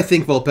 this is what I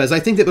think, Volpez. I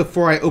think that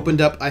before I opened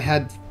up, I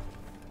had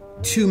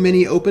too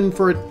many open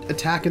for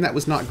attack, and that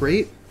was not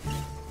great.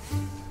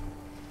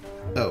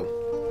 Oh.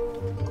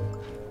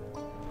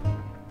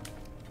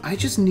 I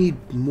just need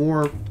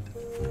more...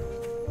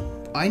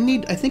 I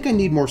think I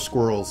need more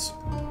squirrels.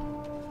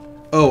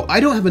 Oh, I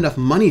don't have enough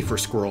money for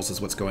squirrels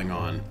is what's going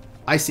on.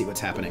 I see what's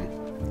happening.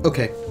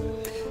 Okay.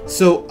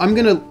 So, I'm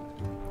gonna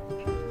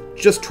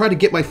just try to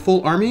get my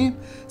full army.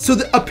 So,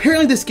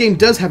 apparently this game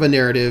does have a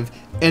narrative,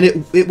 and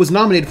it was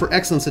nominated for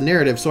excellence in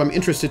narrative, so I'm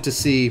interested to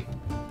see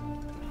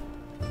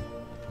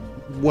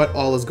what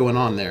all is going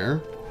on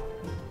there.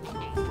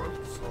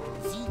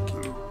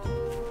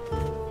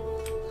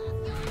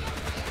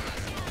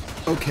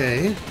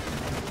 Okay.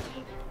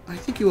 I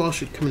think you all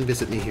should come and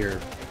visit me here.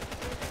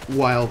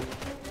 While...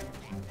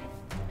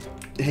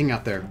 Hang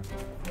out there.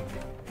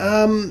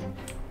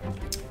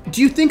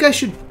 Do you think I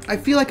should... I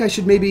feel like I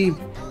should maybe...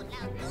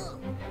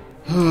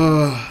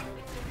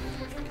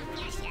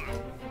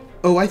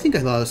 Oh, I think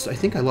I lost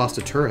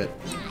a turret.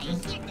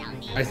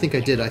 I think I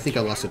did. I think I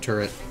lost a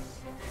turret.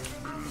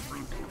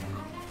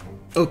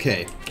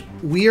 Okay.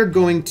 We are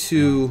going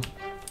to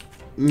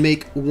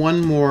make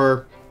one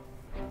more...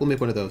 We'll make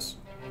one of those.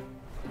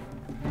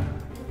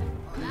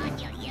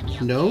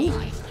 No?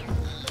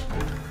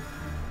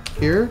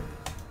 Here?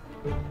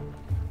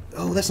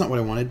 Oh, that's not what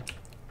I wanted.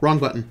 Wrong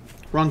button.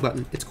 Wrong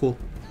button. It's cool.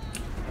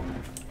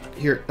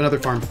 Here, another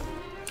farm.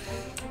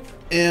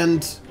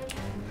 And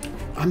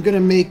I'm gonna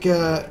make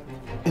an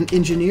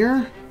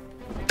engineer.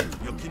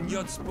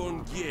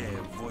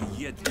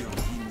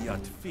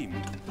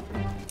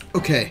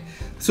 Okay,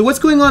 so what's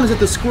going on is that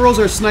the squirrels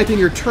are sniping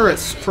your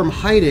turrets from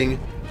hiding.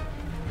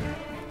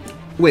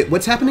 Wait,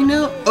 what's happening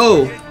now?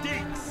 Oh.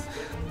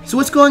 So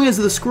what's going on is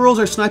that the squirrels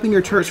are sniping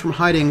your turrets from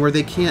hiding where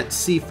they can't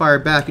see fire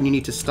back, and you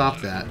need to stop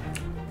that.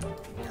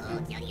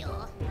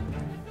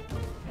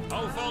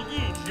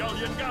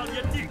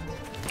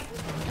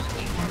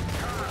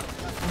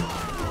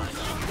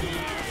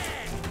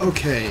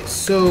 Okay,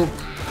 so...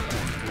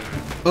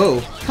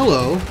 Oh,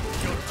 hello.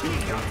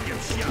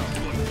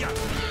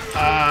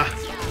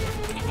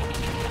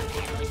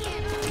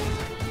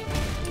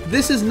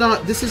 This is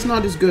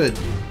not as good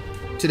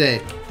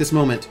today, this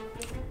moment.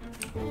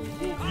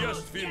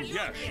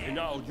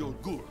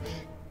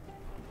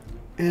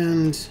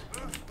 And...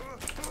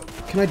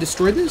 Can I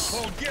destroy this?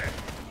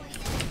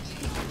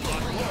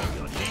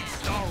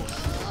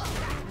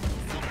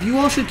 You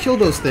all should kill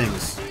those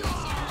things.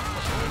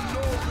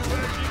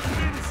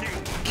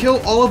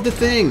 Kill all of the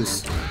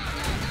things.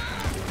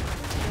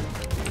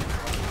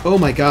 Oh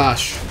my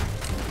gosh.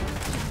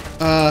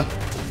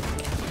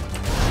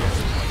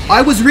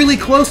 I was really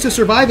close to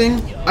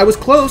surviving. I was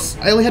close.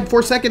 I only had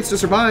 4 seconds to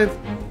survive.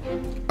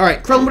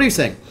 Alright, Krellin, what are you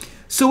saying?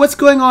 So what's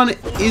going on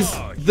is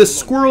the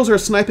squirrels are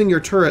sniping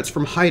your turrets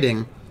from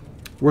hiding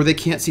where they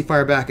can't see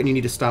fire back, and you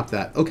need to stop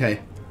that.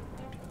 Okay.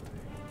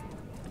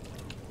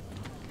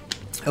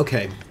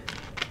 Okay.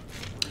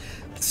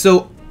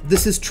 So,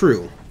 this is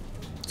true.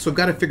 So I've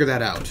got to figure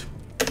that out.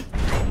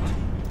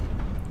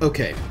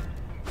 Okay.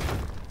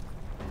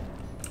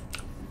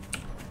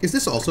 Is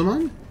this also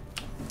mine?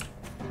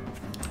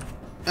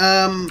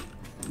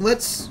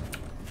 Let's...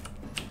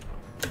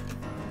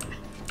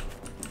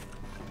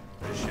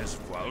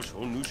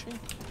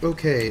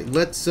 Okay,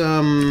 let's,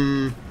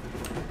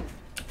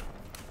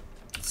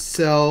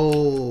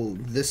 sell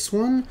this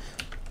one.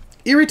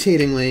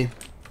 Irritatingly...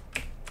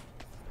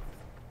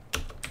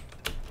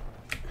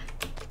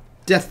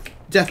 Death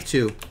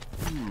 2.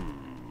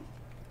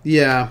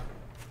 Yeah.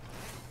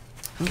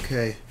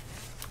 Okay.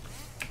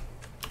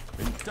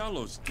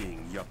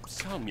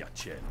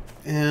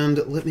 And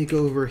let me go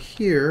over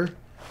here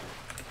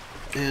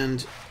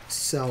and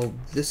sell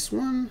this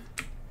one.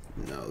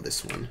 No,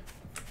 this one.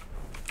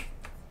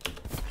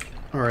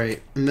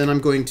 Alright, and then I'm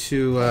going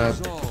to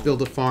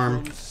build a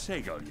farm.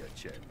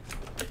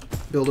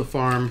 Build a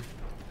farm.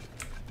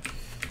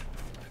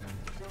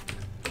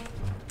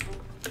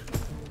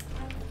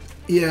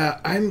 Yeah,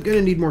 I'm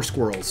gonna need more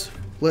squirrels.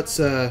 Let's,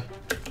 okay.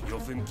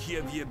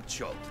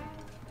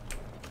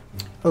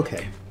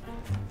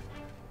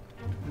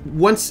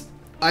 Once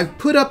I've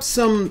put up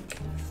some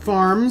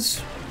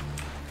farms,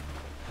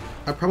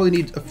 I probably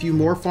need a few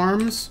more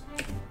farms.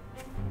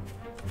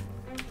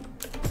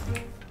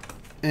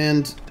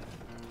 And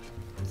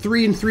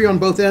 3 and 3 on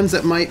both ends,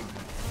 that might...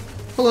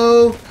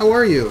 Hello, how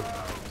are you?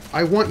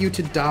 I want you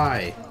to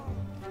die.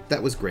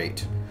 That was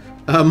great.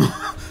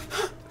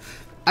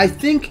 I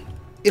think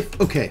if...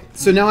 Okay,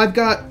 so now I've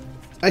got...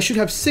 I should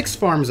have 6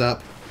 farms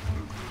up.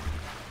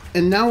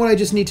 And now what I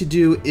just need to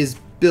do is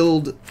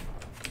build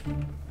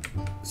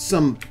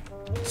some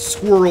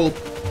squirrel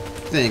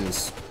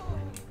things.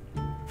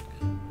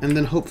 And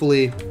then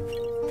hopefully...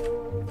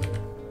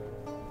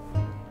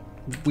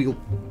 we'll...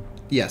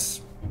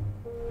 Yes.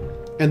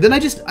 And then I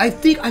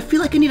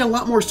feel like I need a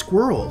lot more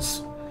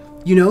squirrels.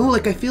 You know,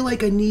 like I feel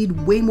like I need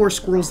way more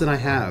squirrels than I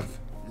have.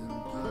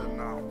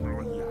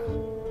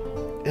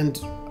 And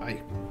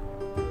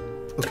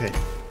okay.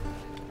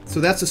 So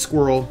that's a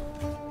squirrel.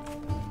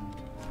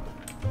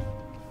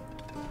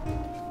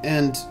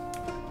 And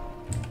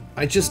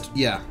I just,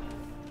 yeah.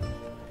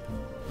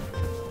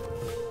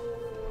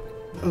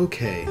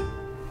 Okay.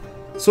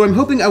 So I'm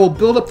hoping I will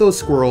build up those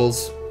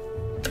squirrels.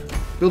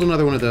 Build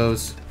another one of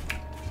those.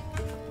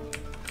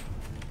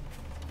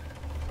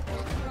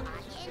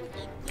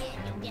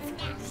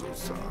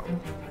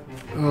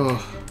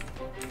 Oh.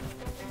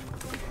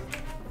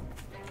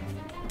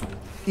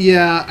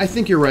 Yeah, I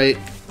think you're right.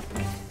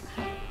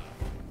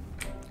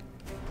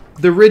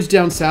 The ridge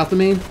down south of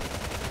me,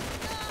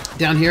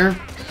 down here.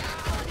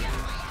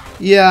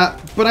 Yeah,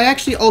 but I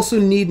actually also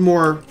need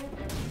more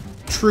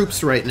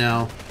troops right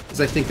now, is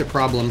I think the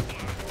problem.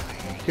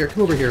 Here,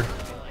 come over here.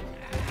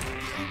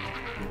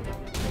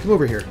 Come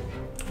over here.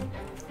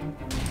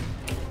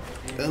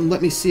 And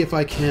let me see if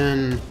I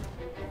can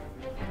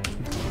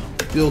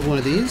build one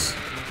of these.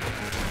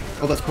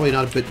 Oh, that's probably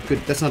not a good.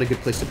 That's not a good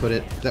place to put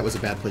it. That was a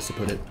bad place to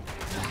put it.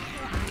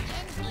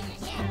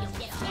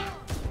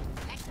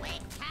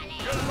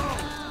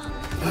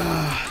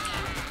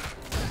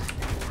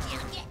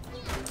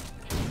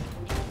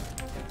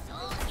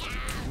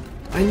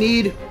 I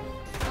need...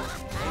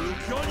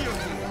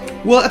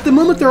 Well, at the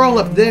moment they're all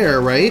up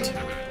there, right?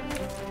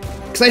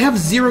 Because I have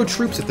 0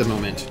 troops at the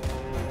moment.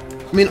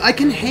 I mean, I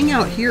can hang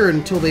out here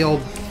until they all...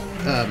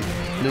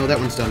 no, that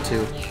one's done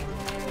too.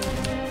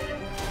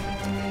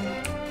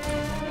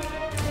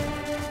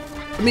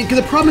 I mean, because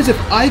the problem is if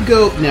I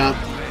go... Now,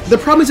 the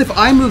problem is if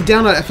I move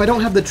down, if I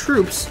don't have the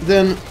troops,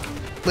 then...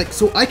 Like,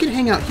 so I can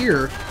hang out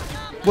here,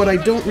 but I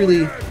don't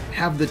really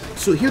have the...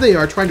 So here they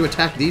are trying to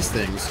attack these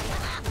things.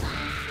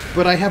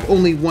 But I have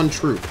only 1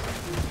 troop.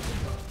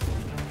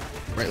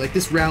 Right, like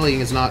this rallying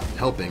is not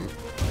helping.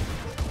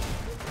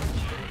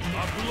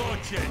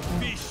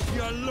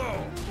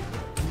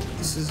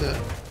 This is a...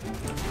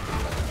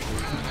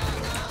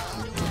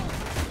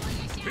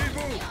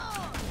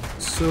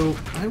 So,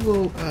 I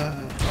will,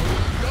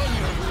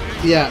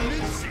 yeah.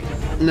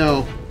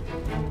 No.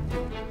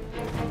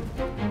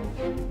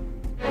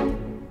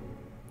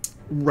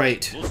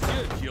 Right.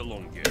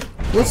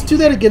 Let's do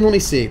that again, let me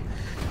see.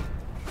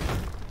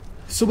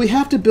 So we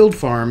have to build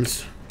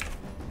farms.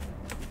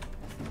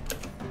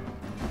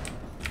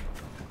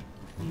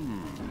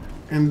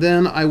 And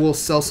then I will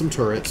sell some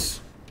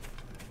turrets.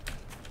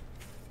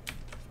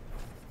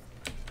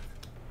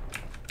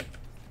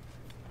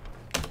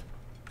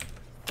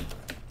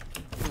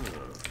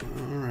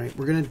 Alright,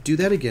 we're gonna do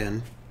that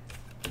again.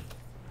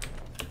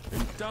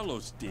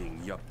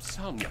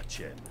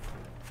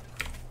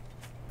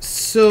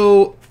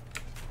 So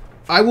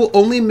I will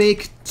only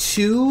make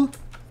 2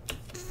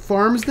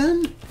 farms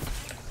then?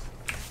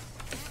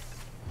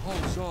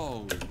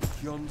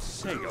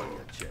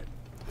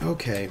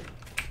 Okay.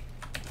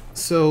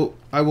 So,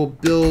 I will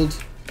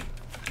build...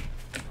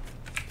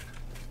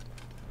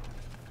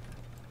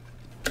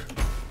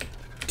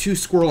 two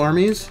squirrel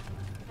armies.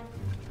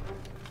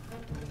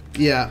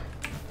 Yeah.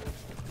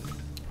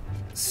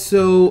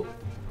 So...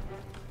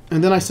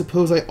 And then I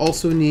suppose I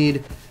also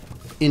need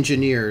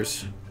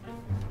engineers.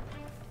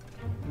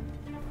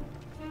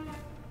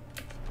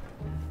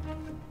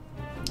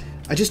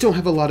 I just don't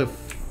have a lot of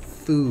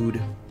food.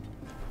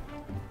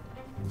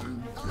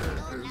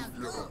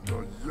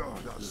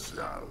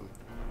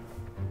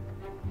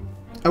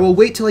 I will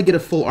wait till I get a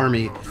full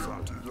army,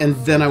 and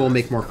then I will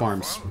make more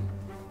farms.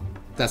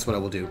 That's what I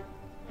will do.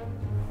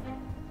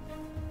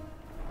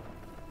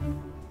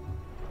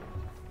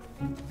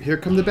 Here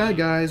come the bad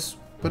guys.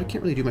 But I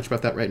can't really do much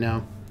about that right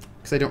now,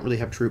 because I don't really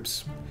have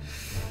troops.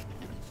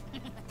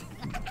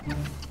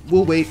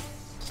 We'll wait.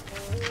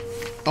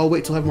 I'll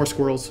wait till I have more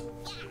squirrels.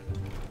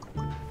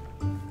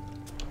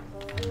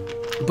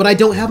 But I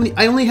don't have any...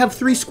 I only have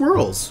 3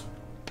 squirrels.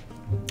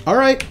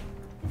 Alright.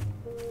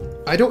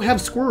 I don't have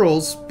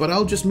squirrels, but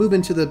I'll just move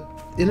into the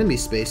enemy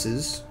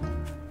spaces.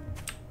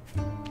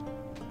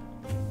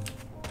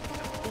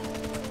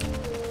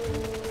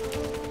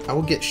 I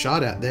will get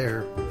shot at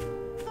there.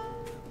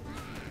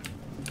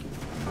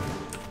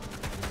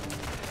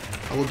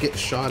 I will get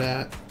shot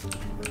at.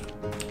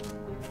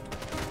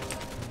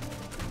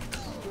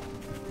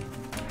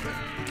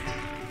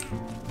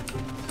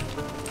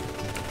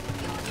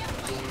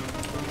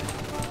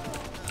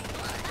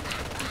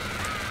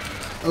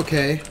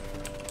 Okay.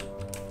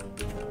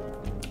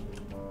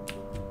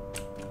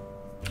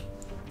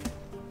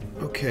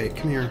 Okay,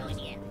 come here.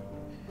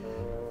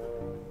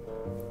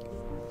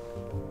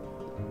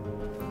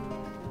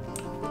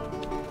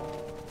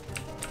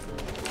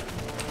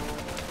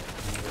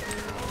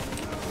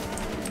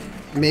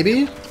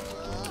 Maybe?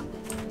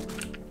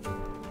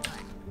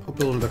 I'll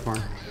build another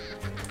farm.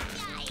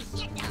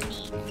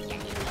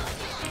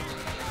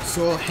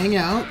 So I'll hang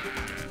out.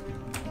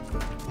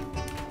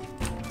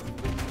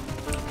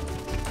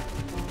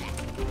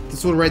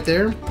 This one right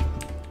there.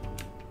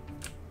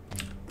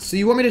 So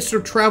you want me to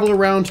sort of travel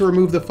around to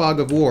remove the fog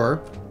of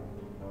war.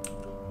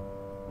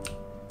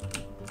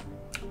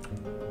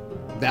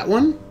 That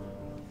one?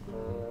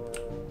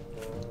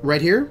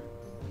 Right here?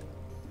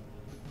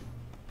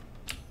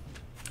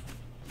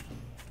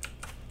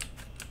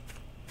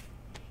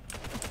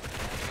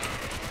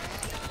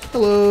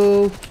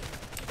 Hello.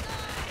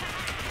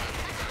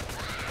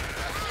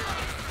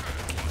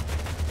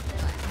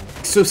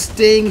 So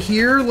staying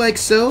here like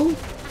so?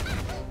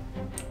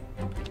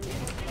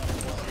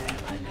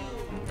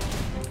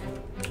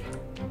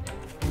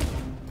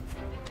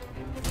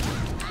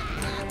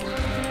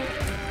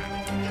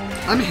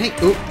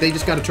 Oh, they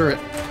just got a turret.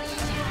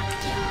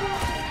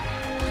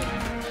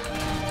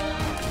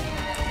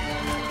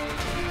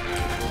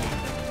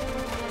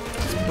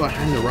 It's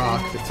behind the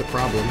rock, that's a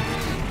problem.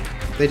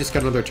 They just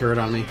got another turret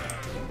on me.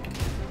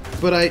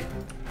 But I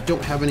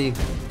don't have any...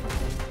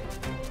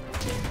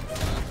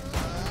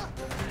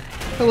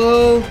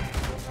 Hello?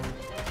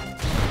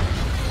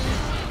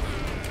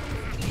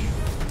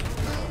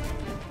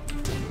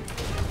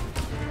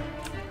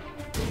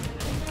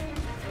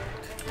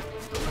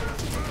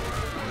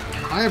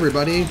 Hi,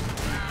 everybody.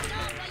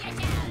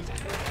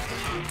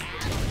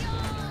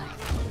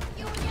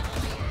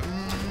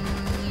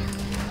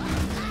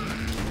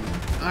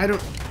 I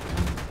don't...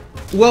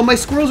 Well, my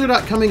squirrels are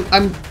not coming.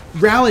 I'm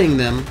rallying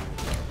them.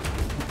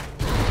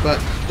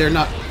 But they're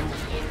not...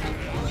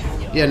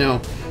 Yeah,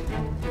 no.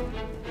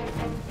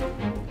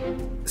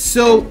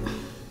 So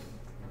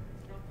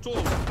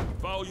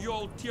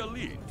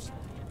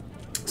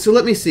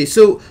let me see.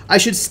 So I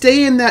should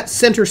stay in that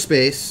center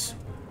space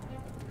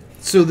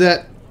so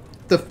that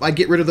I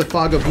get rid of the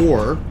fog of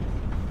war.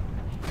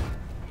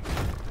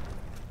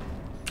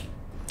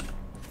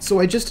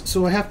 So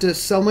I have to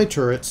sell my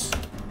turrets.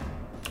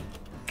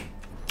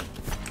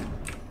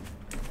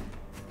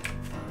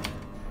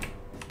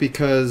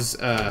 Because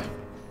here,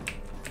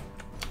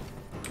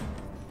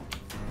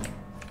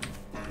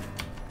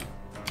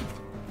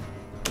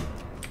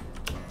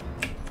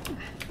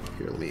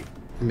 let me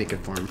make a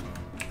farm.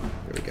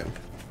 There we go.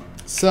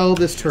 Sell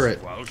this turret.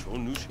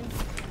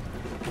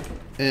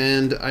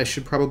 And I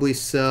should probably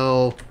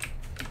sell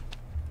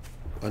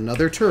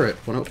another turret.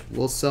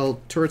 We'll sell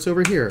turrets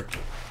over here.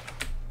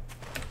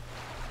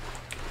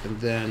 And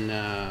then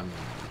and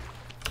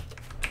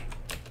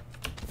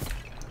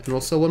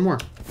we'll sell one more.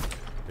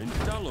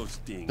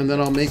 And then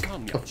I'll make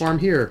a farm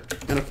here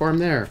and a farm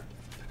there.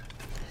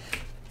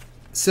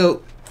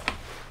 So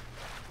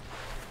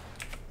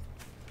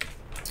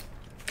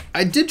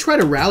I did try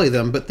to rally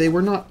them, but they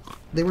were not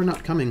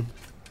coming.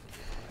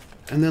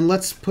 And then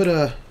let's put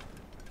a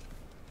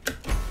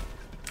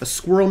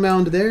squirrel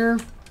mound there.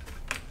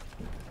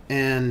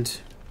 And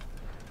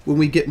when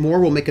we get more,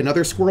 we'll make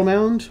another squirrel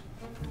mound.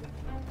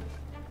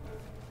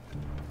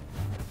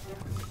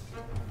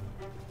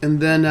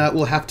 And then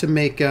we'll have to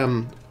make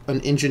an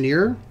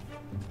engineer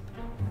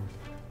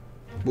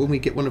when we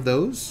get one of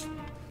those.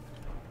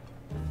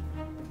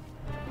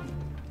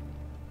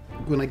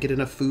 when I get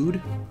enough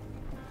food.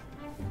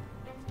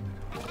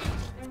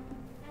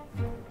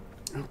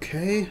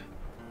 Okay.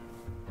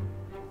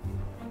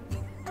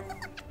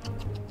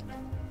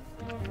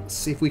 Let's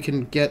see if we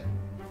can get...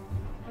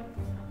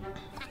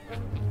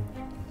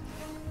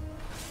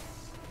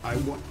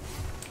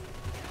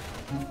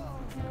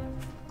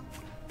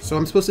 So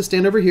I'm supposed to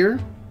stand over here.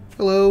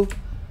 Hello.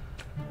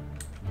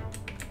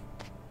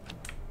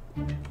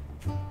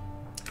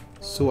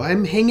 So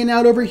I'm hanging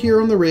out over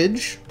here on the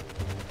ridge.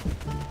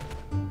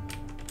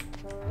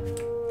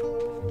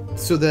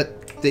 So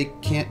that they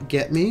can't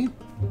get me.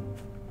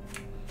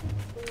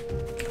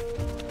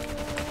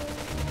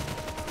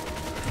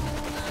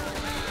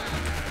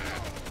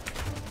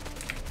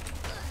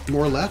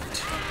 More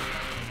left.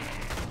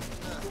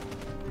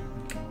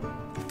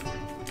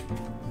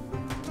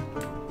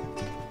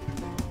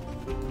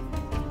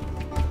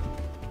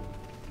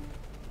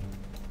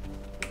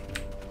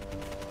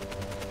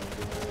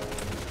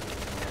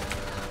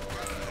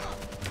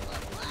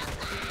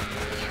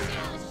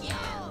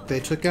 They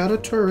took out a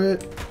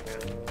turret.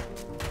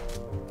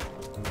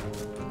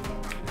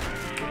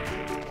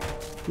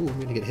 Ooh, I'm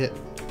gonna get hit.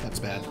 That's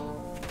bad.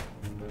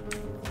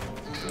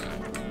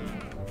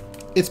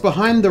 It's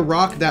behind the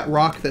rock, that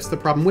rock, that's the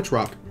problem. Which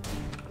rock?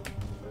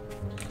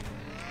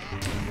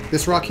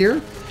 This rock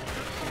here?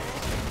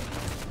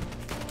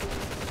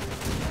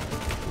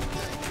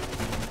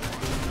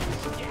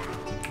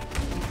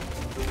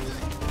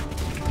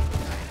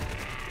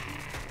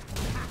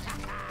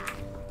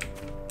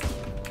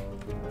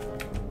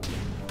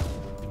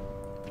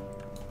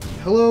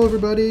 Hello,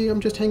 everybody. I'm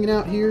just hanging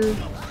out here.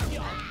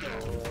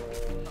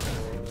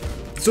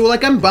 So,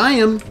 like, I'm by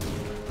him.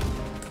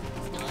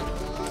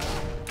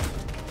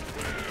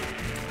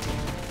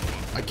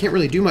 I can't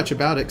really do much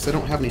about it because I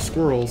don't have any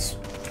squirrels.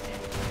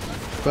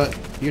 But,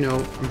 you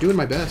know, I'm doing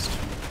my best.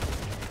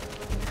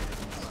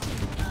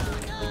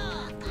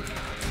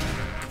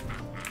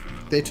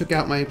 They took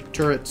out my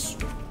turrets.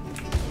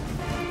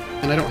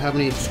 And I don't have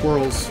any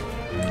squirrels.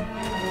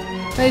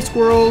 Hey,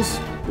 squirrels!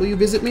 Will you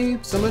visit me?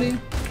 Somebody?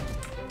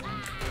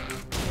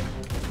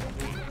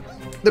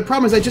 The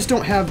problem is I just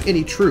don't have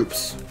any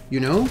troops,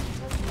 you know?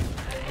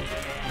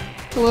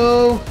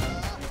 Hello?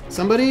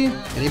 Somebody?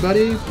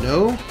 Anybody?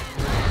 No?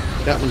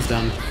 That one's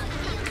done.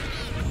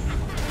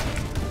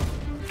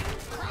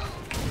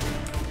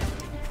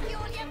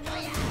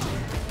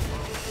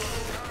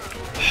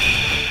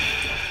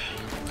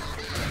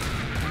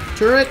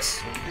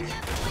 Turrets?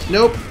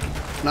 Nope.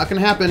 Not gonna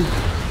happen.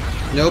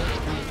 Nope.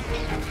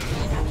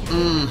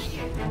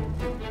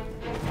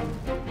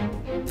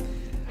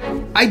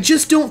 I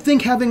just don't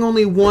think having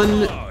only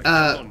one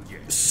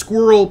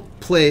squirrel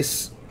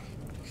place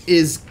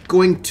is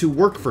going to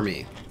work for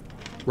me.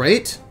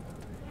 Right?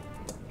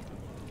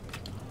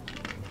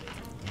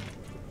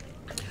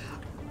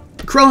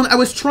 Krellin, I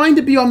was trying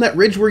to be on that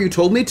ridge where you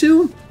told me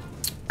to.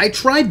 I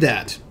tried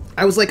that.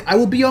 I was like, I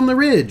will be on the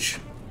ridge.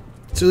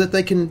 So that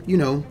they can, you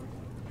know...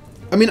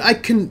 I mean, I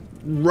can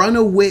run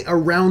away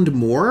around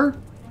more.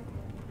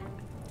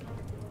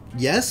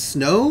 Yes?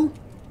 No?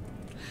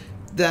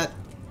 That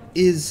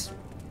is...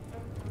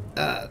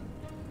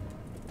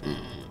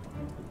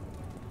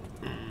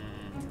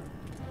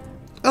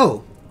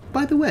 Oh,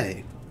 by the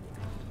way,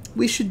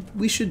 we should...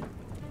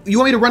 You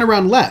want me to run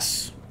around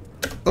less?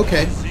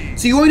 Okay.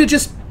 So you want me to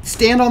just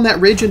stand on that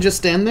ridge and just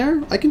stand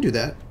there? I can do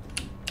that.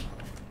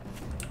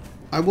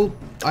 I will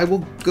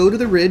go to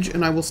the ridge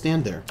and I will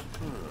stand there.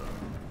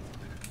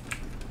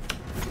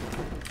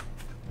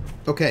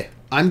 Okay,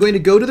 I'm going to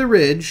go to the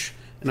ridge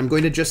and I'm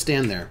going to just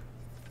stand there.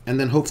 And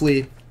then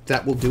hopefully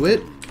that will do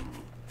it.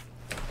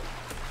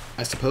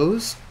 I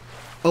suppose.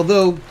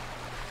 Although...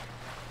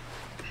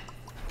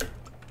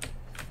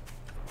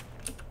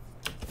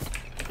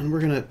 And we're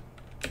gonna...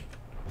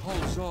 I'm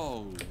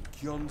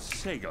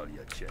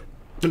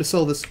gonna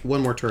sell this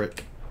one more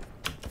turret.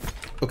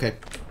 Okay.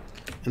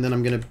 And then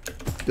I'm gonna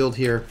build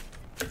here.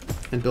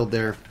 And build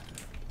there.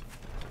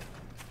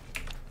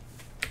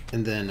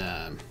 And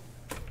then,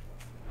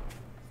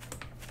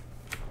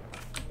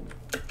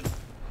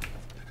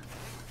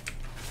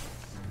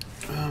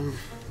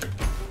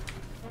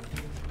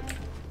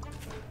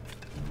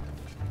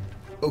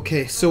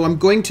 okay, so I'm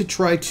going to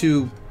try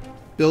to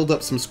build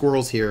up some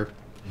squirrels here.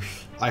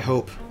 I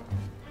hope.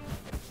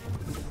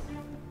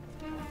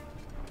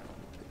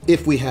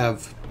 If we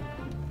have...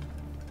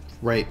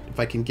 Right, if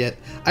I can get...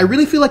 I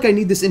really feel like I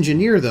need this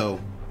engineer, though.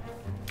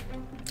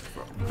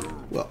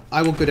 Well,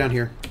 I will go down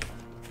here.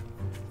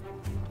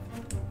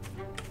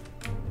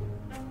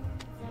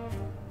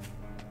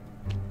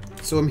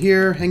 So I'm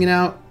here, hanging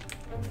out.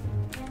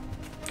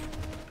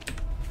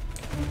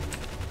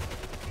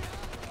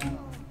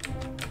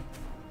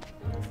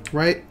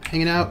 Right,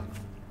 hanging out.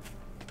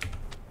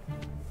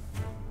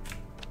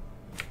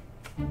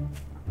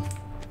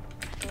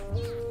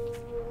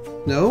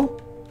 No?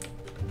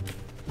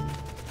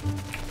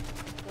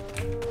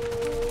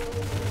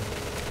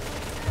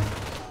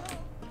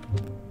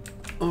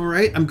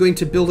 Alright, I'm going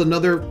to build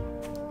another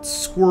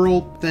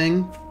squirrel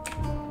thing.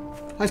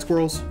 Hi,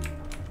 squirrels.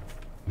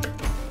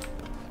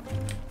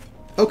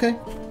 Okay.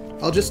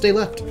 I'll just stay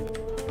left.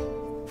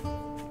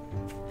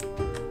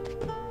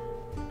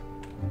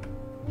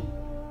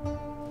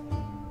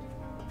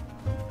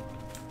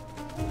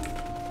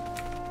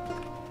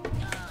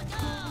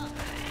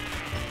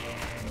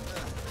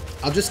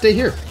 I'll just stay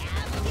here.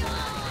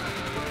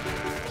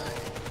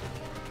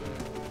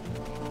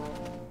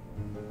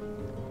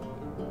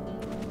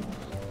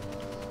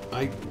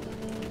 I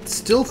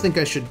still think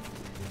I should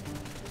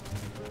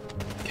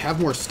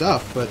have more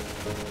stuff, but...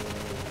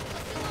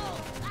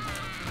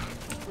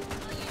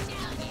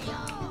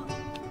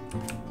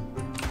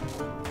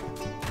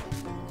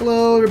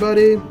 Hello,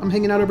 everybody. I'm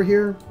hanging out over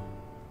here.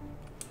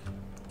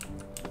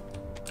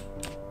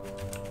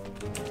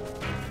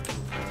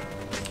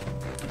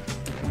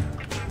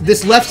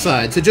 This left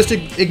side, so just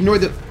ignore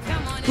the...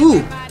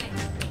 Ooh!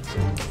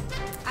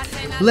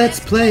 Let's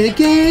play a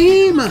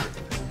game!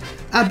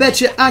 I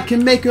bet you I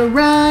can make a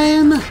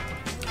rhyme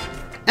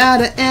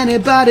out of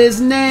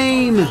anybody's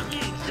name.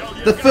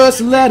 The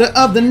first letter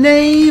of the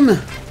name,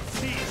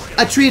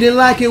 I treat it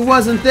like it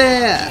wasn't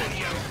there.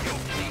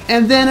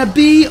 And then a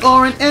B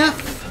or an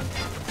F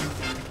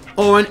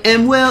or an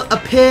M will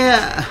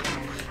appear.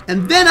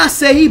 And then I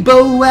say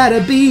bow at a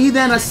B,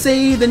 then I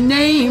say the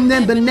name,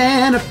 then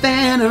banana,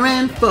 fanner,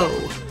 and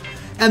foe.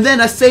 And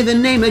then I say the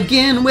name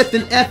again with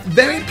an F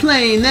very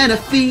plain, then a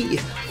fee,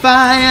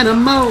 fi, and a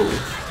mo.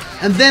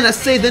 And then I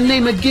say the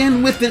name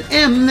again with an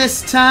M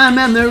this time,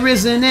 and there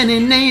isn't any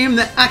name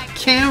that I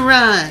can't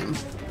rhyme.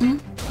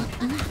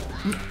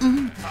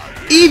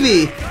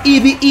 Evie,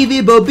 Evie,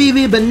 Evie, Bo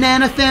Beavy,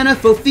 banana, fanner,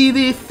 fo,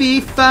 fee,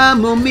 fi,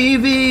 mo,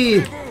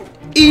 me,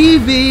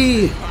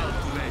 Evie.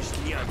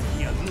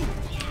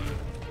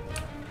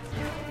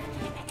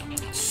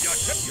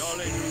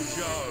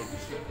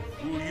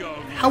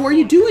 How are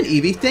you doing,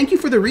 Evie? Thank you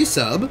for the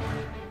resub.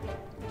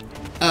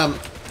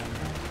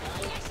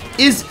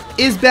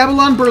 Is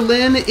Babylon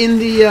Berlin in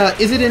the,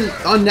 is it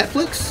on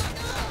Netflix?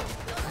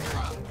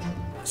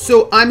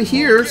 So I'm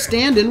here,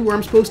 standing where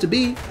I'm supposed to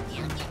be,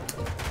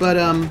 but,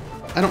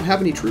 I don't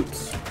have any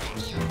troops.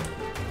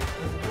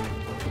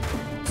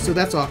 So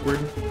that's awkward.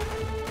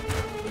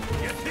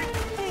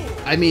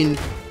 I mean...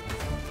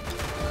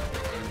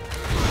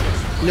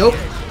 Nope.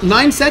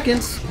 9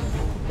 seconds.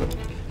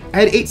 I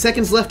had 8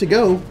 seconds left to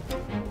go.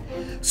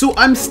 So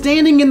I'm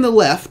standing in the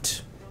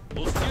left.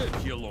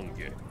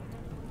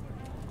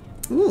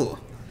 Ooh.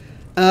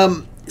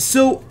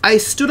 So I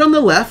stood on the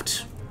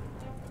left,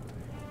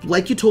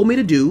 like you told me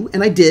to do,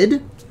 and I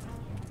did.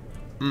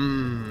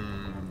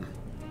 And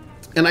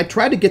I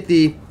tried to get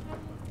the...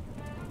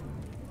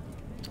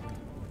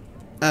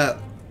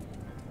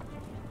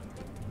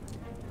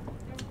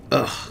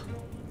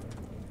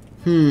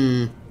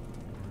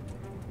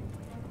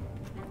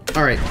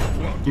 Alright,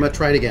 I'm gonna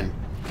try it again.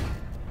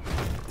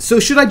 So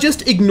should I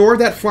just ignore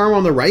that farm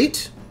on the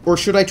right? Or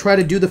should I try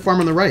to do the farm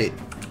on the right?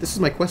 This is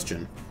my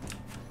question.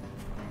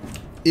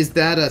 Is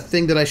that a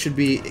thing that I should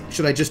be...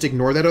 Should I just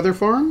ignore that other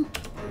farm?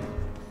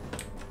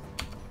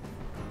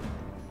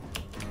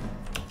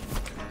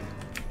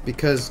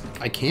 Because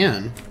I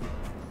can.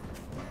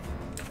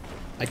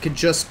 I could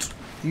just,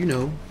 you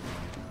know...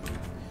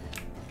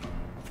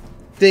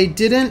 They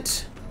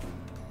didn't...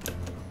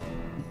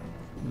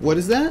 What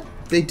is that?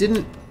 They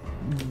didn't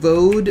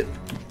vote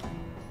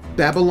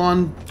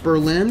Babylon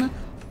Berlin?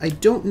 I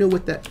don't know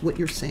what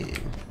you're saying.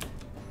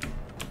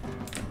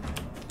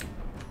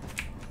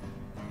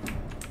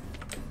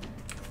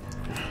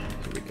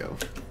 Here we go.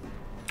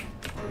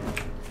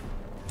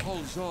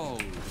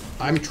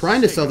 I'm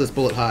trying to sell this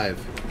bullet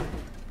hive.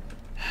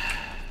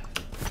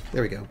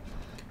 There we go.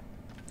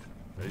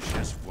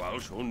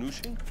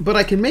 But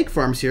I can make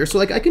farms here, so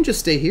like I can just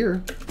stay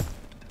here.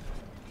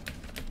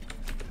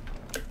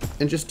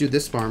 And just do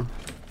this farm.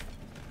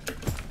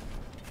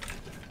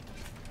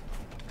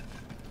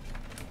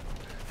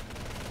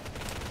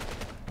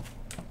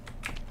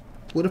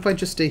 What if I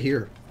just stay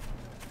here?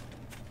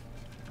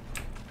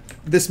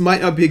 This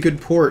might not be a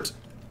good port.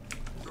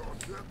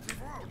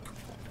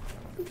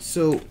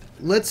 So,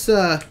 let's,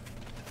 I'm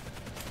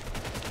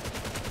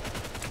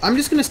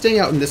just gonna stay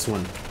out in this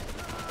one.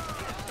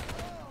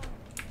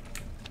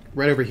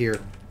 Right over here.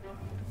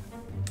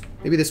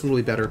 Maybe this one will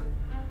be better.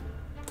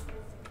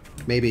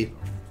 Maybe.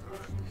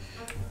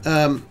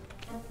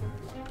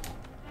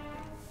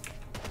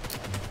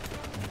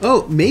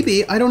 Oh,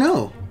 maybe. I don't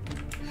know.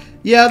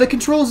 Yeah, the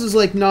controls is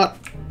like not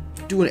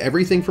doing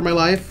everything for my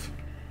life.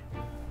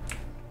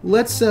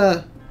 Let's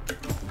do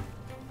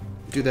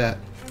that.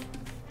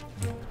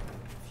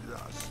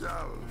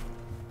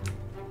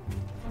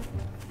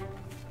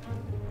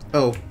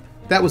 Oh,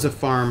 that was a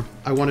farm.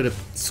 I wanted a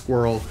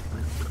squirrel.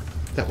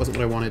 That wasn't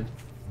what I wanted.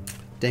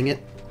 Dang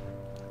it.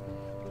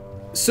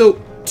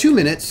 So, 2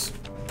 minutes.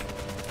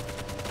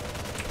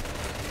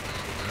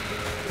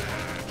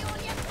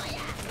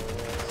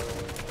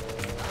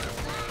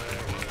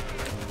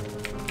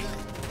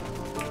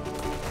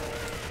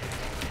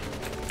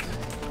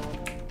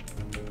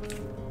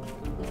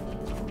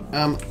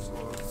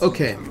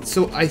 Okay,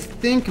 so I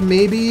think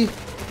maybe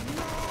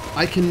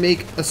I can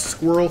make a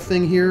squirrel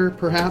thing here,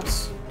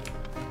 perhaps.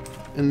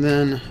 And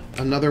then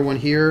another one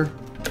here.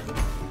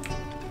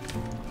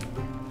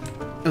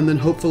 And then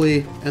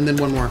hopefully, and then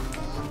one more.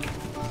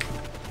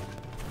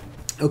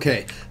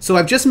 Okay, so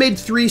I've just made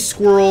 3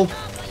 squirrel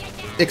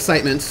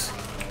excitements.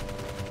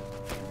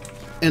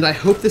 And I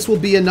hope this will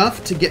be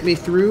enough to get me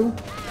through.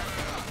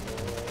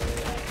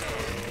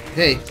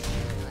 Hey.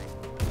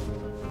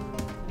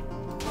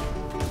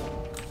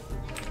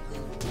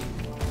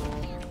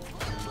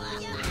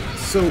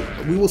 So,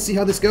 we will see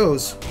how this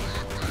goes.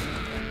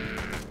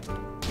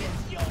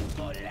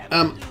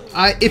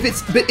 If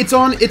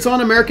it's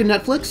on American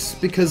Netflix,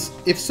 because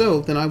if so,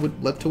 then I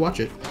would love to watch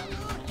it.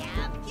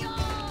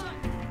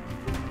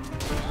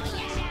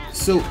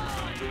 So,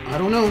 I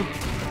don't know.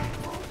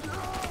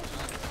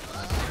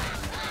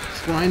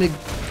 Trying to,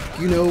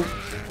 you know,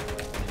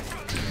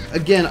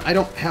 again, I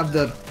don't have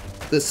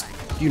this,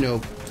 you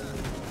know,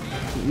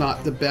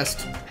 not the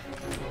best.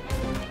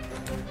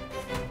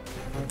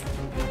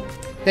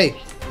 Hey,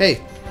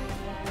 hey.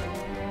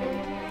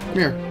 Come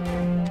here.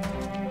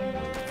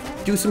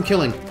 Do some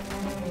killing.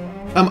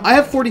 I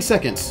have 40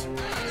 seconds.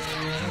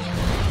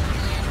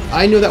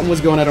 I knew that one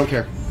was going, I don't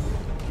care.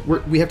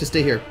 We have to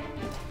stay here.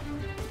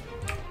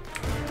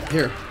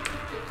 Here.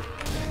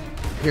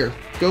 Here.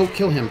 Go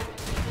kill him.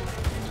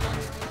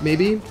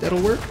 Maybe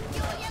that'll work.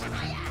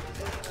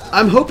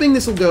 I'm hoping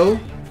this will go.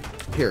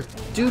 Here.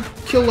 Do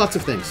kill lots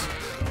of things.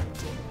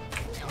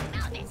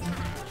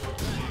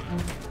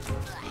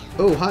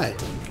 Oh, hi.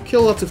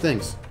 Kill lots of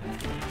things.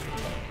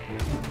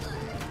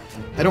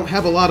 I don't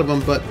have a lot of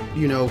them, but,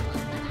 you know,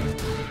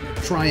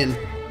 try and...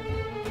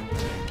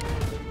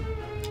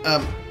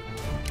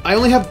 I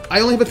only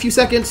have a few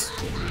seconds.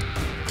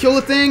 Kill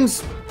the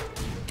things.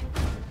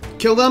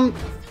 Kill them.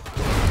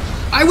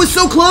 I was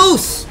so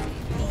close!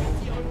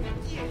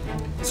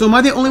 So am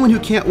I the only one who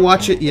can't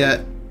watch it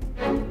yet?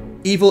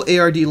 Evil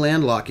ARD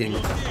landlocking.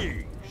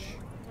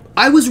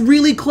 I was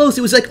really close.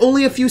 It was like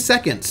only a few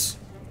seconds.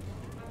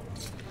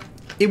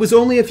 It was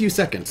only a few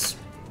seconds.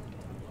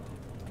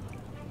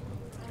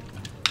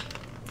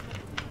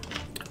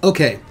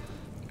 Okay.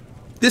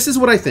 This is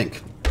what I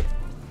think.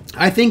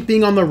 I think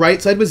being on the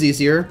right side was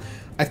easier.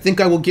 I think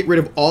I will get rid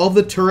of all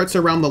the turrets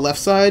around the left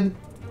side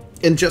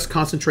and just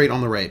concentrate on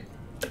the right.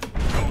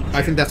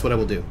 I think that's what I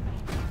will do.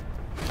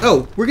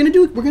 Oh, we're gonna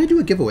do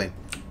a giveaway.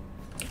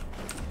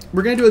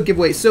 We're gonna do a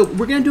giveaway. So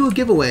we're gonna do a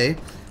giveaway.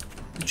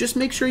 Just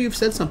make sure you've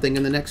said something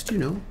in the next, you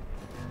know,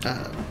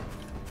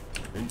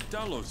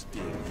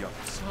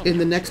 in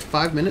the next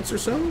 5 minutes or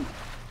so.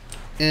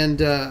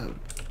 And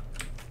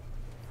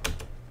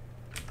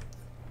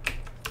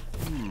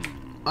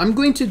I'm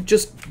going to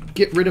just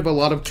get rid of a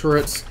lot of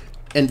turrets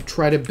and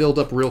try to build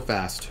up real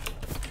fast,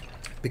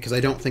 because I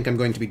don't think I'm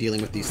going to be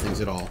dealing with these things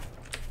at all.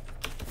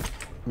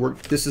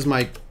 This is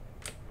my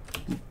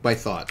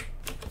thought.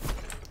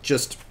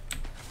 Just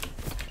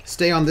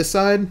stay on this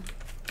side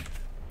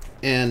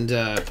and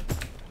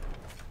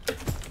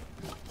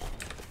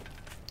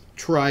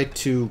try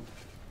to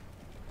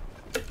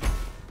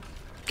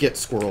get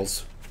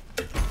squirrels.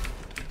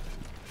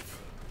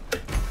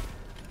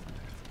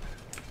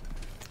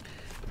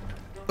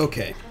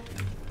 Okay.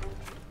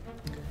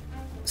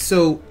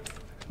 So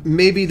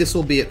maybe this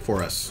will be it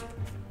for us.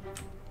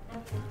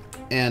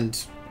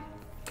 And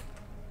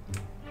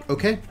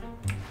okay.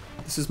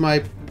 This is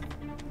my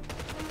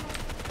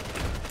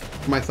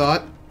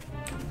thought.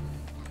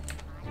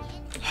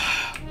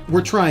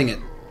 We're trying it.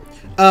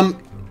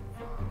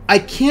 I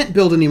can't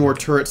build any more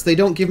turrets. They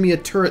don't give me a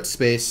turret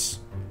space.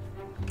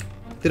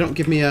 They don't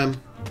give me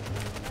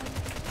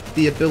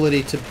the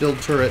ability to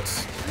build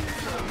turrets.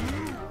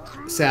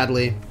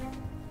 Sadly.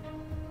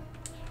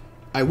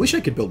 I wish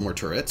I could build more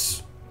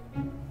turrets.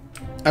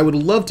 I would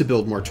love to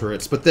build more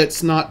turrets, but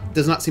does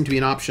not seem to be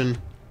an option.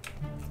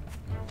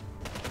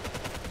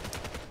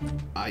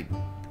 I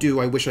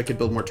wish I could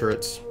build more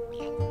turrets.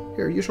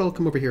 Here, you should all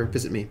come over here and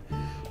visit me.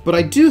 But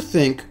I do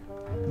think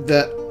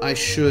that I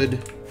should,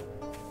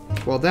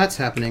 while that's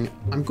happening,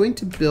 I'm going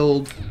to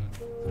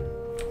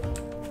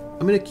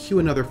queue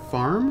another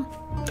farm,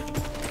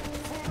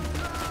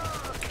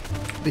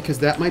 because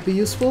that might be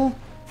useful.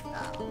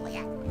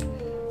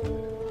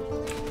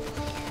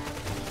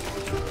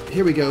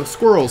 Here we go.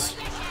 Squirrels.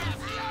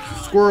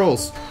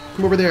 Squirrels.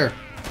 Come over there.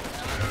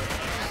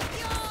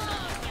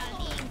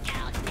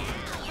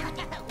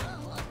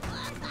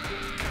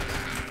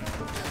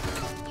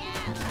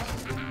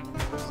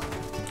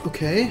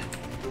 Okay.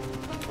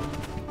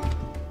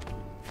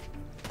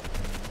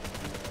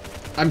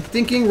 I'm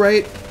thinking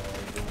right.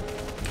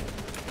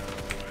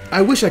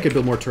 I wish I could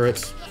build more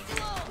turrets,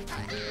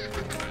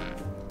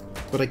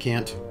 but I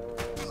can't.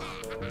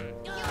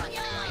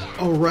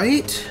 All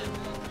right.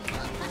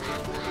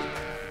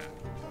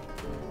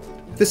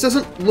 This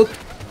doesn't look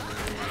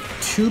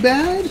too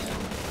bad,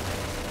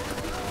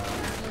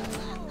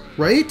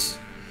 right?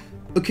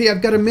 Okay,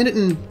 I've got a minute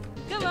and...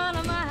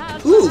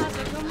 Ooh!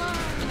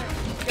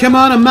 Come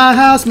on to my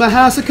house,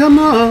 come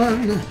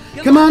on.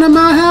 Come on to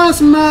my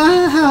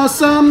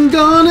house, I'm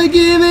gonna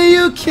give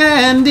you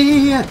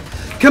candy.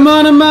 Come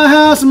on in my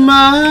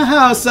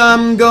house,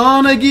 I'm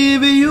gonna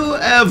give you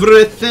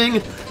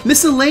everything.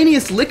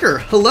 Miscellaneous Liquor,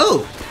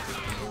 hello.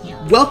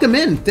 Welcome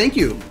in, thank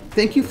you.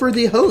 Thank you for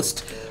the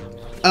host.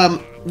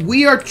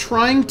 We are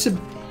trying to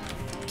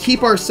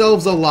keep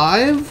ourselves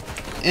alive,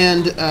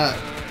 and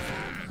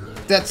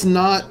that's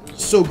not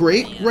so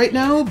great right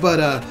now,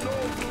 but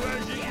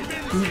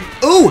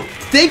oh,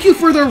 thank you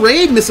for the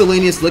raid,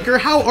 Miscellaneous Liquor.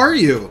 How are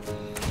you?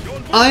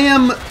 I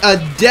am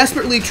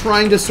desperately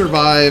trying to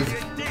survive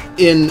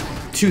in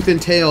Tooth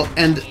and Tail,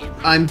 and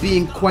I'm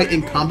being quite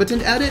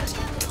incompetent at it.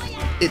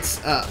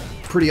 It's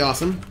pretty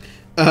awesome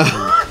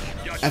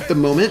at the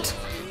moment.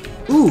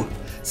 Ooh,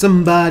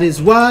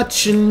 somebody's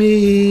watching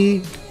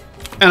me,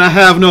 and I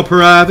have no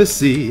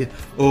privacy.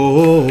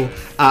 Oh,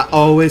 I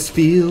always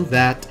feel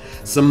that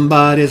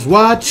somebody's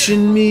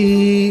watching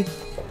me.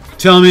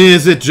 Tell me,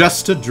 is it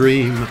just a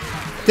dream?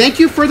 Thank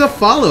you for the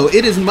follow.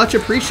 It is much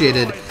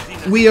appreciated.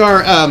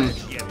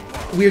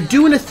 We're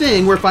doing a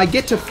thing where if I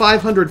get to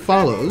 500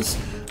 follows,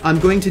 I'm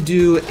going to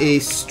do a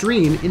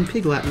stream in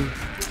Pig Latin.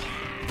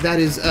 That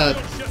is,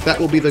 that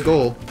will be the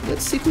goal.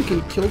 Let's see if we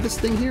can kill this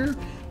thing here.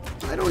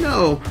 I don't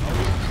know.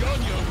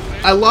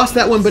 I lost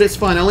that one, but it's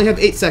fine. I only have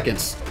 8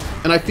 seconds.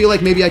 And I feel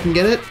like maybe I can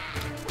get it.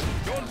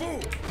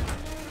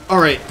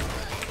 Alright.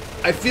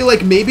 I feel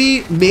like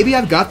maybe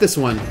I've got this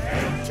one.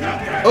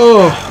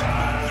 Oh.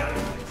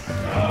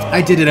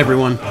 I did it,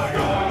 everyone.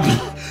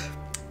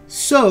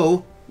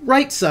 So,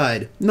 right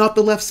side, not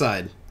the left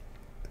side.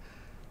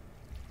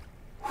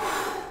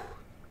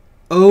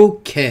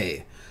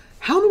 Okay.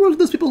 How in the world do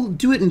those people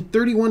do it in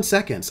 31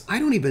 seconds? I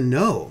don't even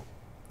know.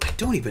 I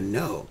don't even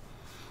know.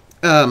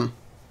 And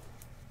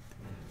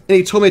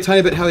he told me a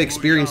tiny bit how he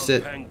experienced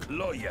it.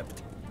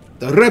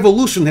 The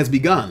revolution has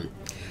begun.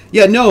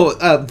 Yeah, no,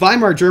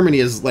 Weimar Germany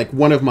is like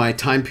one of my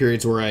time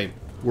periods where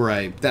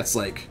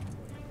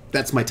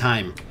that's my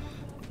time.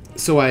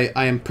 So I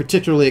am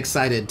particularly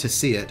excited to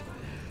see it.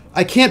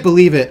 I can't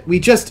believe it. We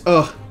just,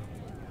 Oh,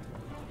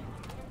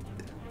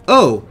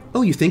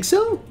 you think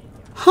so?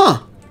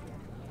 Huh.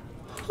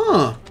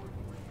 Huh.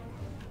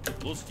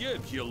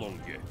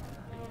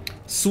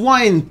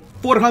 Swine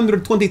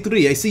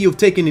 423, I see you've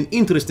taken an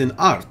interest in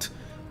art.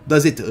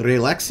 Does it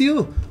relax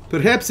you?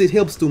 Perhaps it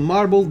helps to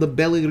marble the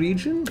belly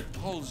region?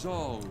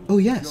 Oh,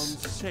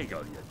 yes.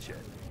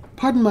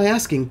 Pardon my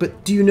asking,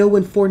 but do you know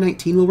when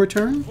 419 will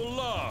return?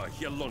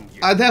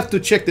 I'd have to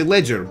check the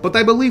ledger, but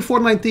I believe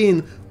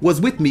 419 was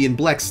with me in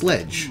Black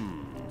Sledge.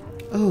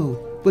 Oh,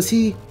 was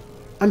he...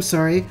 I'm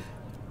sorry,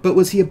 but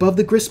was he above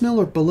the gristmill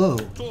or below?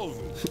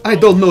 I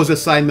don't know the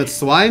assignment,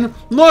 swine,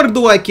 nor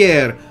do I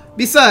care.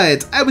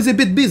 Besides, I was a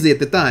bit busy at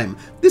the time.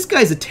 This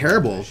guy's a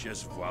terrible...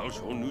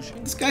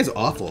 This guy's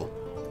awful.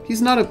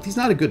 He's not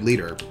a good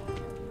leader.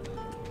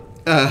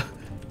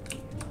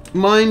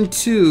 Mine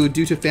too,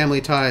 due to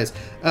family ties.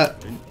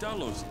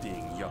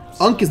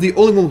 Unk is the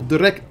only one with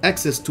direct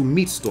access to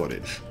meat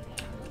storage.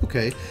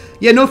 Okay.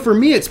 Yeah, no, for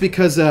me it's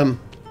because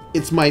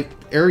it's my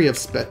area of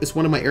it's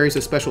one of my areas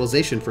of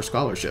specialization for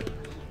scholarship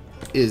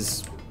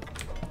is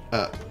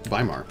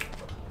Weimar.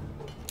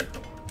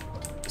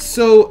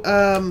 So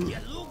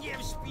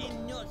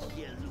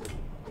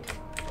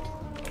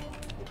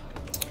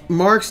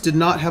Marx did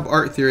not have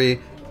art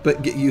theory,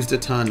 but get used a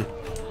ton.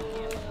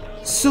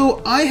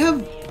 So I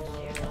have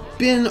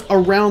been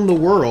around the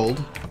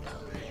world.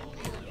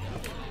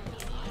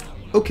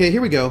 Okay,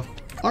 here we go.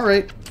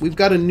 Alright, we've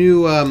got a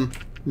new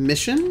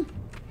mission.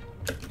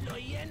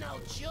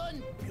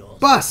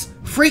 Boss,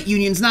 freight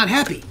union's not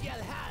happy.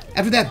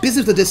 After that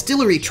business with the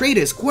distillery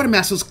traders,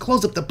 quartermasters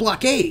closed up the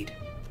blockade.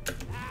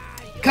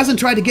 Cousin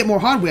tried to get more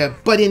hardware,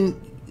 but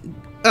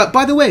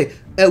by the way,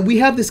 we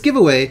have this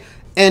giveaway,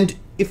 and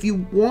if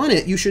you want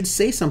it, you should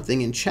say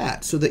something in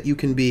chat so that you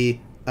can be,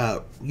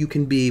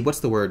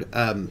 what's the word?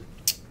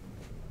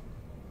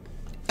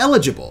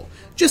 Eligible.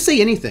 Just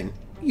say anything.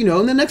 You know,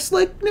 in the next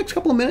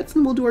couple of minutes,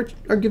 and we'll do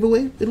our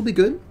giveaway. It'll be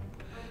good.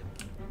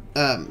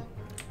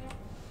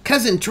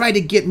 Cousin tried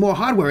to get more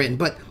hardware in,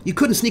 but you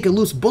couldn't sneak a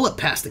loose bullet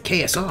past the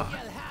KSR.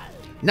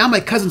 Now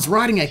my cousin's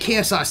rotting at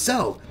KSR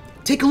cell.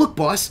 Take a look,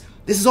 boss.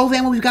 This is all the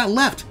ammo we've got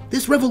left.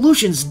 This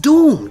revolution's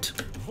doomed.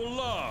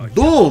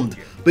 Doomed?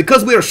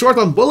 Because we are short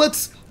on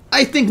bullets?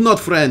 I think not,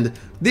 friend.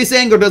 This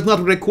anger does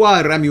not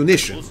require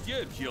ammunition.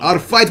 Our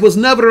fight was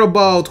never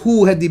about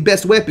who had the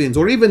best weapons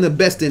or even the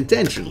best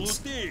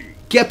intentions.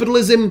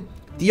 Capitalism,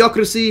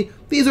 theocracy,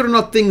 these are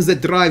not things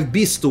that drive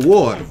beasts to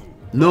war.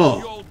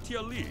 No.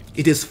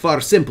 It is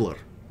far simpler.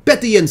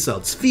 Petty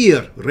insults,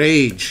 fear,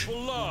 rage.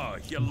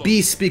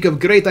 Beasts speak of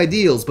great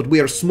ideals, but we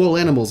are small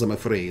animals, I'm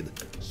afraid.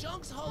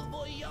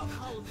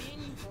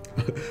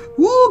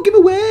 Woo,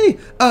 giveaway!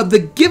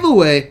 The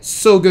giveaway,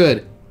 so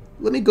good.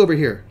 Let me go over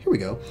here. Here we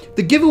go.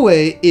 The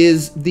giveaway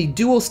is the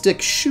dual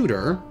stick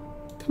shooter.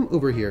 Come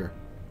over here.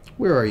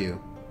 Where are you?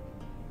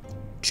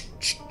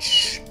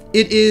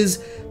 It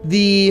is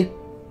the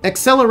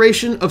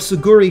acceleration of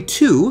Suguri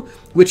 2,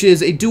 which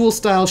is a dual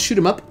style shoot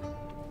 'em up.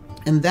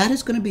 And that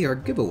is going to be our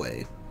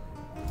giveaway.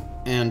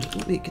 And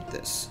let me get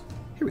this.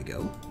 Here we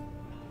go.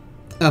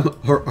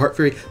 Heart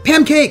Fury.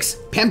 Pancakes!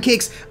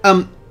 Pancakes!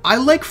 I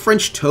like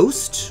French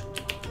toast,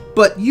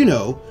 but, you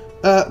know,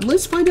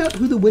 let's find out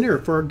who the winner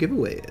for our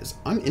giveaway is.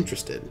 I'm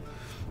interested.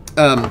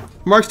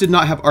 Marx did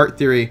not have art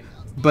theory,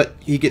 but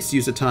he gets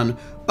used a ton.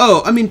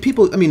 Oh, I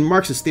mean,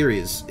 Marx's theory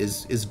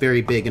is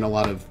very big in a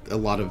lot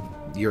of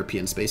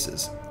European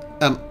spaces.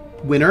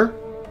 Winner,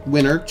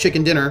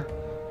 chicken dinner.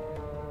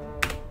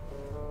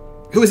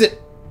 Who is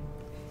it?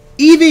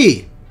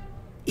 Evie!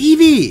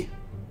 Evie!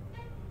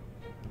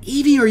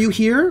 Evie, are you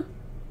here?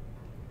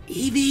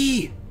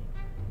 Evie!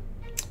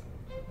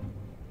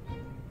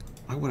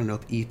 I want to know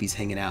if Evie's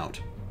hanging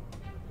out.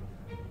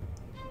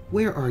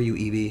 Where are you,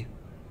 Evie?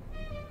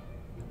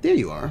 There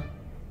you are.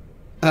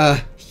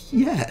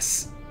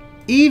 Yes.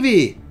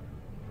 Evie!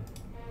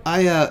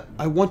 I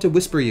want to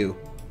whisper you.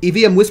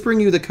 Evie, I'm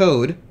whispering you the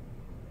code.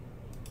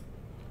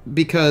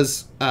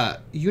 Because,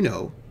 you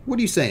know. What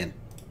are you saying?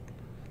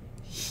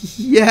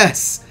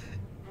 Yes!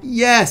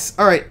 Yes!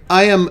 Alright,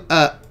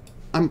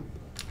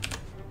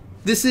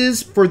 this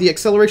is for the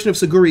acceleration of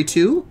Seguri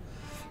 2,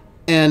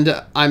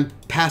 and I'm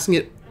passing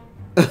it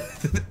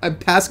I'm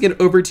passing it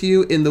over to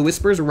you in the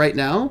whispers right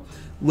now.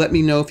 Let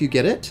me know if you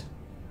get it.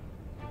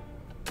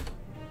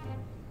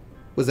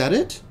 Was that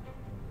it?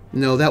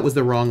 No, that was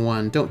the wrong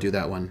one. Don't do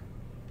that one.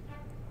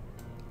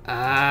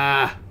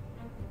 Ah.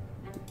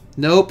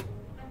 Nope.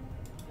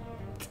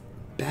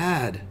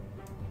 Bad.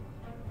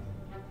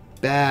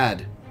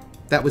 Bad.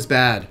 That was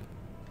bad.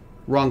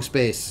 Wrong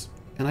space.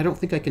 And I don't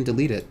think I can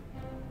delete it.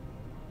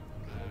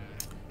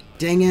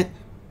 Dang it.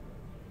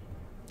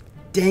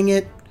 Dang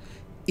it.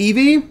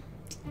 Evie,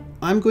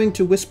 I'm going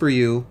to whisper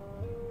you.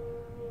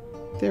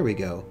 There we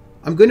go.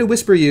 I'm going to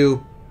whisper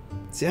you.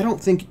 See, I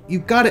don't think... You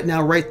got it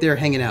now right there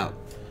hanging out.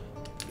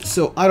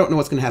 So I don't know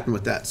what's going to happen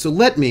with that. So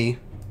let me...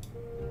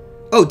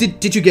 Oh,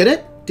 did you get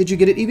it? Did you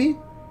get it, Evie?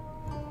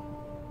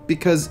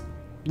 Because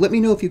let me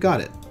know if you got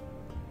it.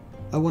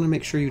 I want to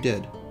make sure you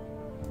did.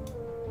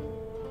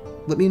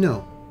 Let me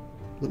know.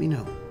 Let me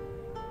know.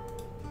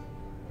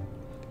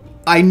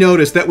 I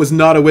noticed that was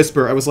not a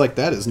whisper. I was like,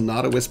 that is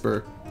not a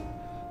whisper.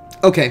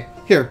 Okay,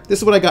 here. This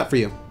is what I got for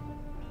you.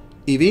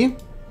 Evie. I'm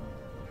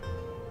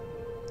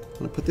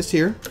going to put this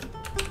here.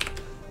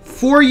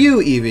 For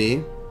you,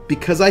 Evie,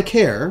 because I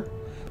care,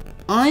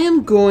 I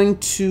am going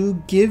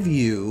to give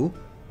you...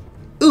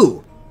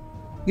 Ooh.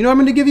 You know what I'm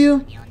going to give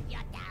you?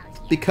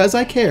 Because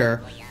I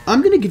care,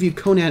 I'm going to give you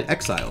Conan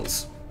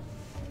Exiles.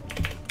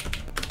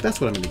 That's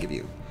what I'm going to give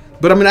you.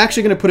 But I'm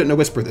actually going to put it in a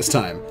whisper this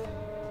time.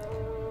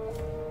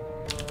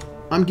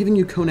 I'm giving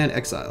you Conan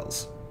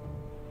Exiles.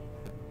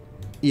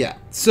 Yeah.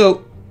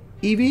 So,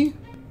 Evie,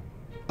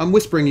 I'm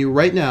whispering you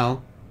right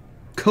now,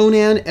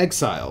 Conan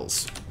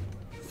Exiles.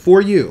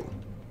 For you.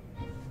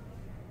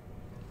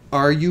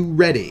 Are you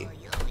ready?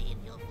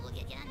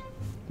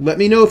 Let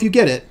me know if you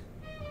get it.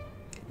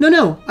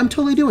 No, I'm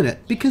totally doing it.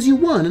 Because you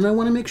won, and I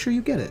want to make sure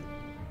you get it.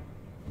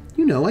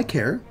 You know, I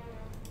care.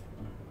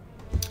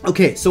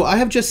 Okay, so I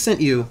have just sent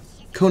you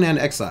Conan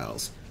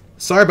Exiles.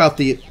 Sorry about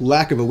the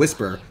lack of a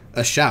whisper,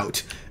 a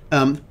shout.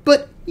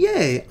 But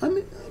yay,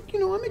 I'm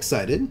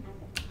excited.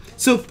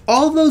 So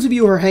all those of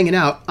you who are hanging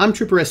out, I'm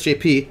Trooper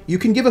SJP. You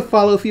can give a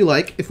follow if you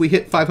like. If we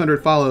hit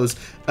 500 follows,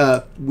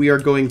 we are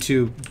going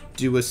to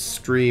do a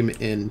stream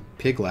in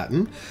Pig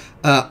Latin.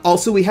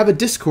 Also, we have a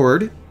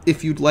Discord.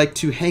 If you'd like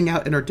to hang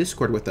out in our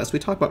Discord with us, we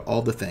talk about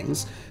all the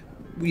things.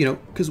 You know,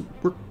 because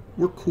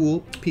we're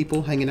cool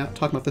people hanging out,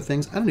 talking about the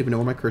things. I don't even know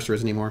where my cursor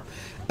is anymore.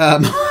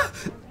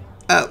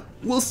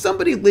 Will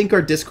somebody link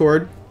our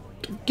Discord?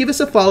 Give us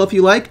a follow if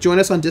you like. Join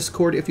us on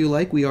Discord if you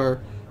like. We are,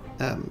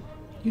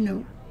 you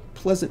know,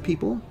 pleasant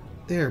people.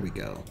 There we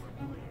go.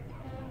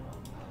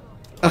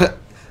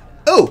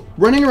 Oh,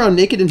 running around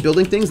naked and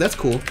building things. That's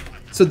cool.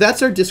 So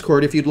that's our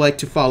Discord. If you'd like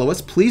to follow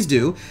us, please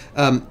do.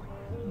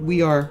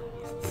 We are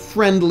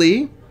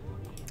friendly.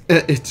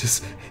 It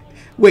just...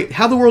 Wait,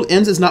 How the World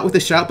Ends is not with a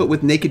shout, but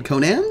with naked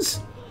Conans?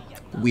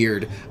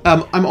 Weird.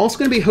 I'm also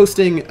going to be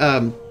hosting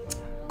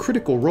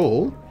Critical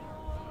Role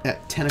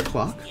at 10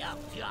 o'clock.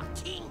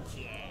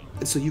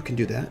 So you can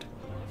do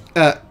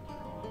that.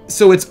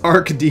 So it's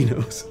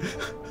Arcadinos.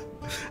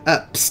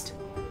 Psst.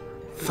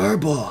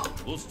 Furball.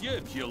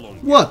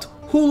 What?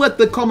 Who let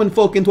the common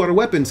folk into our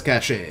weapons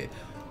cache?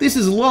 This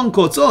is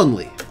longcoats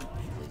only.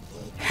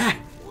 Ha!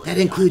 That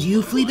include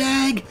you,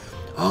 Fleabag?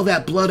 All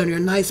that blood on your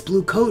nice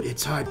blue coat,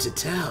 it's hard to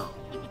tell.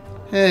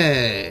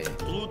 Hey.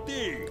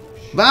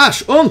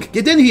 Vash, Unk,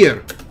 get in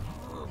here.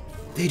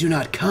 They do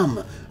not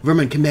come.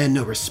 Vermin command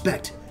no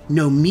respect.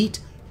 No meat,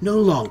 no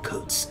long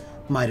coats.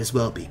 Might as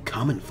well be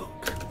common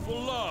folk.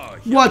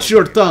 Watch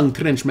your tongue,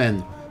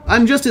 Trenchman.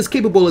 I'm just as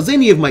capable as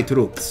any of my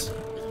troops.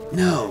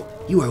 No,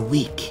 you are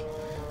weak.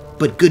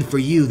 But good for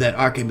you that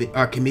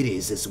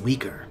Archimedes is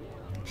weaker.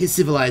 His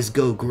civilized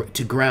go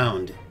to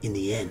ground in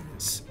the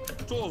ends.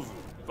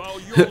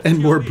 And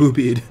more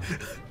boobied.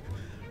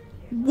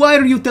 Why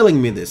are you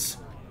telling me this?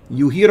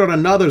 You hear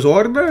another's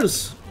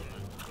orders?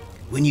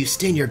 When you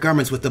stain your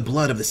garments with the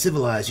blood of the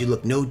civilized, you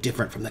look no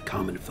different from the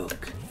common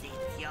folk.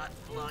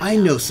 I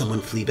know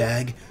someone,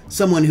 Fleabag.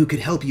 Someone who could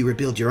help you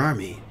rebuild your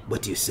army.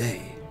 What do you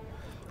say?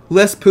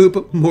 Less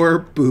poop, more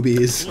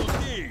boobies.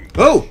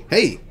 Oh,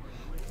 hey.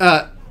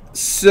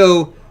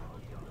 So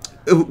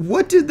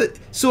what did the...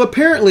 So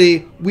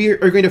apparently we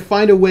are going to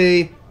find a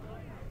way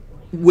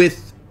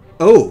with...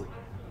 Oh.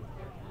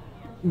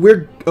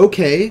 We're...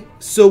 Okay.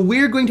 So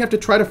we're going to have to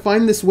try to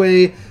find this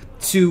way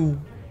to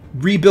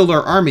rebuild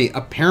our army,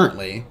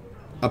 apparently.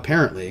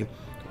 Apparently.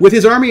 With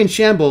his army in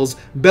shambles,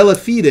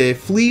 Belafide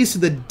flees to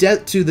the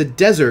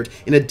desert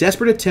in a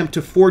desperate attempt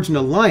to forge an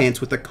alliance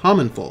with the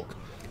common folk.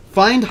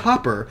 Find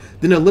Hopper,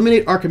 then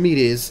eliminate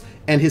Archimedes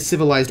and his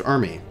civilized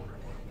army.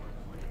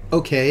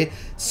 Okay,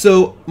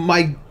 so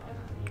my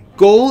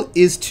goal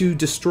is to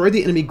destroy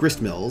the enemy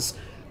grist mills,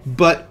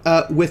 but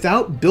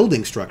without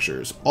building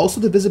structures.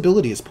 Also, the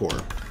visibility is poor.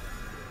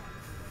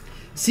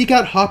 Seek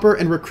out Hopper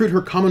and recruit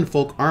her common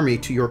folk army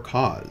to your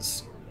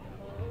cause.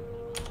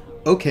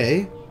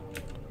 Okay.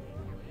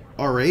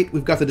 Alright,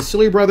 we've got the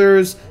Distillery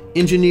Brothers,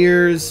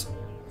 Engineers,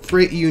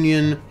 Freight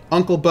Union,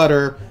 Uncle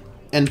Butter,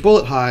 and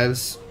Bullet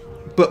Hives,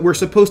 but we're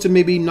supposed to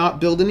maybe not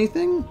build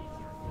anything?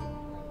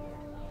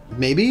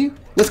 Maybe?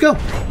 Let's go!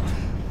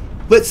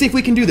 Let's see if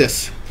we can do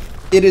this.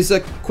 It is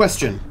a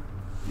question.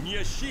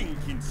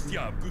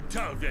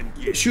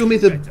 Show me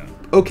the...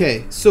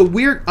 Okay, so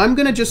I'm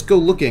gonna just go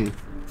looking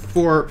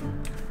for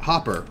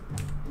Hopper.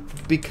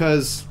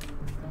 Because...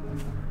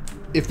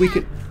 if we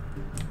could...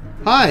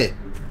 Hi!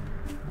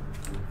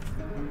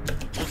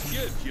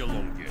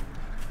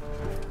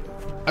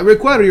 I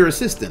require your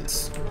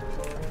assistance.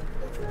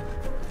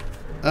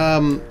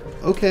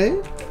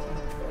 Okay.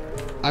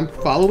 I'm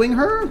following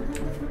her?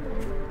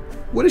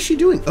 What is she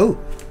doing? Oh,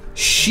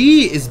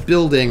 she is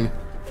building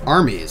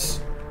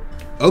armies.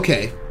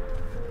 Okay.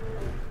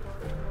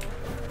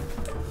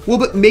 Well,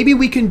 but maybe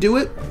we can do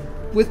it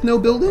with no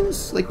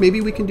buildings? Like, maybe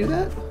we can do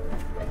that?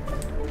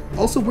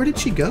 Also, where did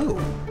she go?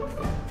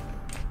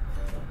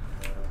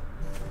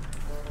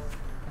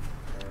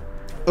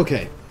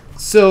 Okay,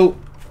 so,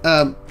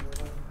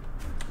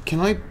 can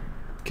I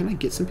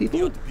get some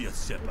people?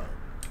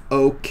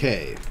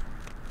 Okay.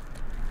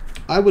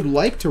 I would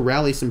like to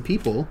rally some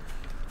people.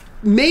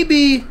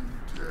 Maybe,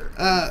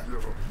 I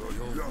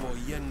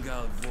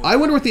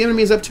wonder what the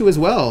enemy is up to as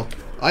well.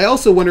 I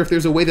also wonder if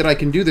there's a way that I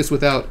can do this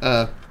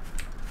without,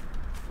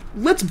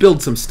 let's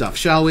build some stuff,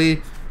 shall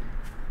we?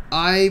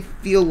 I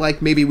feel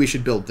like maybe we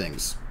should build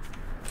things.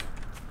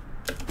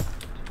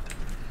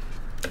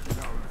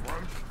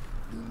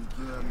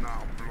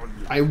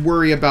 I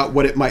worry about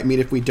what it might mean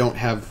if we don't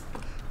have...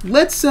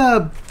 Let's,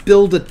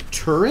 build a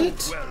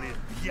turret?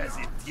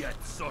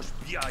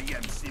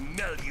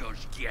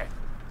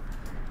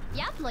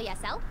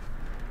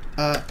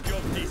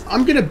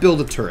 I'm gonna build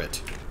a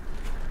turret.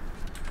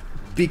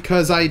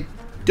 Because I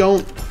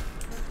don't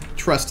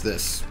trust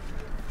this.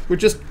 We're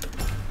just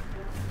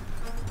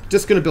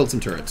gonna build some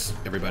turrets,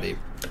 everybody.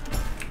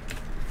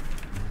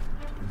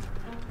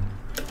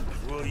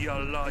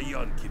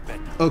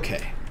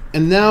 Okay.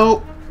 And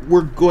now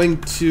we're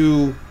going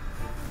to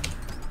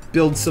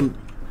build some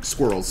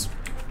squirrels.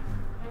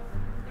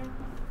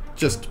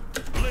 Just...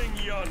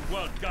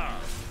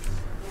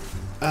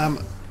 and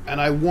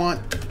I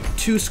want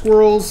 2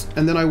 squirrels,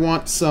 and then I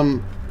want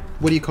some,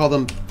 what do you call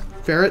them,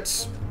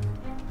 ferrets?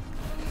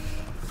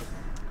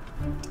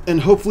 And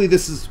hopefully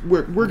this is,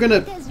 we're doing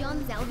it.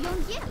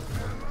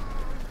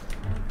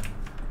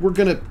 We're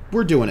doing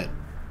it.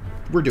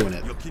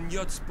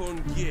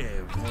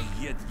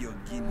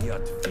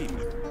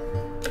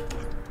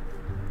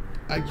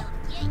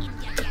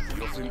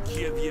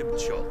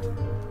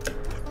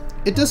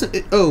 It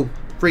doesn't, oh,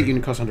 freight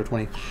unit costs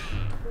 120.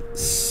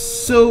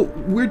 So,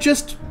 we're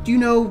just, you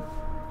know,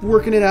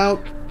 working it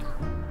out.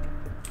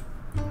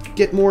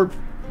 Get more,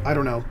 I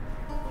don't know.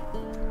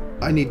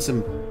 I need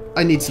some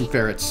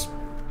ferrets.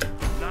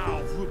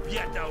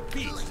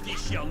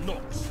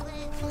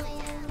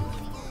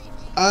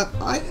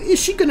 Is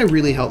she gonna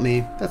really help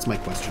me? That's my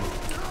question.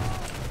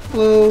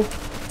 Hello?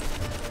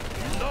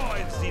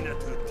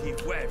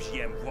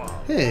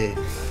 Hey.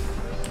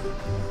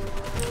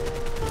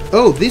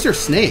 Oh, these are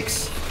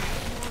snakes.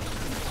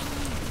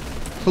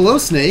 Hello,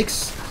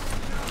 snakes.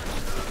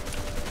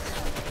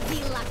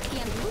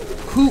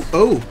 Who?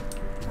 Oh.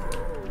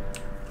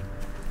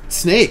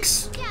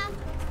 Snakes.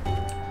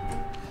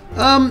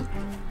 I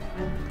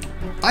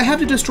have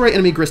to destroy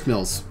enemy grist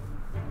mills.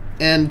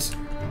 And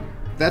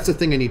that's a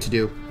thing I need to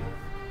do.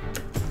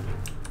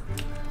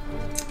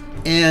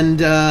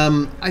 And,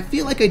 I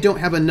feel like I don't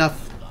have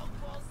enough...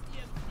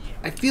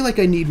 I feel like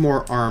I need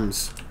more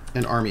arms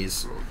and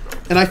armies.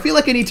 And I feel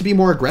like I need to be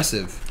more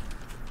aggressive.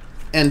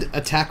 And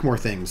attack more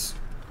things.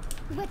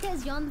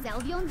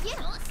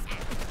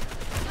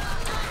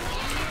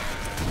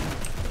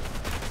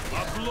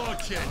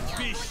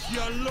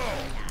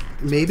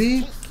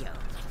 Maybe?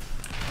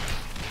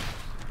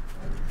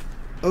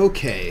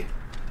 Okay.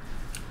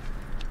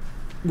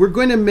 We're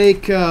going to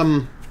make,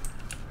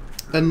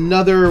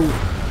 another...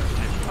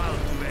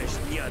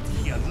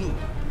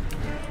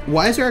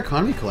 Why is our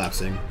economy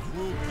collapsing?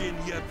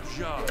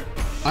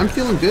 I'm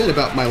feeling good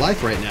about my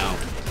life right now.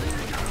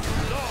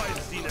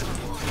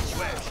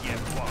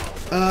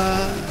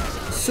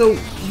 So,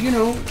 you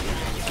know...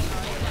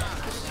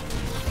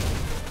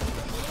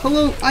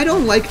 Hello, I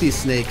don't like these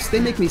snakes. They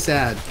make me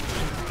sad.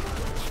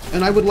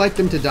 And I would like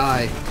them to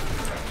die.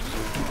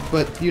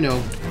 But, you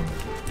know...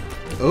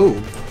 Oh.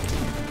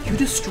 You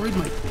destroyed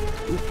my...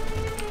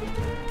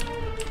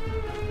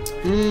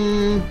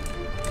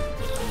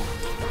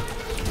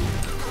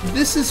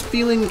 This is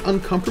feeling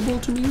uncomfortable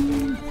to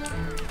me.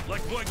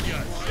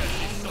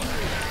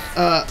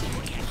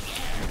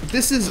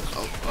 This is...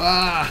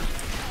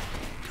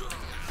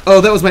 Oh,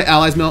 that was my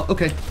allies' mill.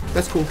 Okay,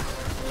 that's cool.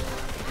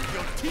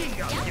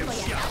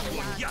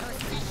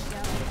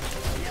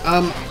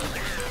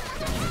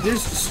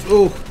 There's...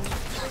 Oh.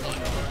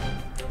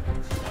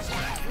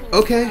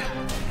 Okay.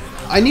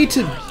 I need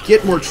to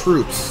get more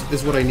troops,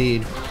 is what I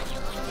need.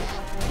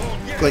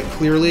 Like,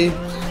 clearly.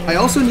 I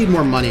also need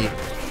more money.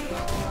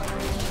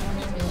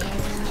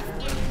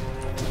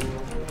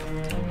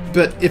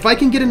 But if I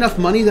can get enough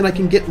money, then I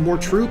can get more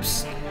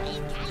troops.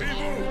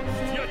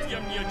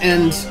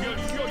 And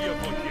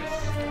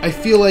I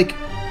feel like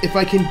if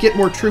I can get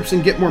more troops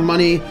and get more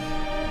money,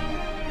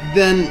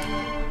 then...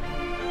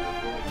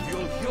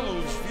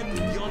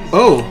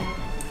 Oh,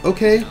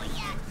 okay.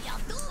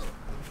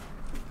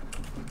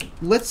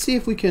 Let's see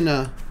if we can,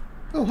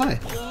 Oh, hi.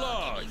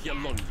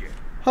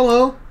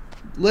 Hello.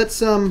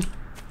 Let's,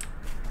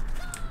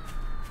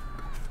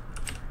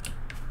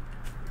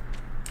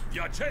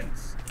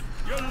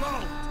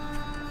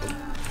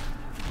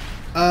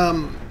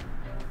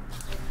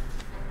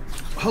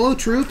 Hello,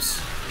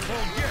 troops.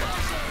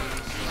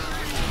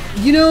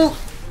 You know,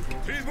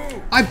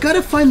 I've got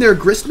to find their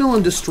gristmill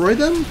and destroy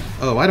them?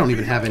 Oh, I don't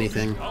even have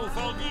anything.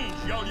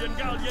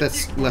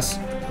 That's less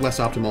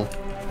optimal.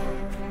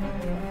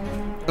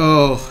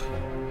 Oh.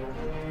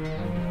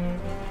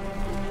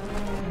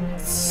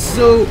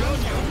 So...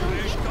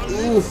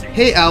 Ooh,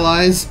 hey,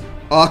 allies.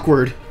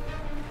 Awkward.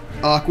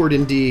 Awkward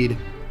indeed.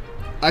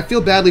 I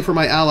feel badly for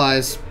my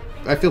allies.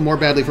 I feel more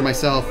badly for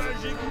myself.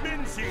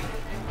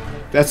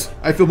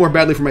 I feel more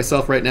badly for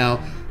myself right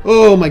now.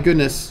 Oh my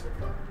goodness.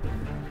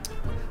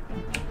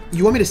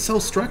 You want me to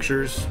sell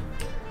structures?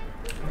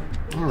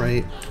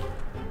 Alright.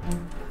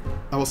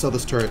 I will sell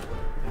this turret.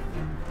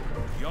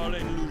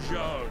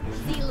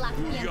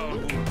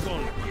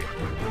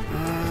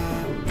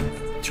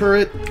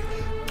 Turret.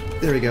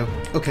 There we go.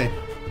 Okay.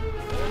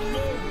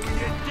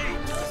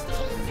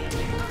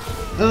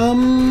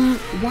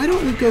 Why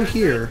don't we go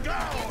here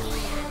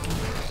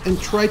and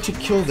try to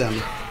kill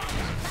them?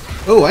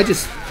 Oh,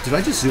 did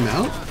I just zoom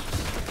out?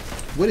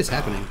 What is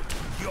happening?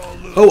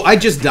 Oh, I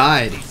just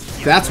died.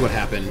 That's what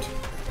happened.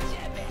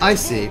 I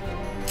see.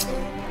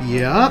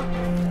 Yeah.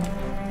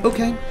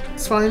 Okay,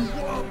 it's fine.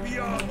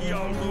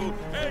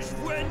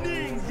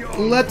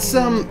 Let's,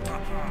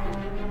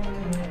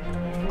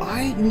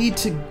 I need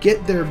to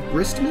get their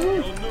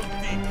gristmill?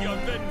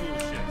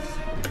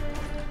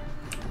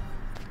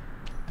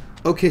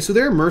 Okay, so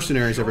there are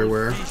mercenaries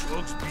everywhere.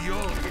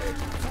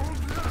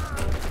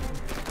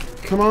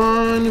 Come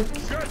on.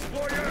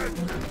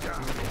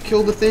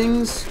 Kill the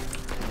things.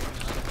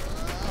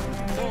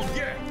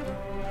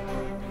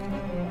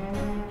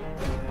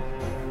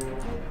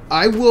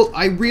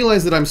 I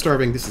realize that I'm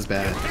starving. This is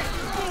bad.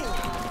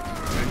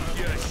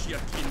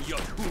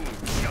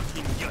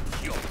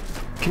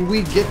 Can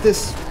we get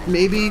this,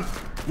 maybe,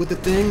 with the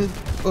thing?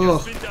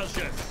 Ugh.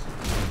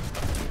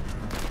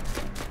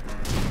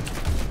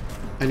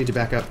 I need to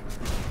back up.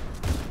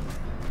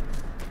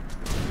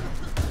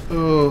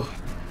 Oh.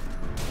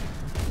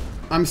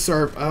 I'm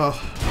sorry. Oh.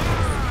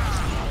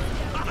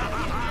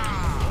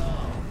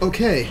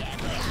 Okay.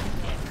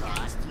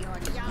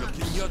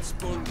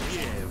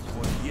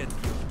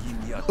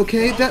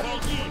 Okay,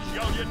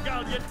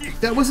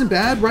 that wasn't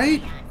bad,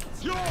 right?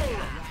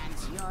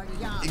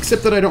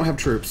 Except that I don't have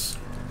troops.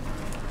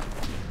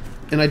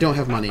 And I don't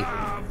have money.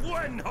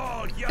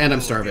 And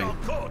I'm starving.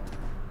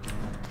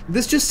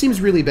 This just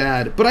seems really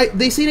bad. But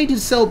they say I need to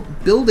sell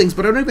buildings,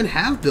 but I don't even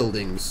have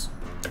buildings.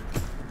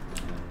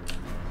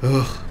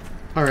 Ugh.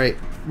 Alright,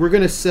 we're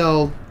gonna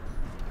sell...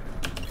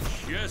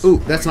 Ooh,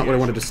 that's not what I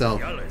wanted to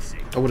sell. I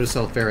wanted to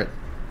sell a ferret.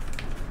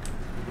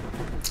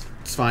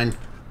 It's fine.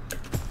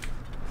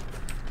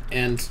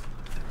 And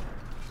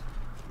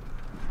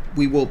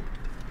we will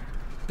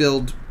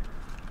build...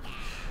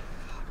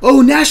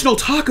 Oh, National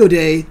Taco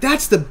Day!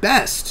 That's the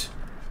best!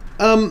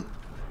 I'm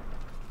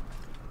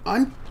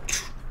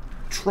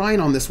trying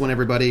on this one,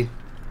 everybody.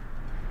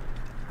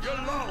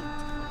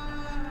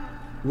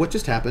 What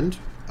just happened?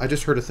 I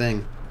just heard a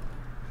thing.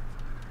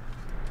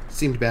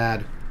 Seemed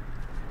bad.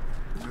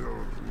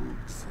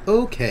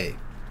 Okay.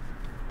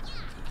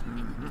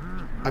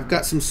 I've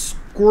got some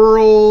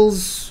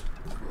squirrels.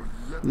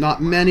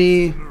 Not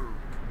many.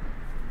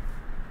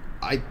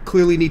 I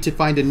clearly need to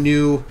find a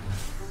new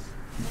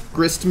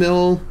grist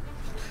mill.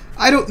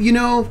 You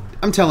know,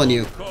 I'm telling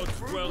you.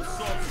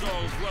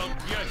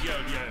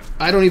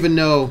 I don't even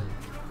know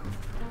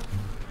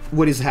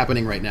what is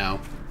happening right now.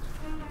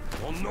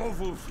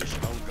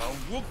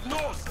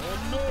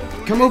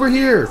 Come over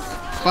here.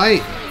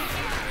 Fight.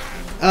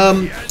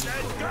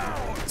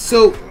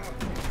 So,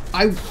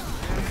 I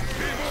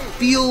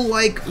feel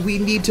like we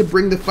need to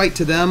bring the fight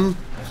to them.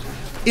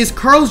 Is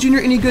Carl's Jr.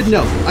 any good?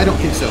 No, I don't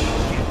think so.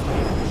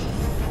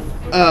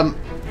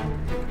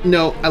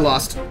 No, I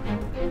lost.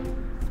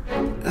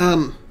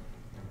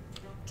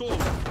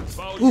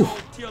 Ooh.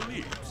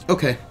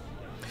 Okay.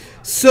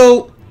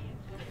 So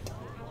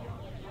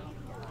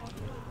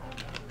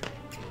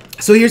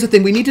here's the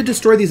thing. We need to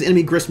destroy these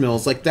enemy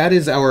gristmills. Like, that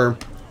is our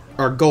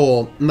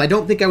goal. And I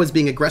don't think I was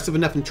being aggressive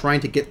enough in trying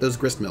to get those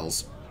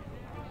gristmills.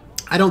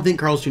 I don't think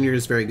Carl's Jr.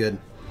 is very good.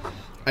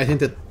 I think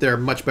that there are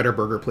much better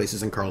burger places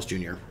than Carl's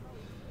Jr.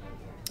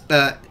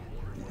 That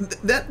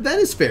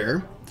is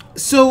fair.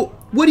 So,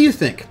 what do you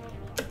think?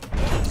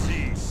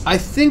 I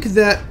think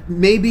that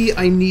maybe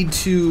I need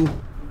to...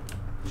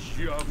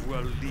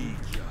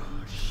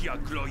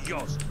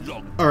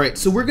 Alright,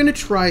 so we're going to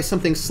try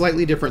something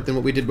slightly different than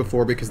what we did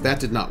before, because that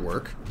did not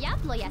work.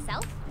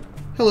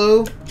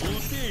 Hello.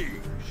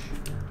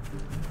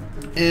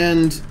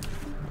 And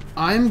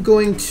I'm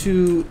going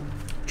to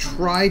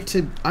try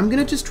to... I'm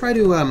going to just try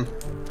to...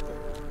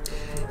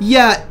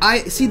 Yeah,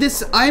 I see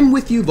this. I'm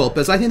with you,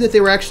 Vulpes. I think that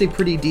they were actually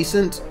pretty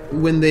decent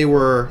when they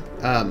were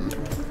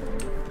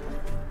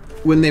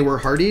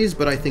Hardies,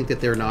 but I think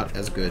that they're not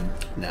as good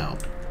now.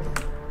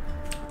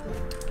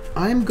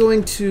 I'm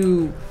going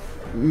to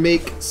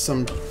make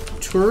some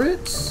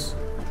turrets.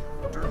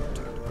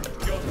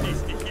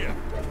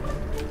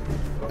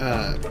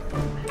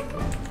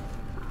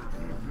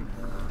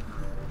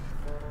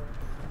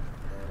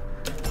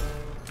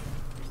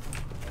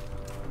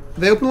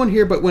 They open one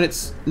here, but when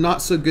it's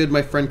not so good,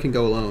 my friend can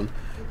go alone.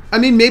 I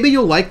mean, maybe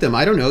you'll like them.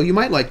 I don't know. You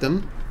might like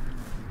them.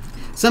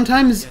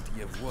 Sometimes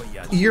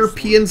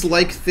Europeans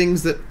like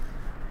things that,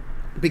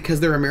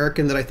 because they're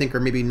American, that I think are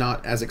maybe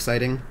not as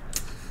exciting.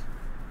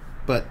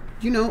 But,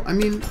 you know, I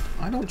mean,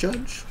 I don't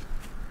judge.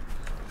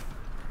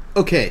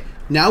 Okay,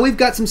 now we've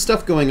got some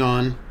stuff going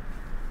on.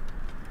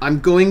 I'm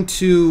going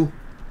to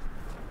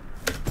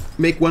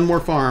make one more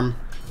farm.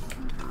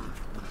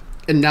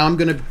 And now I'm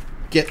going to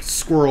get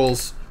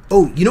squirrels.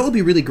 Oh, you know what would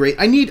be really great?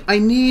 I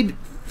need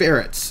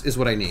ferrets is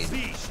what I need.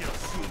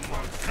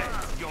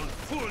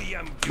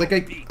 Like,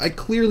 I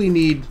clearly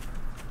need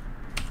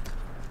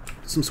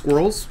some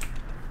squirrels.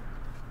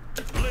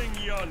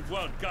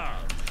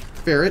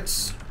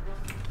 Ferrets.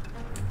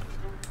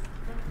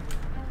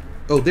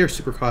 Oh, they're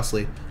super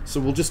costly. So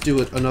we'll just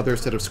do another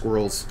set of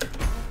squirrels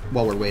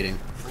while we're waiting.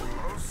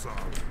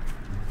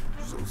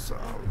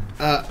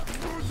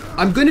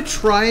 I'm going to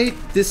try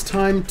this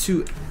time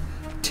to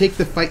take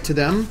the fight to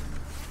them.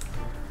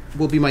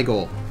 Will be my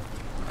goal.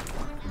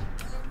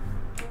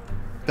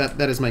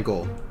 That is my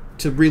goal.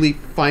 To really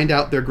find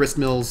out their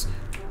gristmills,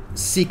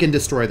 seek and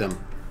destroy them.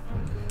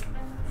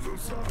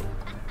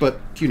 But,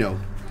 you know.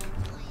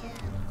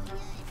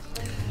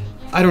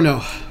 I don't know.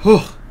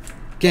 Oh,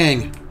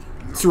 gang.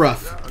 It's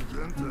rough.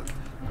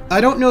 I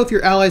don't know if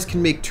your allies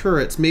can make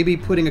turrets. Maybe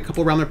putting a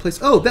couple around their place.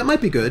 Oh, that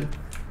might be good.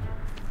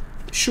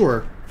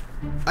 Sure.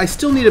 I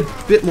still need a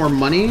bit more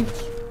money.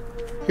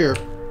 Here.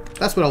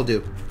 That's what I'll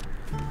do.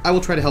 I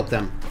will try to help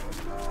them.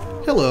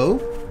 Hello.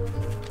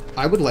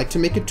 I would like to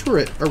make a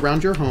turret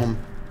around your home.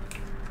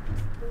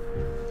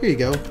 Here you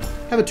go.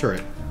 Have a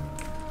turret.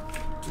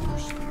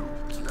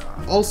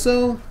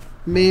 Also,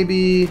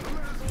 maybe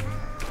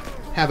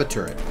have a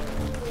turret.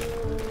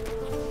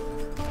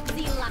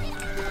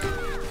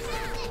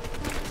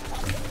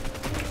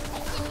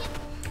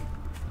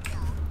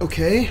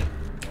 Okay.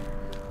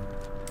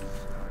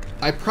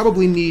 I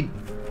probably need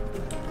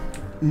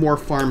more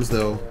farms,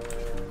 though.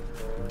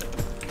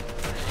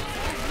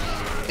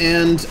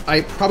 And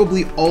I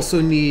probably also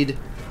need,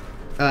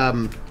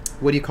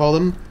 what do you call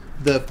them?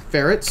 The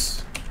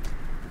ferrets.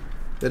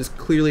 That is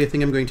clearly a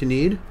thing I'm going to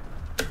need.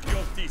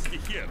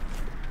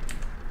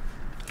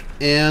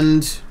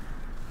 And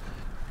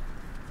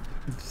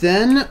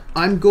then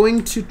I'm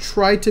going to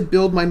try to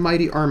build my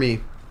mighty army.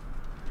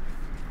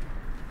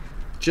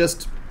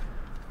 Just...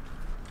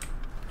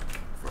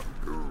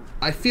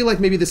 I feel like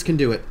maybe this can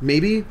do it.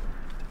 Maybe?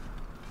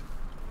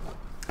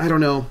 I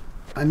don't know.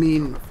 I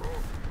mean...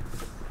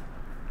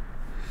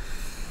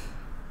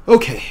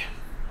 Okay.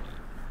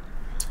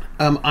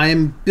 I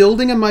am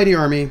building a mighty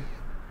army.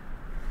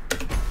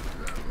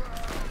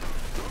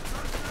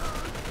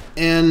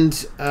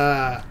 And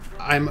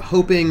I'm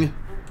hoping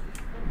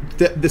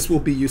that this will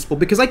be useful.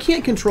 Because I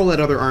can't control that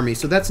other army,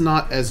 so that's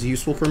not as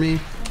useful for me.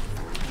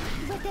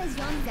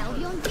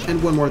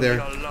 And one more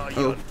there.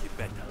 Oh.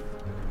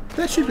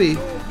 That should be,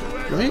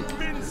 right?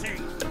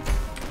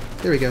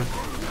 There we go.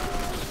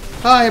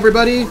 Hi,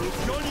 everybody.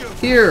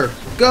 Here.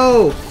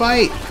 Go.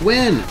 Fight.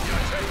 Win.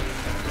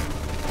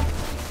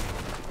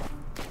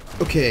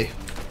 Okay.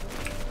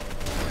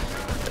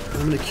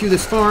 I'm going to queue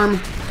this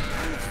farm.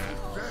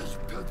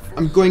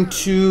 I'm going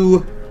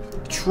to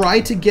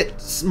try to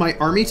get my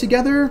army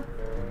together.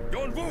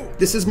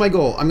 This is my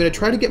goal. I'm going to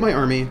try to get my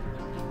army.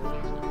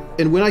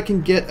 And when I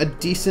can get a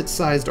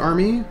decent-sized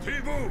army,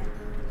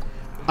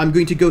 I'm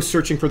going to go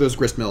searching for those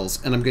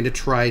gristmills. And I'm going to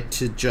try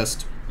to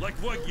just...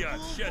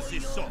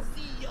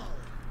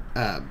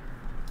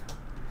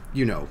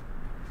 you know...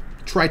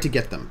 try to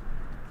get them.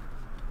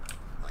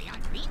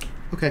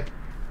 Okay.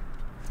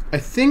 I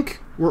think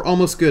we're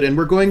almost good, and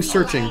we're going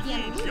searching.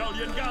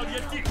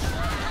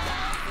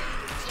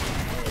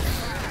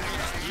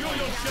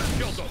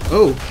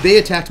 Oh, they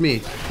attacked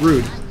me.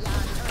 Rude.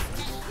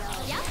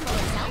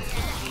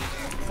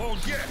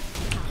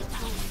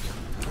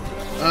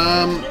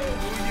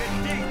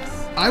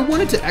 I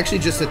wanted to actually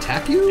just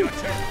attack you?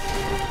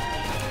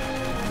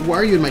 Why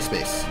are you in my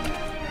space?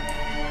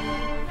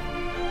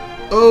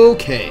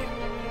 Okay.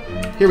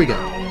 Here we go.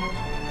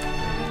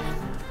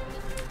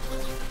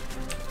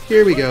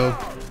 Here we go.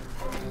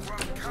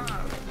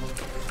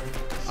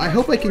 I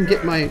hope I can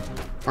get my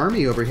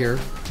army over here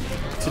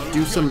to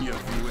do some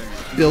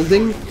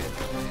building.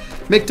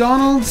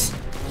 McDonald's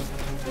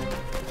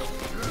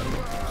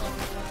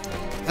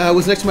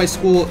was next to my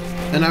school,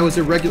 and I was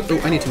a regular. Oh,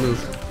 I need to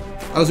move.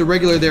 I was a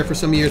regular there for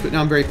some years, but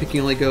now I'm very picky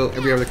and only go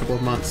every other couple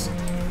of months.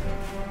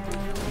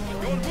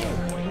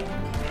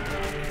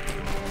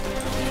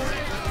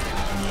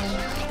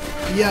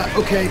 Yeah,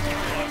 okay.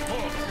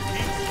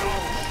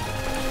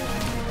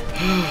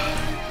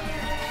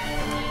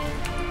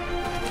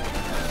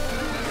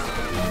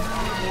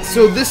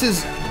 So this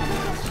is...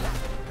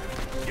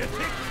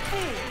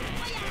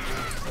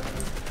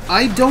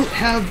 I don't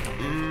have...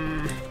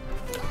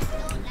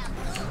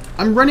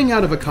 I'm running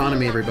out of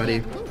economy,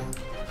 everybody.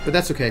 But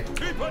that's okay.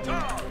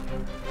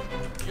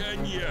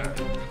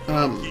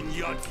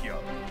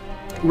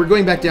 We're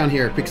going back down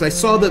here, because I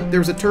saw that there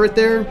was a turret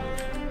there.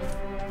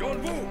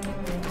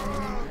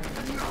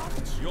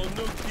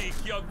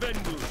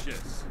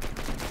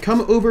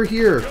 Come over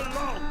here.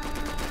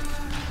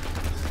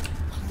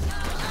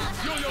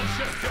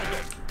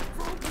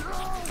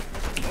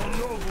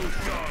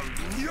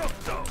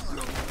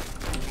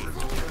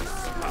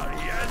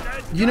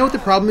 You know what the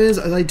problem is?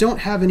 I don't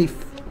have any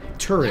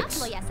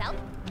turrets.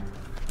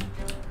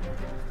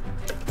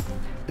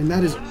 And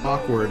that is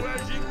awkward.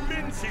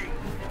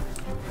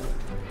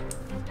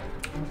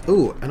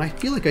 Oh, and I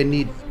feel like I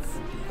need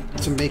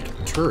to make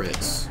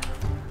turrets.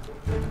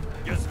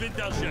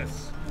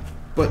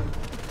 But...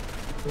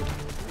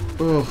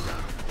 oh,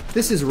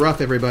 this is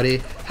rough,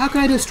 everybody. How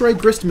can I destroy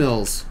grist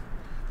mills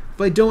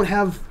if I don't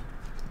have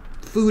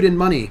food and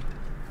money?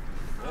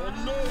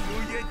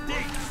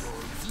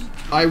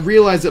 I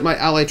realize that my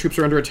ally troops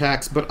are under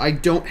attacks, but I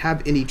don't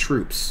have any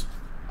troops.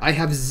 I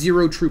have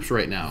 0 troops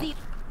right now.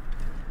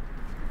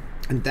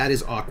 And that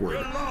is awkward.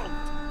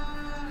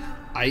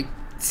 I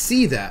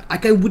see that.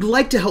 Like, I would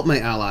like to help my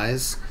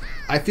allies.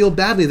 I feel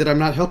badly that I'm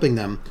not helping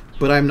them,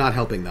 but I'm not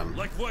helping them.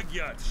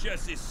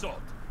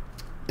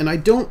 And I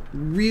don't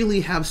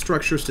really have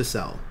structures to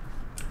sell.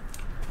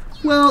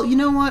 Well, you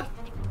know what?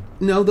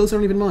 No, those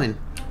aren't even mine.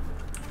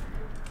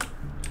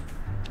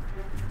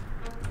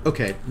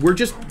 Okay,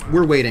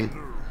 we're waiting.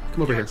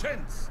 Come over here.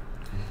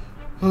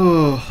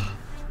 Oh.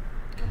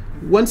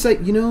 Once I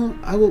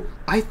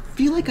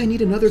feel like I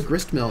need another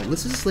grist mill.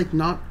 This is, like,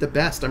 not the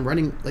best. I'm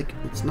running, like,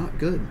 it's not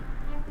good.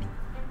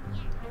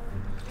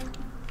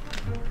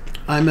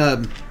 I'm,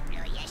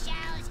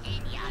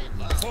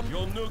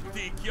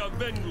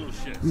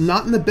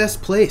 not in the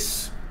best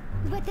place.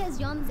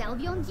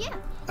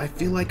 I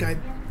feel like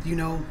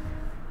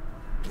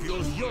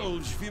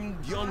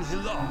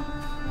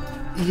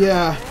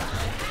yeah.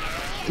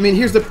 I mean,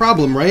 here's the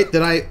problem, right?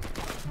 That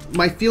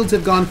my fields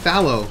have gone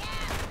fallow.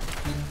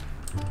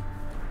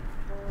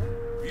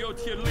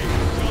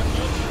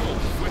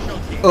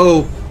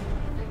 Oh.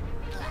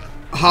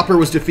 Hopper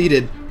was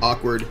defeated.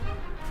 Awkward.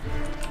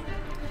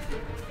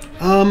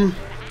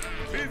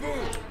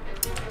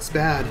 It's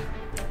bad.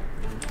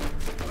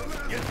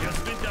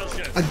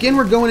 Again,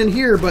 we're going in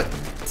here, but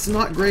it's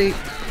not great.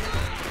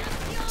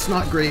 It's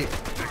not great.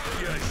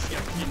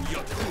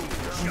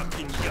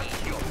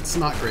 It's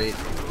not great.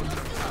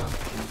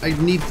 I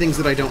need things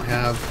that I don't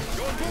have.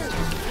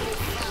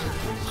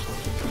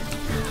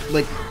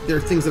 Like, there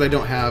are things that I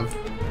don't have.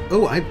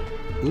 Oh,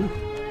 ooh.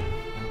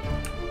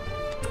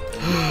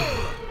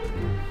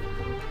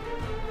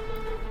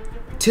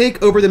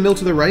 Take over the mill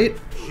to the right.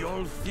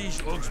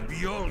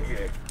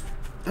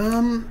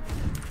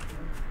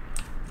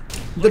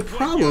 The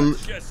problem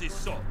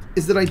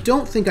is that I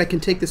don't think I can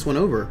take this one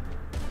over.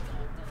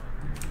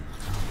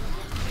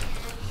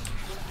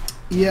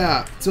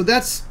 Yeah, so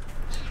that's...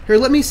 Here,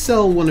 let me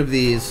sell one of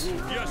these.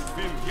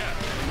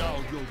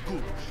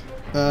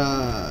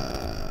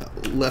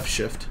 Left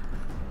shift.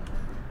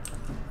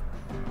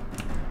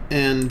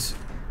 And...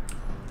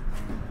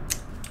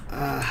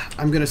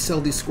 I'm gonna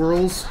sell these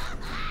squirrels.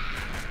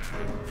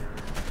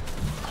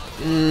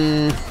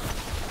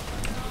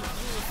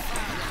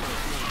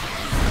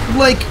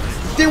 Like,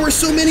 there were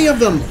so many of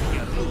them!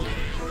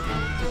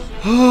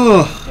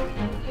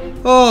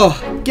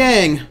 Oh,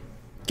 gang.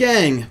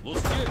 Gang.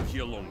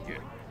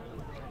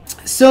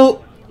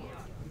 So,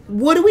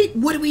 what do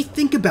we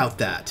think about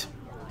that?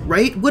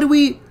 Right? What are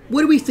we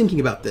thinking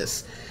about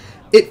this?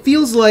 It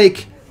feels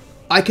like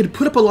I could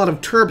put up a lot of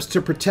turps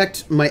to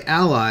protect my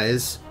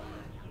allies,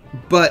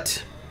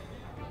 but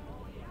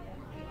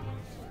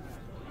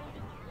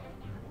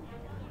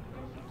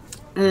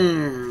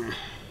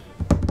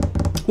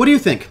What do you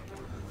think?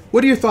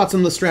 What are your thoughts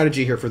on the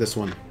strategy here for this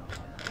one?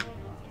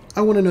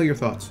 I want to know your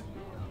thoughts.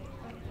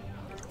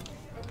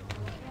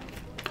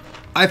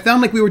 I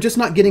found like we were just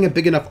not getting a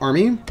big enough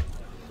army.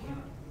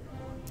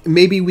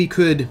 Maybe we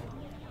could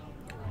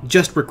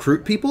just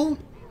recruit people.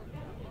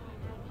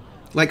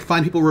 Like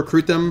find people,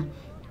 recruit them,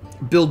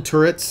 build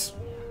turrets,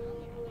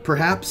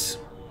 perhaps.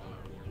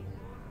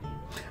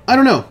 I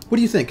don't know. What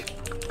do you think?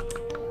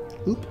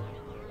 Oop.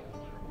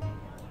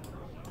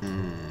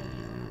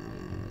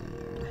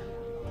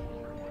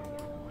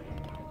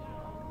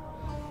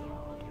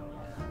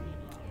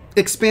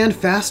 Expand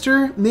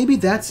faster? Maybe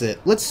that's it.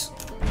 Let's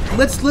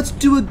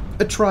do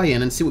a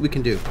try-in and see what we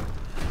can do.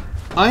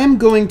 I am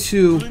going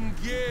to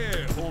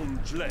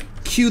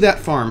queue that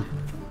farm,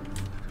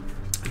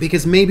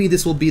 because maybe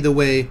this will be the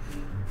way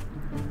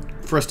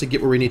for us to get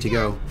where we need to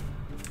go.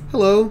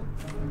 Hello.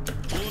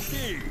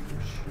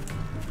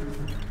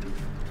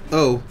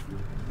 Oh.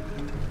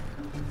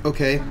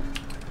 Okay.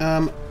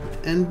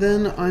 And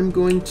then I'm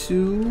going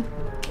to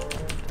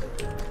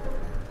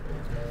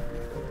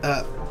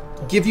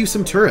give you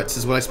some turrets,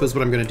 is what I suppose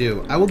what I'm going to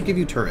do. I will give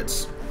you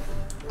turrets.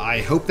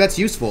 I hope that's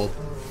useful.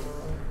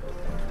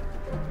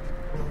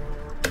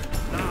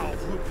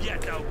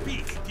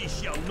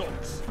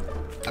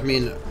 I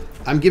mean,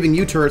 I'm giving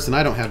you turrets and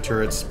I don't have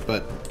turrets,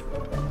 but,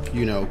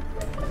 you know,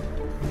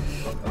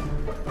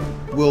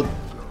 we're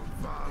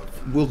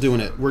doing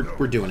it.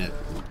 We're doing it.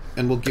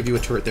 And we'll give you a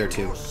turret there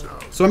too.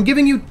 So I'm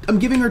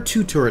giving her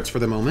 2 turrets for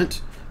the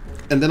moment,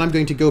 and then I'm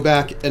going to go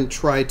back and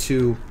try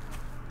to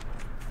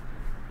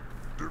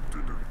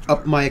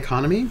up my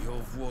economy.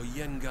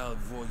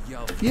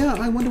 Yeah,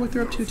 I wonder what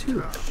they're up to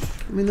too.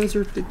 I mean, those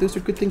are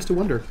good things to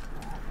wonder.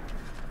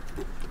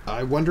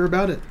 I wonder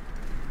about it.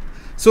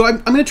 So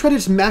I'm going to try to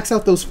just max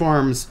out those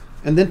farms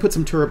and then put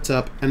some turrets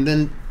up and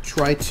then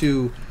try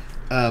to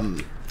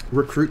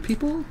recruit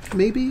people,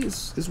 maybe,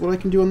 is what I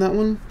can do on that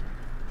one.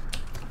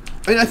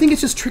 I mean, I think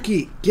it's just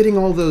tricky getting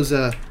all those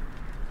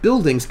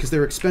buildings because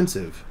they're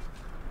expensive.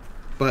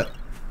 But...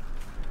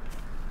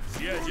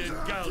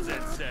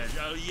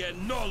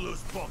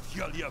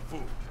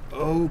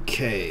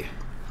 okay.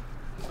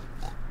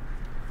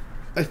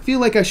 I feel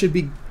like I should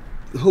be...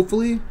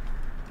 hopefully...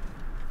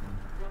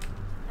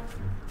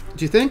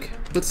 do you think?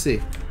 Let's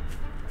see.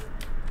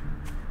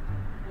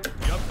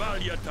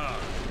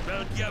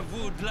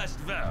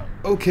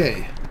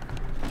 Okay.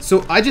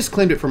 So I just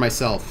claimed it for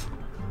myself.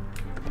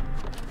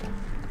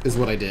 Is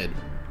what I did.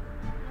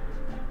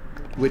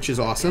 Which is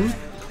awesome.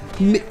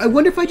 I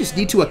wonder if I just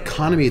need to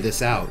economy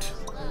this out.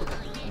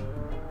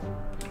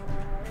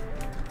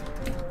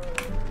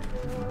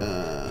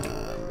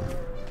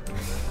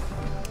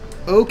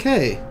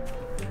 Okay.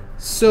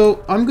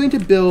 So I'm going to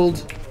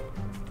build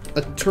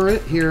a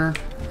turret here.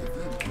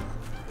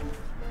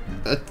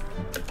 A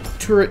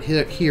turret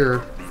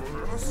here.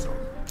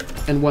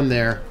 And one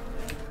there.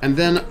 And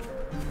then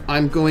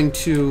I'm going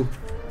to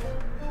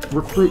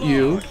recruit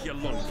you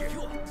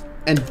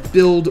and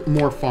build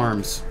more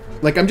farms.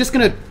 Like, I'm just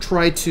gonna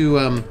try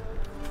to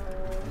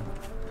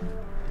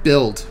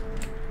build.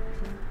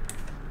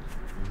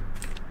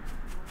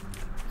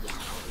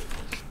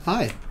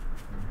 Hi.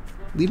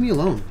 Leave me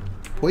alone.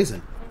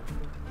 Poison.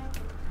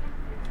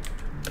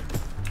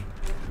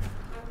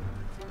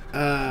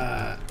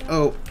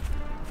 Oh.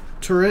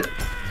 Turret.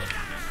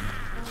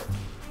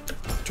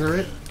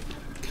 Turret.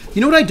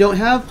 You know what I don't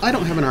have? I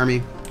don't have an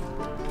army.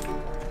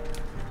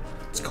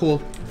 It's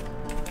cool.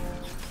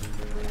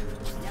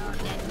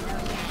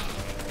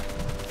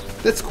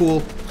 That's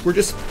cool. We're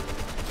just...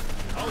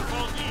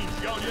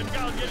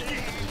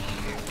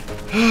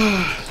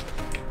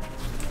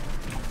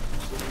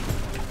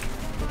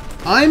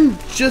 I'm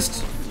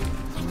just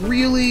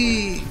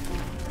really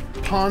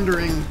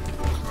pondering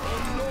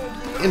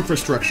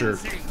infrastructure.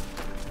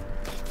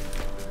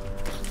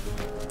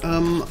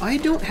 I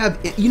don't have...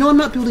 you know, I'm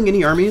not building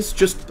any armies.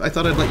 Just, I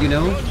thought I'd let you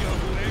know.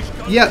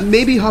 Yeah,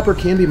 maybe Hopper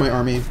can be my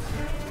army.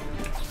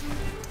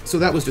 So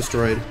that was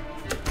destroyed.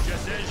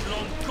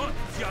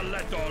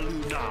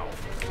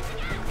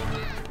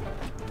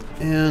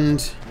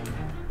 And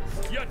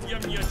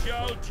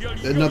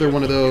another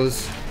one of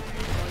those.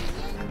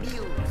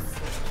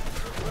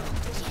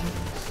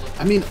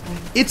 I mean,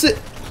 it's a...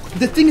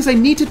 the thing is, I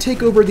need to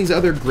take over these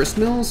other grist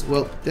mills.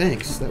 Well,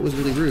 thanks. That was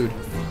really rude.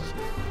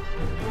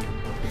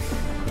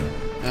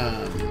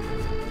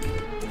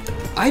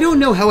 I don't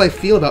know how I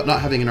feel about not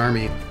having an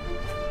army.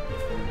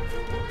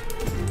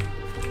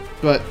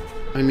 But,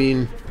 I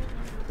mean...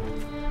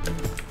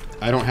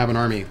 I don't have an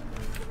army.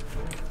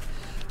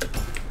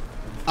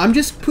 I'm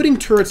just putting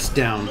turrets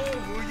down.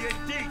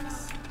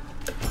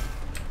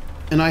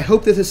 And I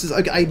hope that this is...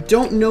 I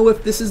don't know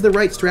if this is the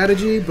right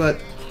strategy,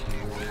 but...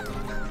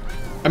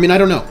 I mean, I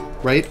don't know,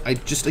 right? I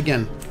just,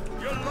 again...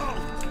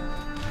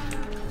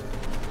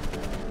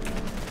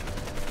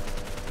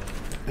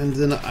 And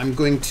then I'm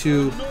going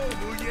to...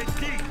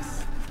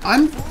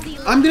 I'm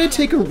going to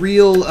take a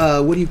real...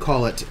 what do you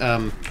call it?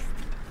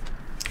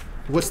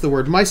 What's the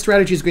word? My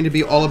strategy is going to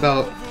be all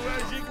about...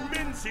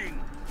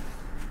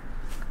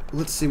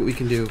 Let's see what we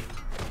can do.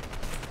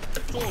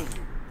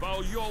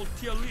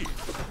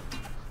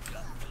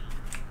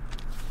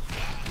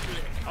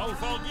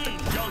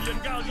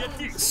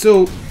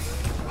 So,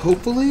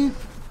 hopefully,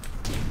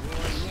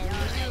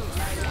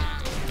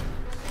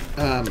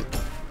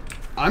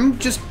 I'm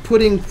just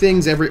putting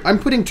things I'm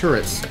putting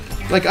turrets.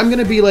 Like, I'm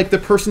gonna be like the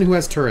person who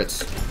has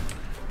turrets.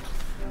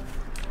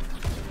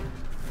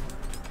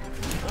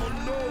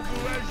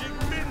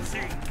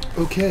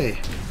 Okay.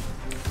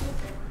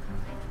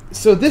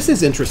 So this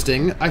is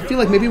interesting. I feel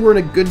like maybe we're in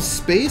a good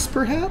space,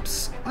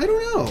 perhaps? I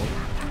don't know.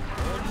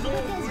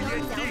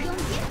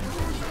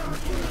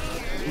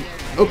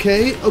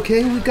 Okay,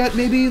 okay, we've got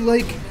maybe,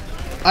 like...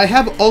 I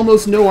have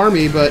almost no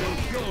army, but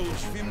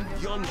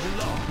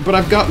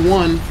I've got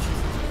one.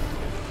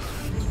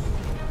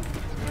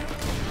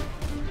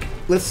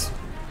 Let's...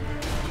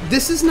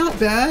 This is not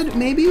bad,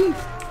 maybe?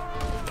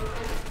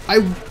 I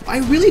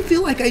really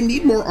feel like I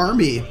need more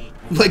army.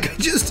 Like,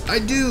 I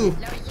do.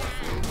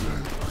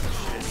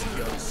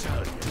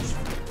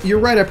 You're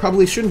right, I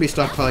probably shouldn't be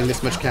stockpiling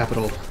this much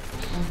capital.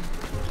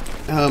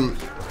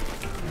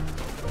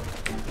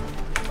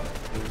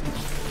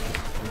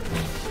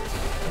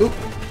 Oop.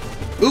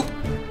 Oop.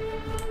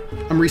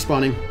 I'm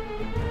respawning.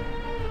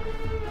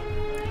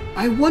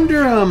 I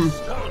wonder,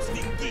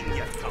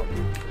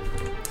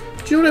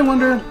 do you know what I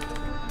wonder?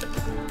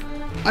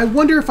 I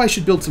wonder if I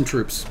should build some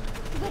troops.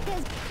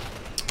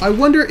 I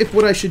wonder if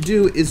what I should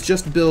do is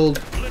just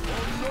build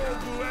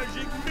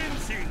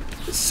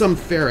some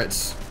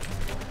ferrets.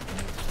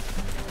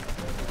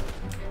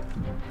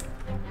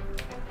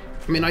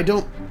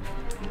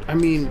 I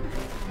mean,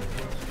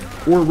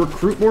 or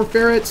recruit more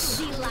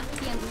ferrets.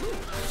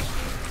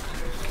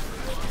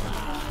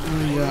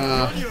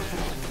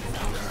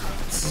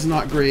 This is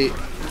not great.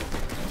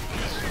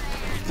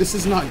 This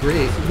is not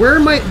great. Where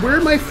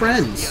are my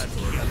friends?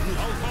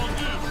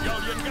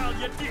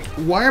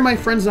 Why are my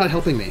friends not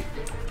helping me?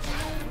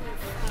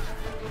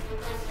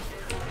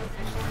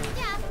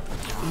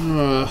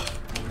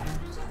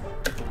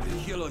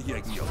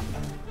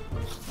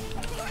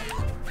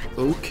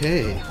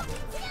 Okay.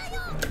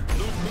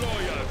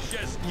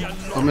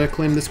 I'm gonna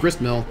claim this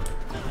grist mill.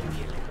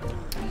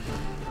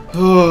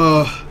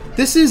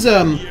 This is,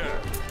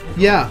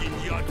 yeah.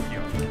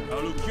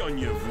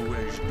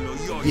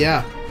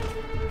 Yeah.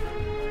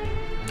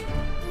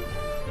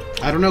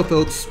 I don't know,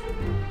 folks.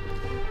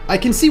 I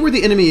can see where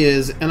the enemy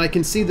is, and I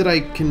can see that I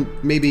can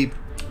maybe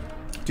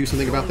do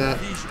something about that.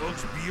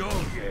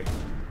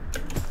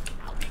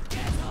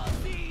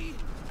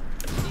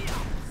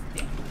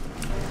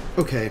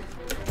 Okay.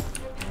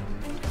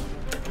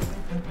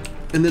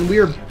 And then we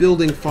are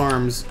building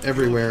farms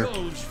everywhere.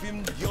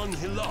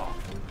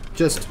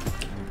 Just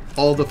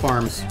all the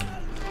farms.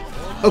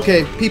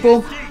 Okay,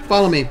 people,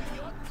 follow me.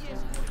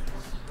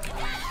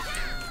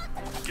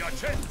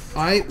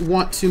 I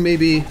want to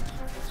maybe...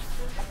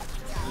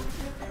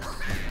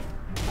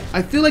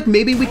 I feel like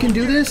maybe we can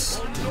do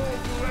this.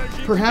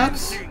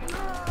 Perhaps.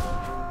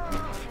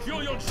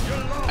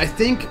 I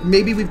think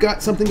maybe we've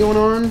got something going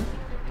on.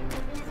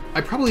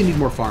 I probably need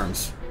more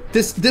farms.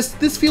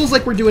 This feels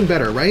like we're doing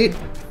better, right?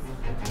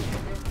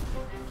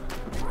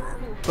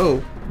 Oh,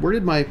 where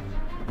did my...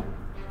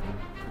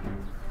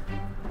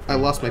 I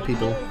lost my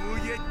people.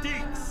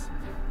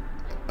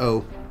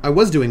 Oh, I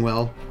was doing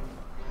well.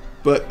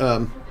 But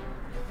I'm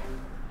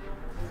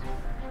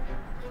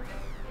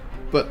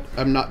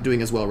not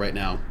doing as well right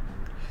now.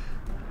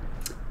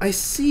 I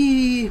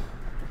see...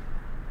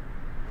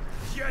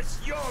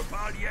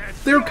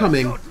 They're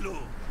coming.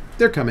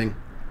 They're coming.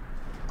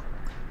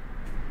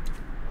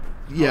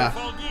 Yeah.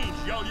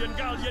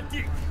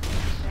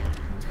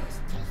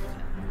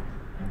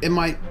 Am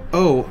I...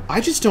 Oh,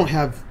 I just don't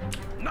have...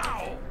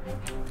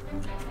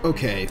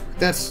 Okay,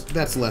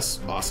 that's less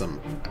awesome.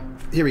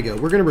 Here we go.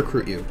 We're gonna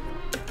recruit you.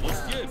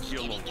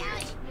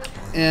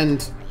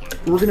 And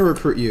we're gonna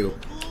recruit you.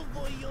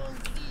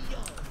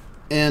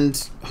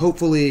 And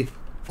hopefully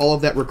all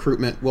of that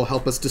recruitment will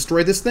help us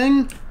destroy this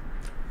thing.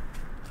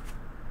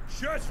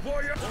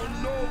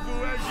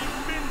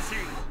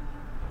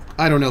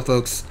 I don't know,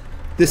 folks.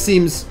 This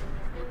seems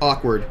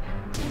awkward.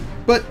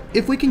 But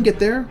if we can get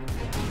there...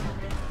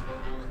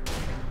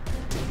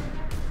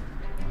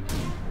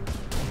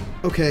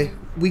 Okay,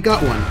 we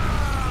got one.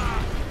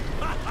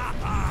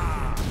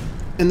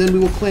 And then we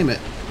will claim it.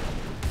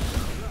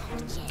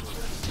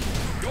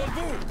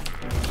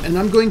 And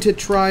I'm going to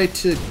try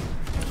to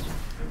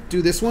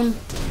do this one.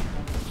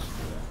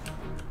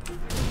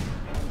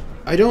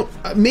 I don't...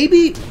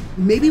 maybe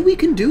we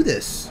can do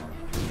this.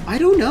 I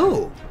don't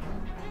know.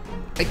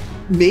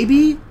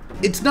 Maybe...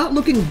 It's not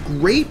looking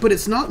great, but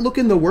it's not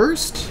looking the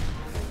worst.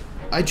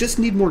 I just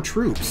need more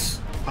troops.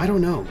 I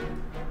don't know.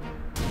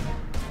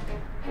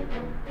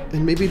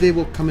 And maybe they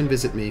will come and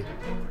visit me.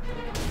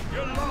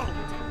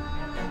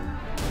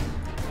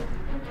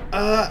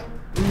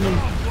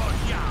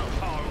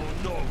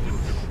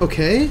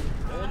 Okay.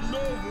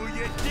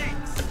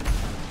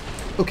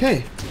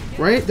 Okay.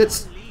 Right?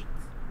 That's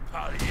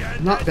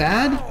not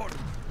bad.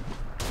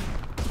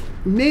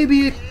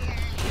 Maybe...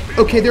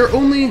 Okay, there are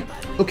only...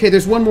 Okay,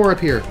 there's one more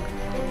up here.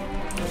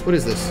 What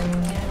is this?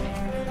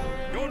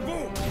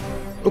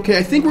 Okay,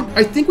 I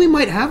think we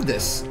might have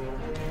this.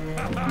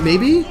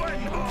 Maybe?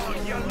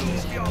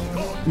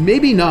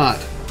 Maybe not.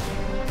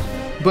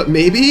 But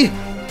maybe?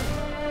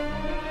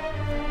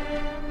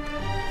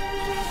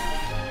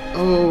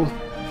 Oh.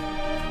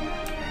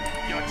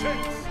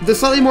 The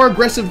slightly more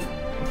aggressive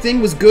thing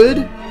was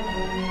good,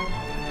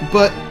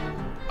 but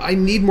I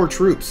need more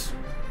troops.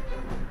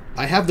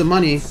 I have the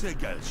money,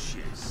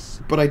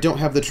 but I don't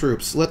have the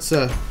troops. Let's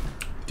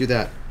do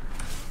that.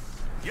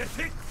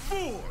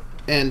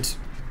 And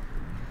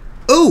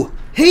oh,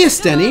 hey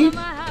Esteni!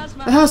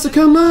 My house,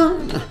 come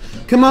on.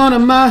 Come on to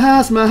my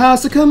house,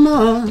 come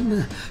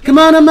on. Come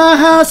on to my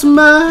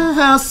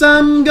house,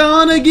 I'm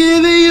gonna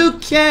give you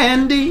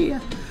candy.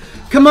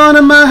 Come on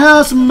to my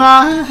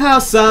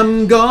house,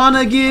 I'm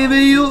gonna give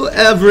you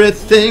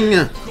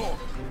everything.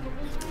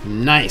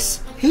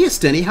 Nice. Hey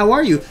Esteni, how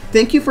are you?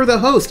 Thank you for the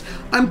host.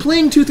 I'm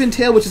playing Tooth and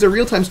Tail, which is a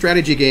real-time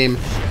strategy game,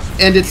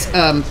 and it's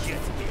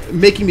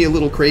making me a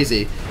little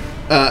crazy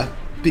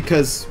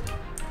because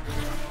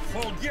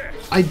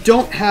I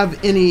don't have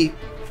any.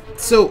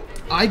 So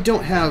I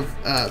don't have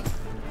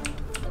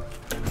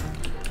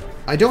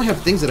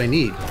things that I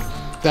need.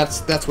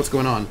 That's what's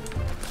going on.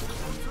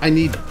 I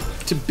need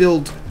to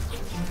build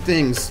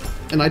things,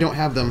 and I don't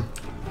have them.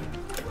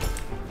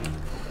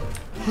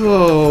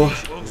 Oh,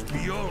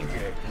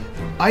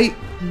 I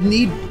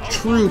need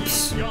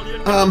troops.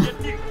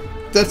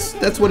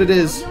 That's what it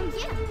is.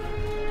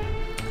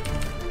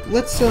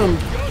 Let's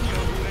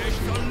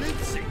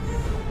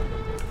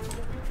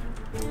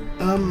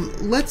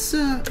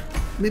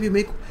maybe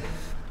make.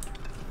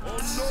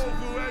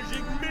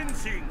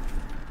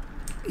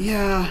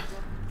 Yeah.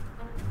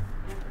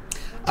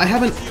 I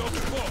have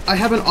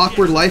an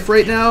awkward life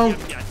right now,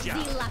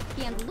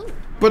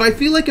 but I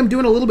feel like I'm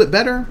doing a little bit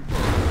better.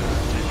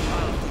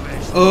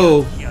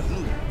 Oh,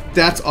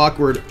 that's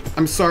awkward.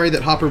 I'm sorry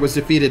that Hopper was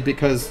defeated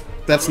because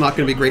that's not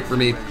going to be great for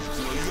me.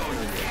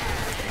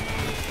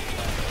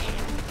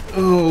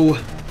 Oh,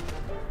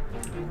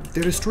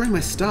 they're destroying my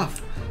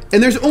stuff.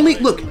 And there's only,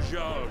 look,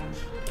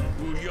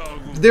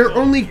 there are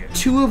only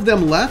 2 of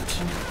them left.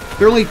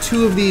 There are only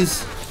 2 of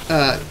these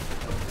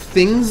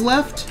things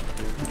left.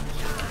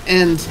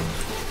 And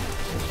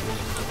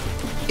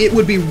it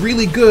would be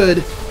really good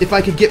if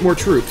I could get more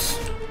troops.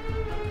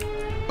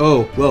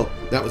 Oh, well,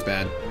 that was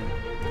bad.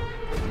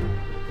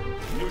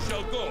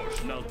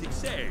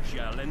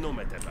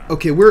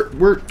 Okay,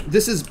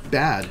 this is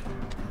bad.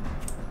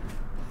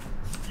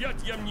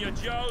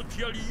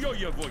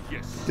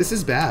 This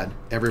is bad,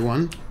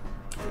 everyone.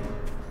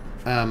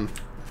 I'm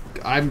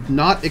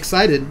not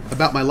excited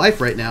about my life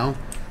right now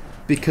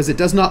because it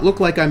does not look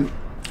like I'm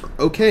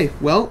okay.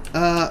 Well,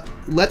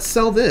 let's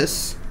sell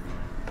this.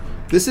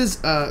 This is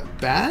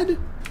bad?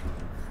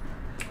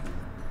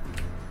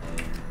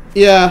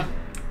 Yeah.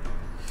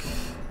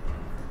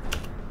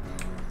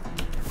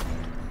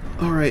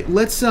 All right,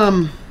 let's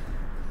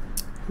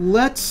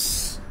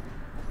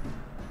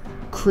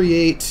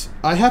create.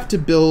 I have to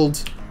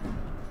build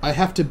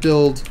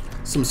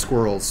some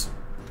squirrels.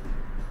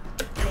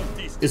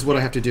 Is what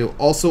I have to do.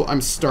 Also, I'm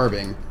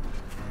starving.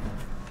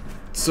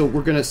 So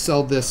we're gonna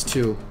sell this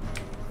too.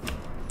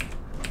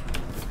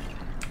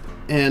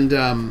 And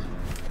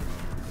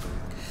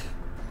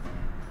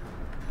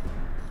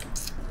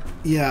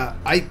yeah,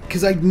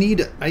 because I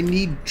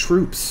need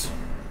troops.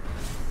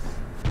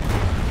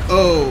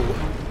 Oh.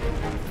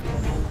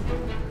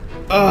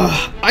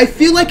 I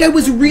feel like I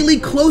was really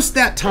close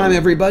that time,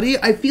 everybody.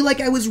 I feel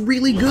like I was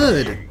really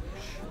good.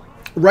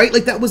 Right?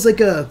 Like that was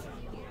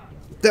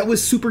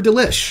super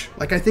delish.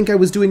 Like I think I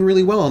was doing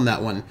really well on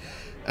that one.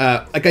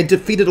 Like I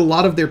defeated a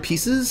lot of their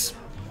pieces,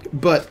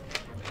 but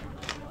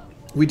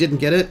we didn't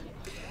get it.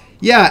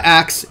 Yeah,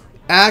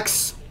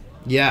 Axe,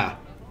 yeah.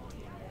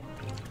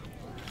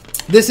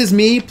 This is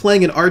me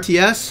playing an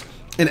RTS,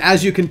 and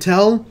as you can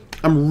tell,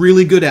 I'm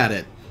really good at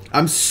it.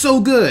 I'm so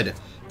good.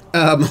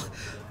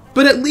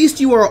 But at least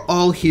you are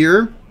all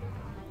here.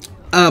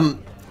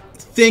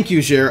 Thank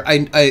you, Jer.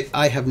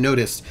 I have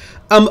noticed.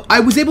 I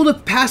was able to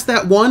pass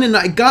that one, and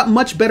I got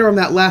much better on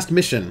that last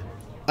mission.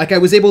 Like, I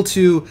was able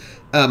to...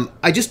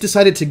 I just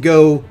decided to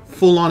go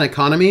full-on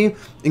economy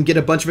and get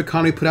a bunch of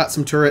economy, put out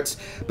some turrets.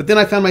 But then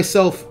I found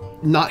myself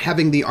not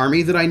having the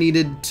army that I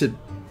needed to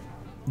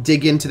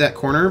dig into that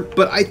corner.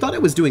 But I thought I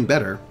was doing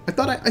better. I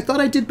thought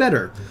I did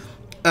better.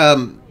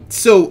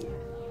 So...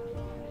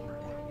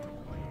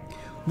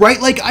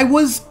 Right, like, I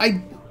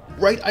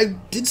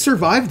did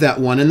survive that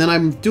one, and then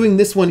I'm doing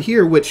this one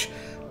here, which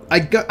I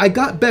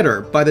got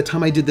better by the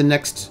time I did the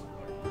next...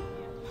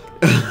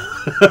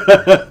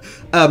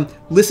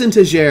 listen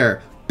to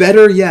Jer.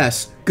 Better,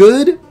 yes.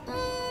 Good?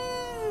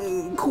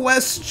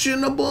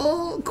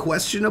 Questionable.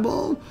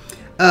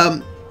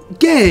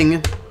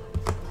 Gang,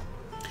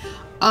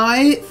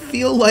 I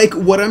feel like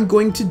what I'm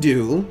going to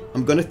do,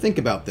 I'm going to think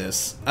about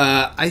this.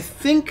 I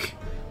think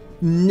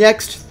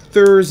next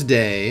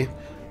Thursday...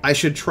 I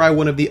should try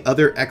one of the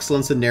other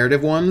Excellence and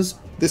Narrative ones.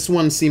 This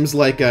one seems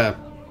like it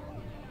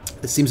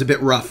seems a bit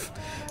rough.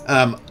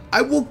 I'm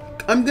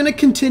gonna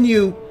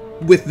continue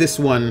with this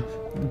one,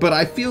 but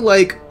I feel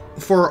like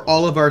for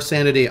all of our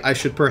sanity, I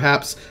should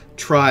perhaps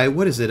try,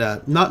 what is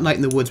it? Not Night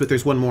in the Woods, but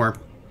there's one more.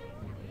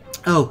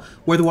 Oh,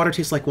 Where the Water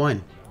Tastes Like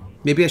Wine.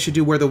 Maybe I should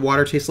do Where the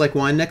Water Tastes Like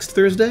Wine next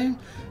Thursday,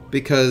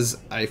 because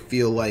I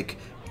feel like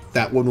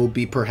that one will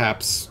be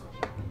perhaps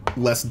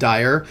less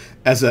dire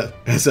as a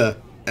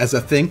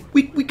thing.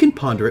 We can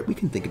ponder it. We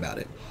can think about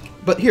it.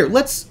 But here,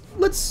 let's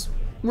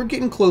we're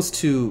getting close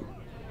to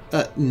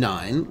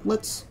 9.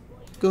 Let's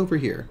go over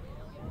here.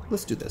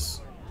 Let's do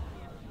this.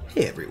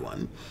 Hey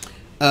everyone.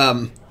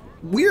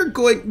 We're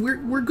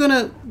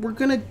gonna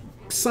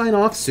sign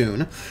off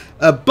soon.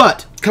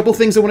 But a couple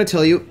things I want to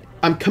tell you.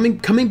 I'm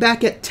coming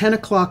back at 10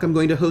 o'clock. I'm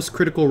going to host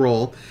Critical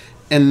Role,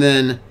 and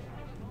then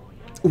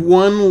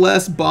one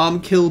less bomb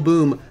kill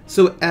boom.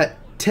 So at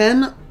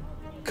 10,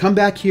 come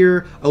back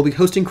here. I'll be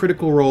hosting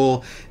Critical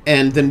Role,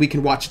 and then we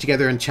can watch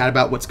together and chat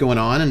about what's going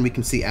on, and we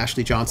can see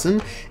Ashley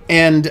Johnson.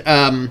 And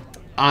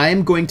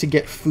I'm going to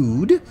get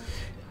food.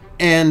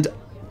 And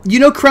you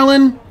know,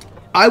 Krellin,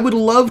 I would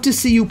love to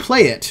see you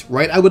play it,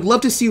 right? I would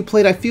love to see you play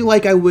it. I feel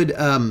like I would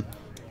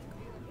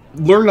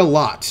learn a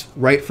lot,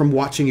 right, from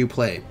watching you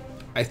play.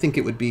 I think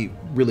it would be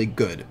really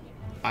good.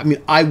 I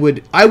mean, I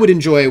would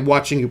enjoy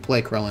watching you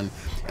play, Krellin,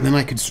 and then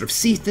I could sort of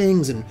see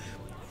things and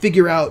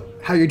figure out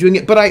how you're doing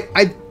it. But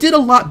I did a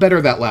lot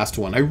better that last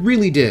one. I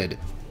really did.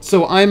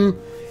 So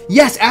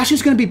yes,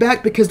 Ashley's going to be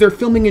back because they're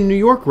filming in New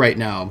York right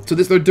now. So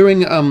they're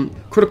doing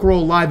Critical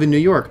Role live in New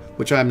York,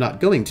 which I'm not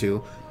going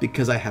to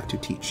because I have to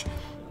teach.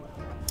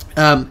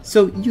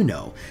 So you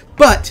know.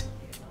 But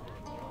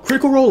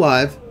Critical Role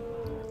live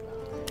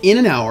in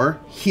an hour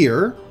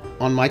here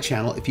on my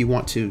channel if you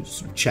want to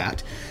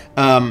chat.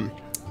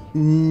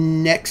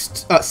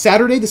 Next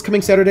Saturday, this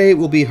coming Saturday,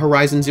 will be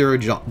Horizon Zero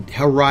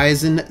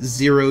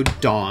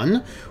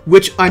Dawn,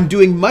 which I'm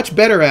doing much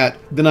better at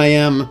than I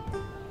am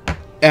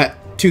at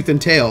Tooth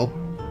and Tail.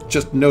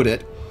 Just note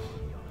it.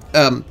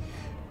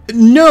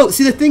 No,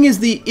 see, the thing is,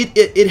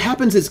 it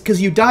happens is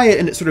because you dye it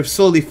and it sort of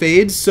slowly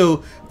fades.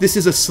 So this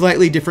is a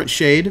slightly different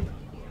shade,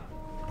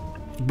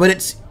 but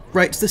it's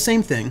right. It's the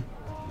same thing.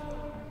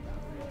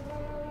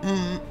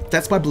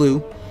 That's my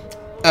blue.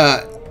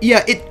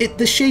 Yeah,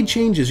 the shade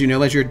changes, you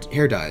know, as your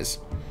hair dyes.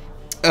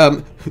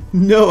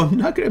 No, I'm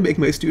not going to make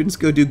my students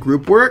go do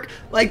group work.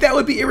 Like, that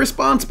would be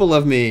irresponsible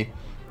of me.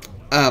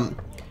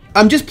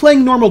 I'm just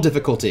playing normal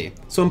difficulty.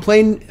 So I'm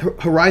playing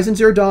Horizon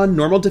Zero Dawn,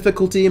 normal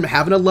difficulty. I'm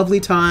having a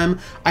lovely time.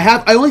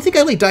 I only think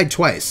I only died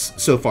twice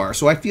so far,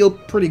 so I feel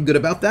pretty good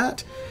about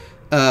that.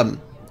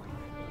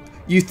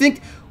 You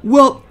think,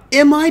 well,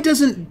 MI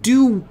doesn't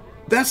do...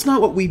 That's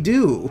not what we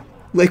do.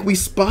 Like, we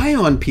spy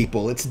on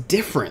people. It's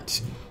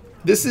different.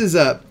 This is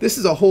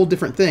a whole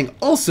different thing.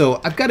 Also,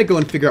 I've got to go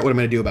and figure out what I'm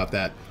going to do about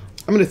that.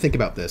 I'm going to think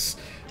about this.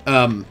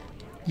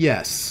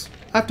 Yes,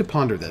 I have to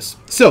ponder this.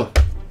 So,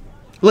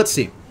 let's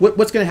see.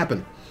 What's going to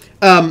happen?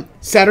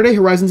 Saturday,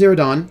 Horizon Zero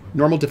Dawn,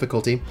 normal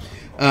difficulty.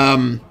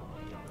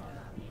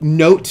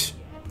 Note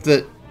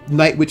that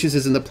Night Witches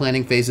is in the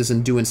planning phases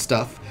and doing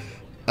stuff.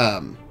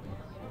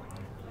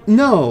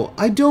 No,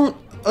 I don't...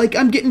 Like,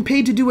 I'm getting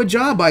paid to do a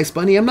job, Ice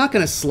Bunny. I'm not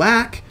going to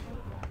slack.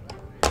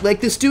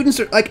 Like, the students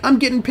are... Like, I'm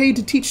getting paid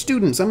to teach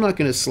students. I'm not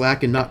going to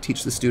slack and not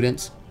teach the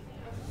students.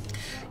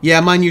 Yeah,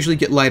 mine usually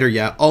get lighter,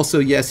 yeah. Also,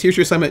 yes, here's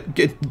your assignment.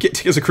 Get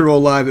to a Critical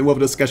Live and we'll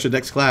have a discussion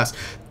next class.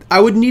 I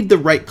would need the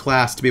right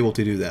class to be able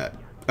to do that.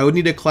 I would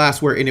need a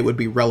class wherein it would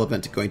be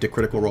relevant to going to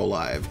Critical Role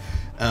Live.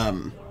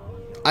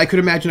 I could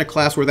imagine a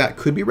class where that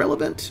could be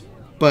relevant,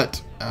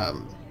 but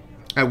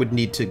I would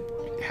need to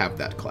have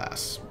that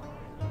class.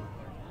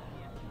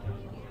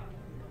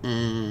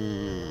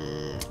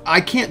 I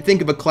can't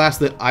think of a class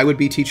that I would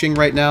be teaching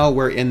right now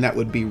wherein that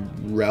would be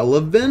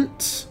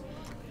relevant.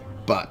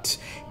 But,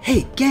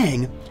 hey,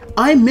 gang,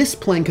 I miss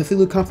playing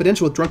Cthulhu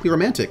Confidential with Drunkly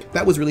Romantic.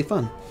 That was really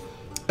fun.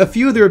 A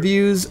few of the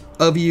reviews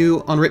of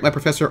you on Rate My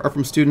Professor are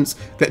from students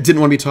that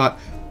didn't want to be taught.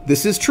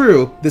 This is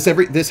true.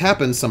 This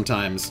happens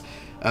sometimes.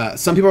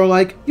 Some people are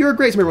like, you're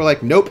great. Some people are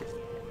like, nope.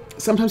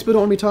 Sometimes people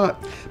don't want to be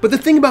taught. But the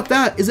thing about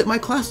that is that my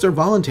classes are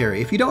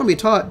voluntary. If you don't want to be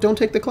taught, don't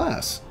take the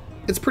class.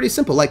 It's pretty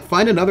simple. Like,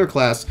 find another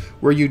class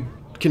where you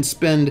can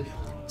spend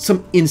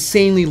some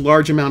insanely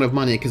large amount of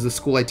money, because the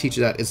school I teach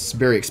at is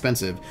very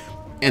expensive,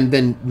 and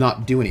then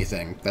not do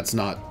anything. That's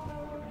not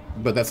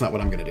what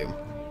I'm going to do.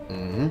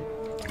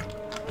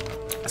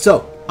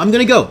 So, I'm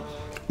going to go.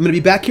 I'm going to be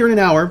back here in an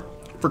hour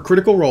for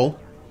Critical Role.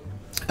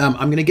 I'm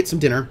going to get some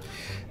dinner.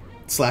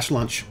 /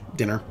 lunch.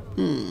 Dinner.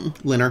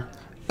 Linner.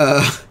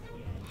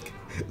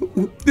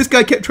 This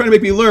guy kept trying to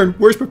make me learn.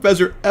 Worst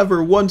professor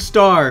ever. 1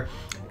 star.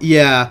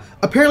 Yeah.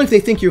 Apparently, if they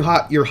think you're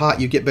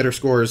hot, you get better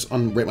scores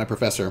on Rate My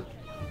Professor.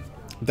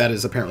 That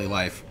is apparently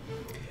life.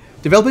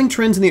 Developing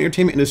trends in the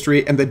entertainment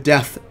industry and the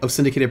death of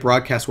syndicated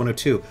broadcast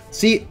 102.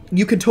 See,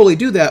 you could totally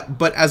do that,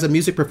 but as a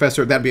music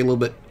professor, that'd be a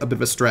bit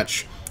of a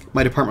stretch.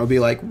 My department would be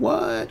like,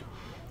 what?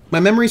 My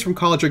memories from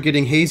college are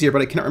getting hazier,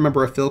 but I cannot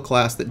remember a Phil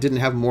class that didn't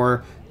have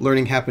more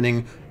learning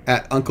happening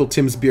at Uncle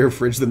Tim's beer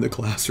fridge than the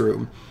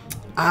classroom.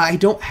 I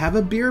don't have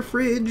a beer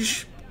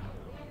fridge.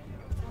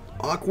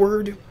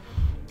 Awkward.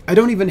 I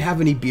don't even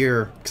have any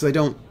beer because I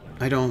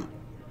don't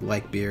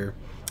like beer.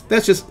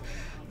 That's just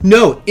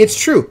no. It's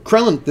true,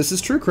 Krellin. This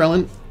is true,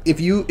 Krellin. If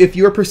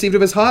you are perceived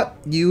of as hot,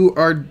 you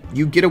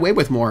get away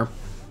with more.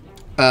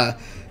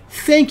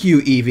 Thank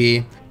you,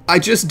 Evie. I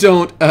just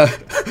don't.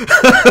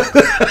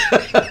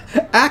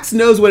 Axe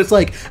knows what it's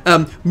like.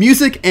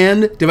 Music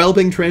and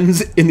developing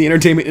trends in the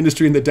entertainment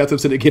industry and the death of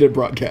syndicated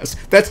broadcast.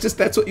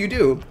 That's what you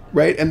do,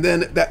 right? And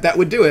then that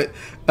would do it.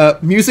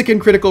 Music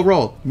and Critical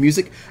Role.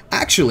 Music.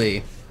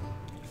 Actually,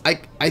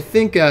 I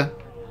think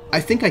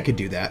I could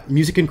do that.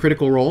 Music and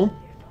Critical Role.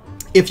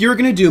 If you're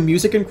going to do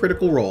Music and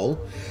Critical Role,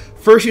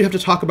 first you'd have to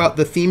talk about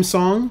the theme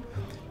song,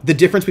 the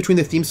difference between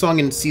the theme song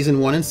in Season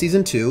 1 and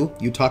Season 2.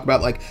 You talk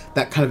about like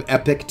that kind of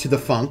epic to the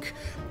funk.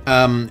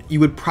 You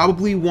would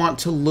probably want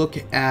to look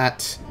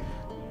at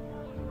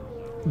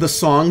the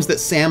songs that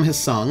Sam has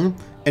sung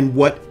and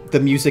what the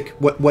music,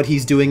 what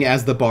he's doing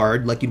as the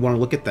bard. Like, you'd want to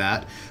look at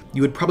that.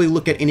 You would probably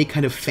look at any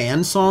kind of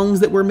fan songs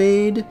that were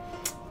made.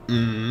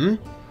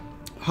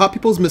 Hot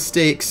People's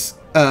Mistakes.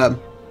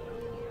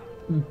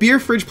 Beer,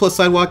 fridge plus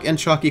sidewalk and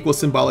chalk equals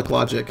symbolic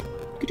logic.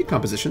 Good do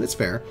composition, it's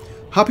fair.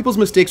 Hot People's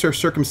Mistakes are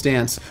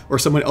circumstance or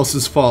someone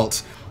else's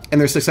fault,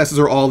 and their successes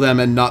are all them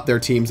and not their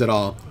teams at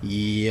all.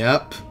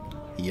 Yep,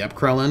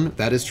 Krellin,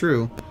 that is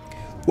true.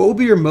 What will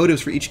be your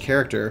motives for each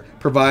character?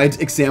 Provides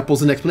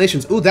examples and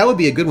explanations. Ooh, that would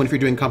be a good one if you're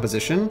doing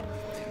composition.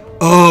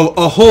 Oh,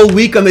 a whole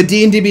week on the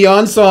D&D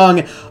Beyond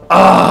song.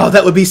 Oh,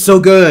 that would be so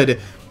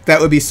good.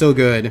 That would be so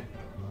good.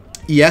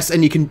 Yes,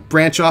 and you can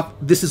branch off.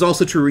 This is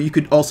also true. You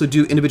could also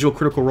do individual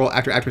Critical Role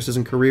actor, actresses,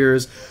 and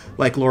careers,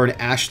 like Laura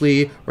and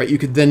Ashley, right? You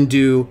could then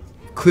do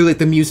clearly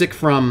the music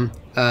from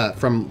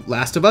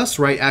Last of Us,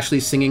 right? Ashley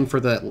singing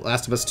for the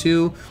Last of Us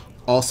 2.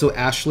 Also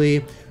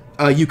Ashley.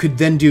 You could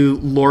then do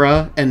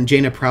Laura and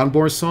Jaina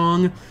Proudmoore's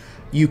song.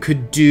 You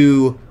could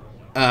do,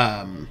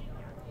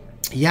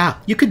 yeah,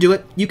 you could do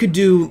it. You could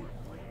do,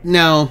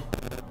 now,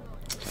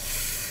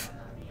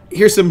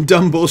 here's some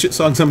dumb bullshit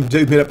songs I'm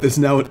doing up this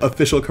now an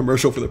official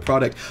commercial for the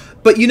product.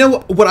 But you know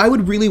what I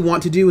would really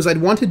want to do is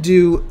I'd want to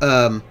do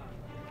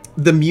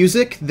the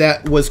music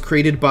that was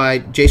created by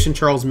Jason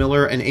Charles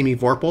Miller and Amy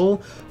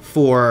Vorpal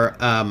for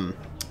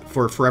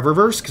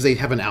Foreververse, because they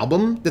have an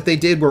album that they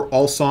did where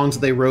all songs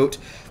they wrote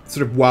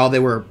sort of while they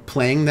were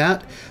playing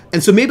that.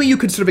 And so maybe you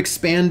could sort of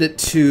expand it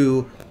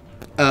to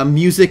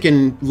music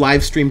and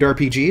live streamed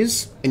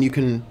RPGs, and you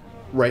can,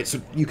 right, so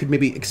you could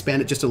maybe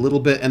expand it just a little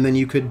bit, and then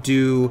you could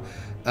do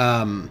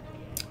Hyper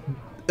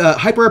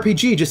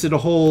RPG just did a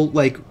whole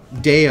like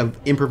day of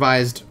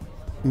improvised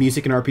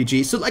music and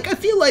RPG. So like I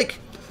feel like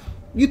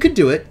you could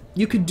do it.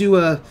 You could do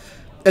and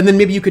then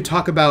maybe you could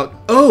talk about,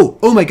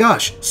 oh my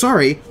gosh,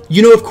 sorry.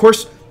 You know, of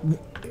course,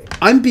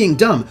 I'm being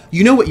dumb.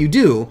 You know what you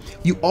do?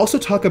 You also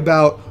talk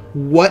about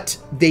what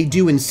they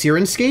do in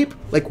Sirenscape,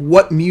 like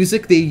what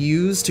music they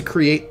use to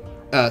create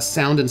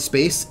sound and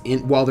space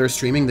while they're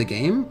streaming the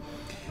game.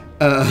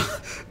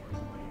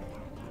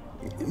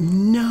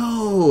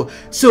 No.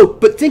 So,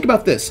 but think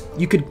about this.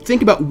 You could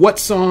think about what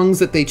songs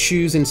that they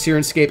choose in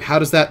Sirenscape. How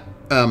does that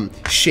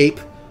shape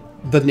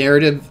the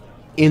narrative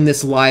in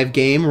this live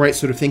game, right?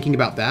 Sort of thinking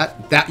about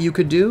that. That you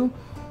could do.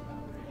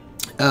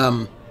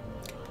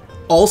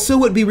 Also,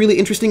 what would be really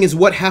interesting is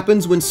what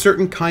happens when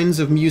certain kinds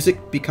of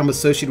music become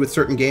associated with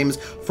certain games.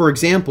 For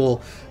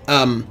example,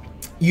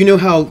 you know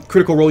how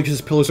Critical Role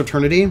uses Pillars of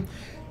Eternity?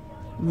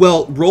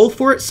 Well, Roll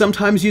For It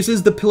sometimes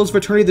uses the Pillars of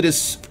Eternity that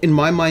is, in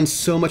my mind,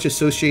 so much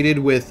associated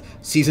with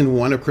Season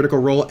 1 of Critical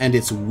Role, and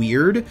it's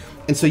weird.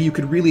 And so you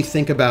could really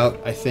think about,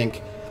 I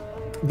think,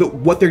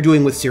 what they're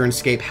doing with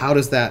Sirenscape. How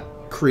does that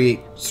create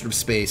sort of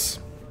space?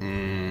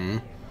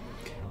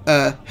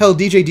 Hell,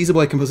 DJ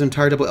Dieselboy composed an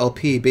entire double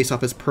LP based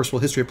off his personal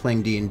history of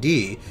playing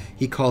D&D.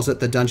 He calls it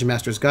the Dungeon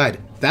Master's Guide.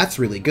 That's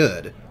really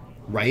good,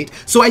 right?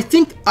 So I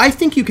think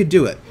you could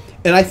do it.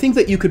 And I think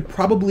that you could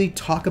probably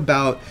talk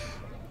about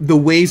the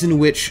ways in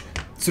which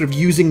sort of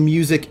using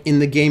music in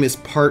the game is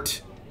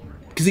part,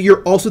 because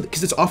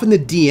it's often the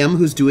DM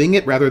who's doing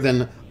it rather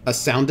than a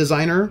sound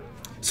designer.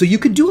 So you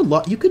could do a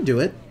lot. You could do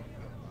it.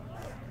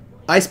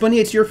 Ice Bunny,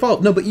 it's your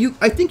fault. No, but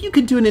I think you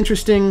could do an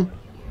interesting.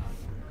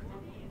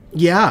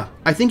 Yeah,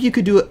 I think you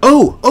could do it.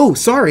 Oh,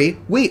 sorry.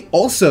 Wait,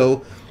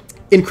 also,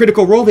 in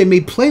Critical Role, they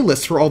made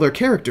playlists for all their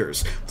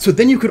characters. So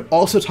then you could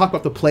also talk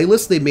about the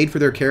playlists they made for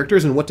their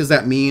characters and what does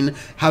that mean?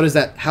 How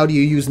do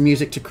you use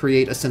music to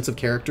create a sense of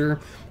character?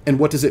 And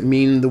what does it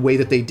mean the way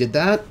that they did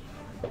that?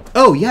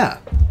 Oh, yeah.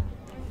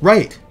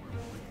 Right.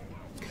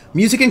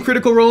 Music in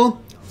Critical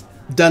Role,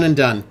 done and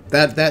done.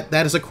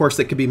 That is a course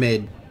that could be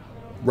made.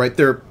 Right?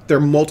 There are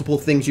multiple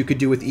things you could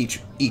do with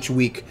each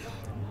week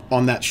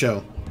on that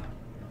show.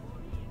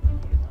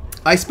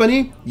 Ice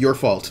Bunny, your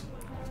fault.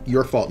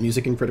 Your fault,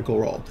 Music in Critical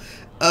Role.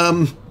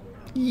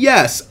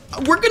 Yes,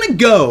 we're gonna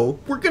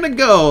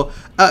go.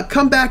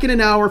 Come back in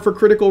an hour for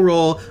Critical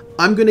Role.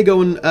 I'm gonna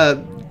go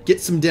and get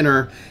some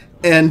dinner.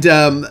 And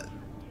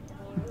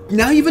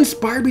now you've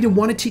inspired me to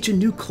want to teach a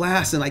new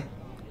class, and I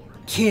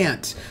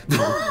can't.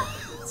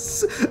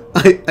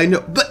 I know,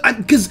 but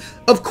because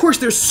of course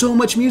there's so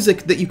much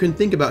music that you can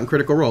think about in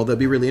Critical Role that'd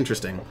be really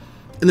interesting.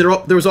 And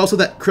there was also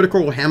that Critical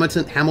Role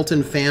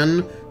Hamilton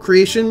fan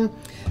creation,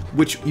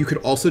 which you could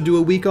also do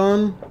a week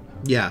on.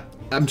 Yeah,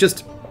 I'm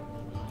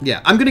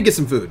gonna get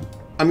some food.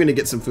 I'm gonna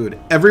get some food.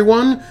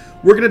 Everyone,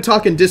 we're gonna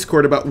talk in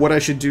Discord about what I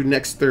should do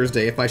next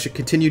Thursday, if I should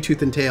continue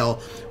Tooth and Tail,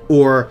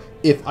 or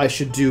if I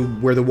should do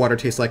Where the Water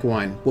Tastes Like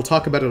Wine. We'll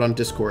talk about it on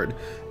Discord.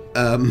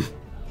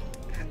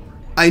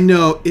 I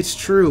know, it's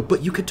true,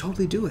 but you could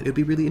totally do it. It'd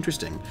be really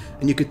interesting.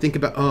 And you could think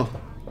about,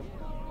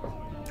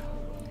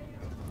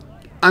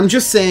 I'm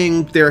just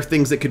saying there are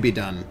things that could be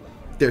done.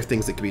 There are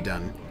things that could be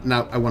done.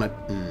 Now, I want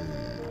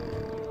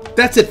to...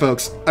 That's it,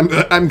 folks.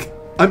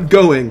 I'm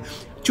going.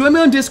 Join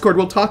me on Discord.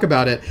 We'll talk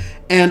about it.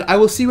 And I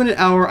will see you in an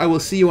hour. I will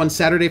see you on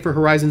Saturday for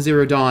Horizon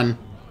Zero Dawn.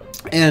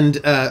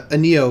 And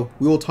Aneo,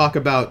 we will talk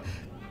about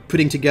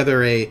putting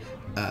together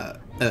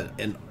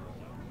an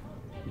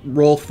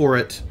roll for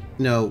it.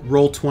 No,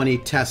 roll 20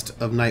 test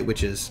of Night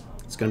Witches.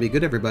 It's going to be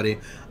good, everybody.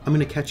 I'm going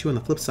to catch you on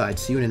the flip side.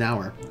 See you in an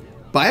hour.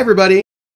 Bye, everybody.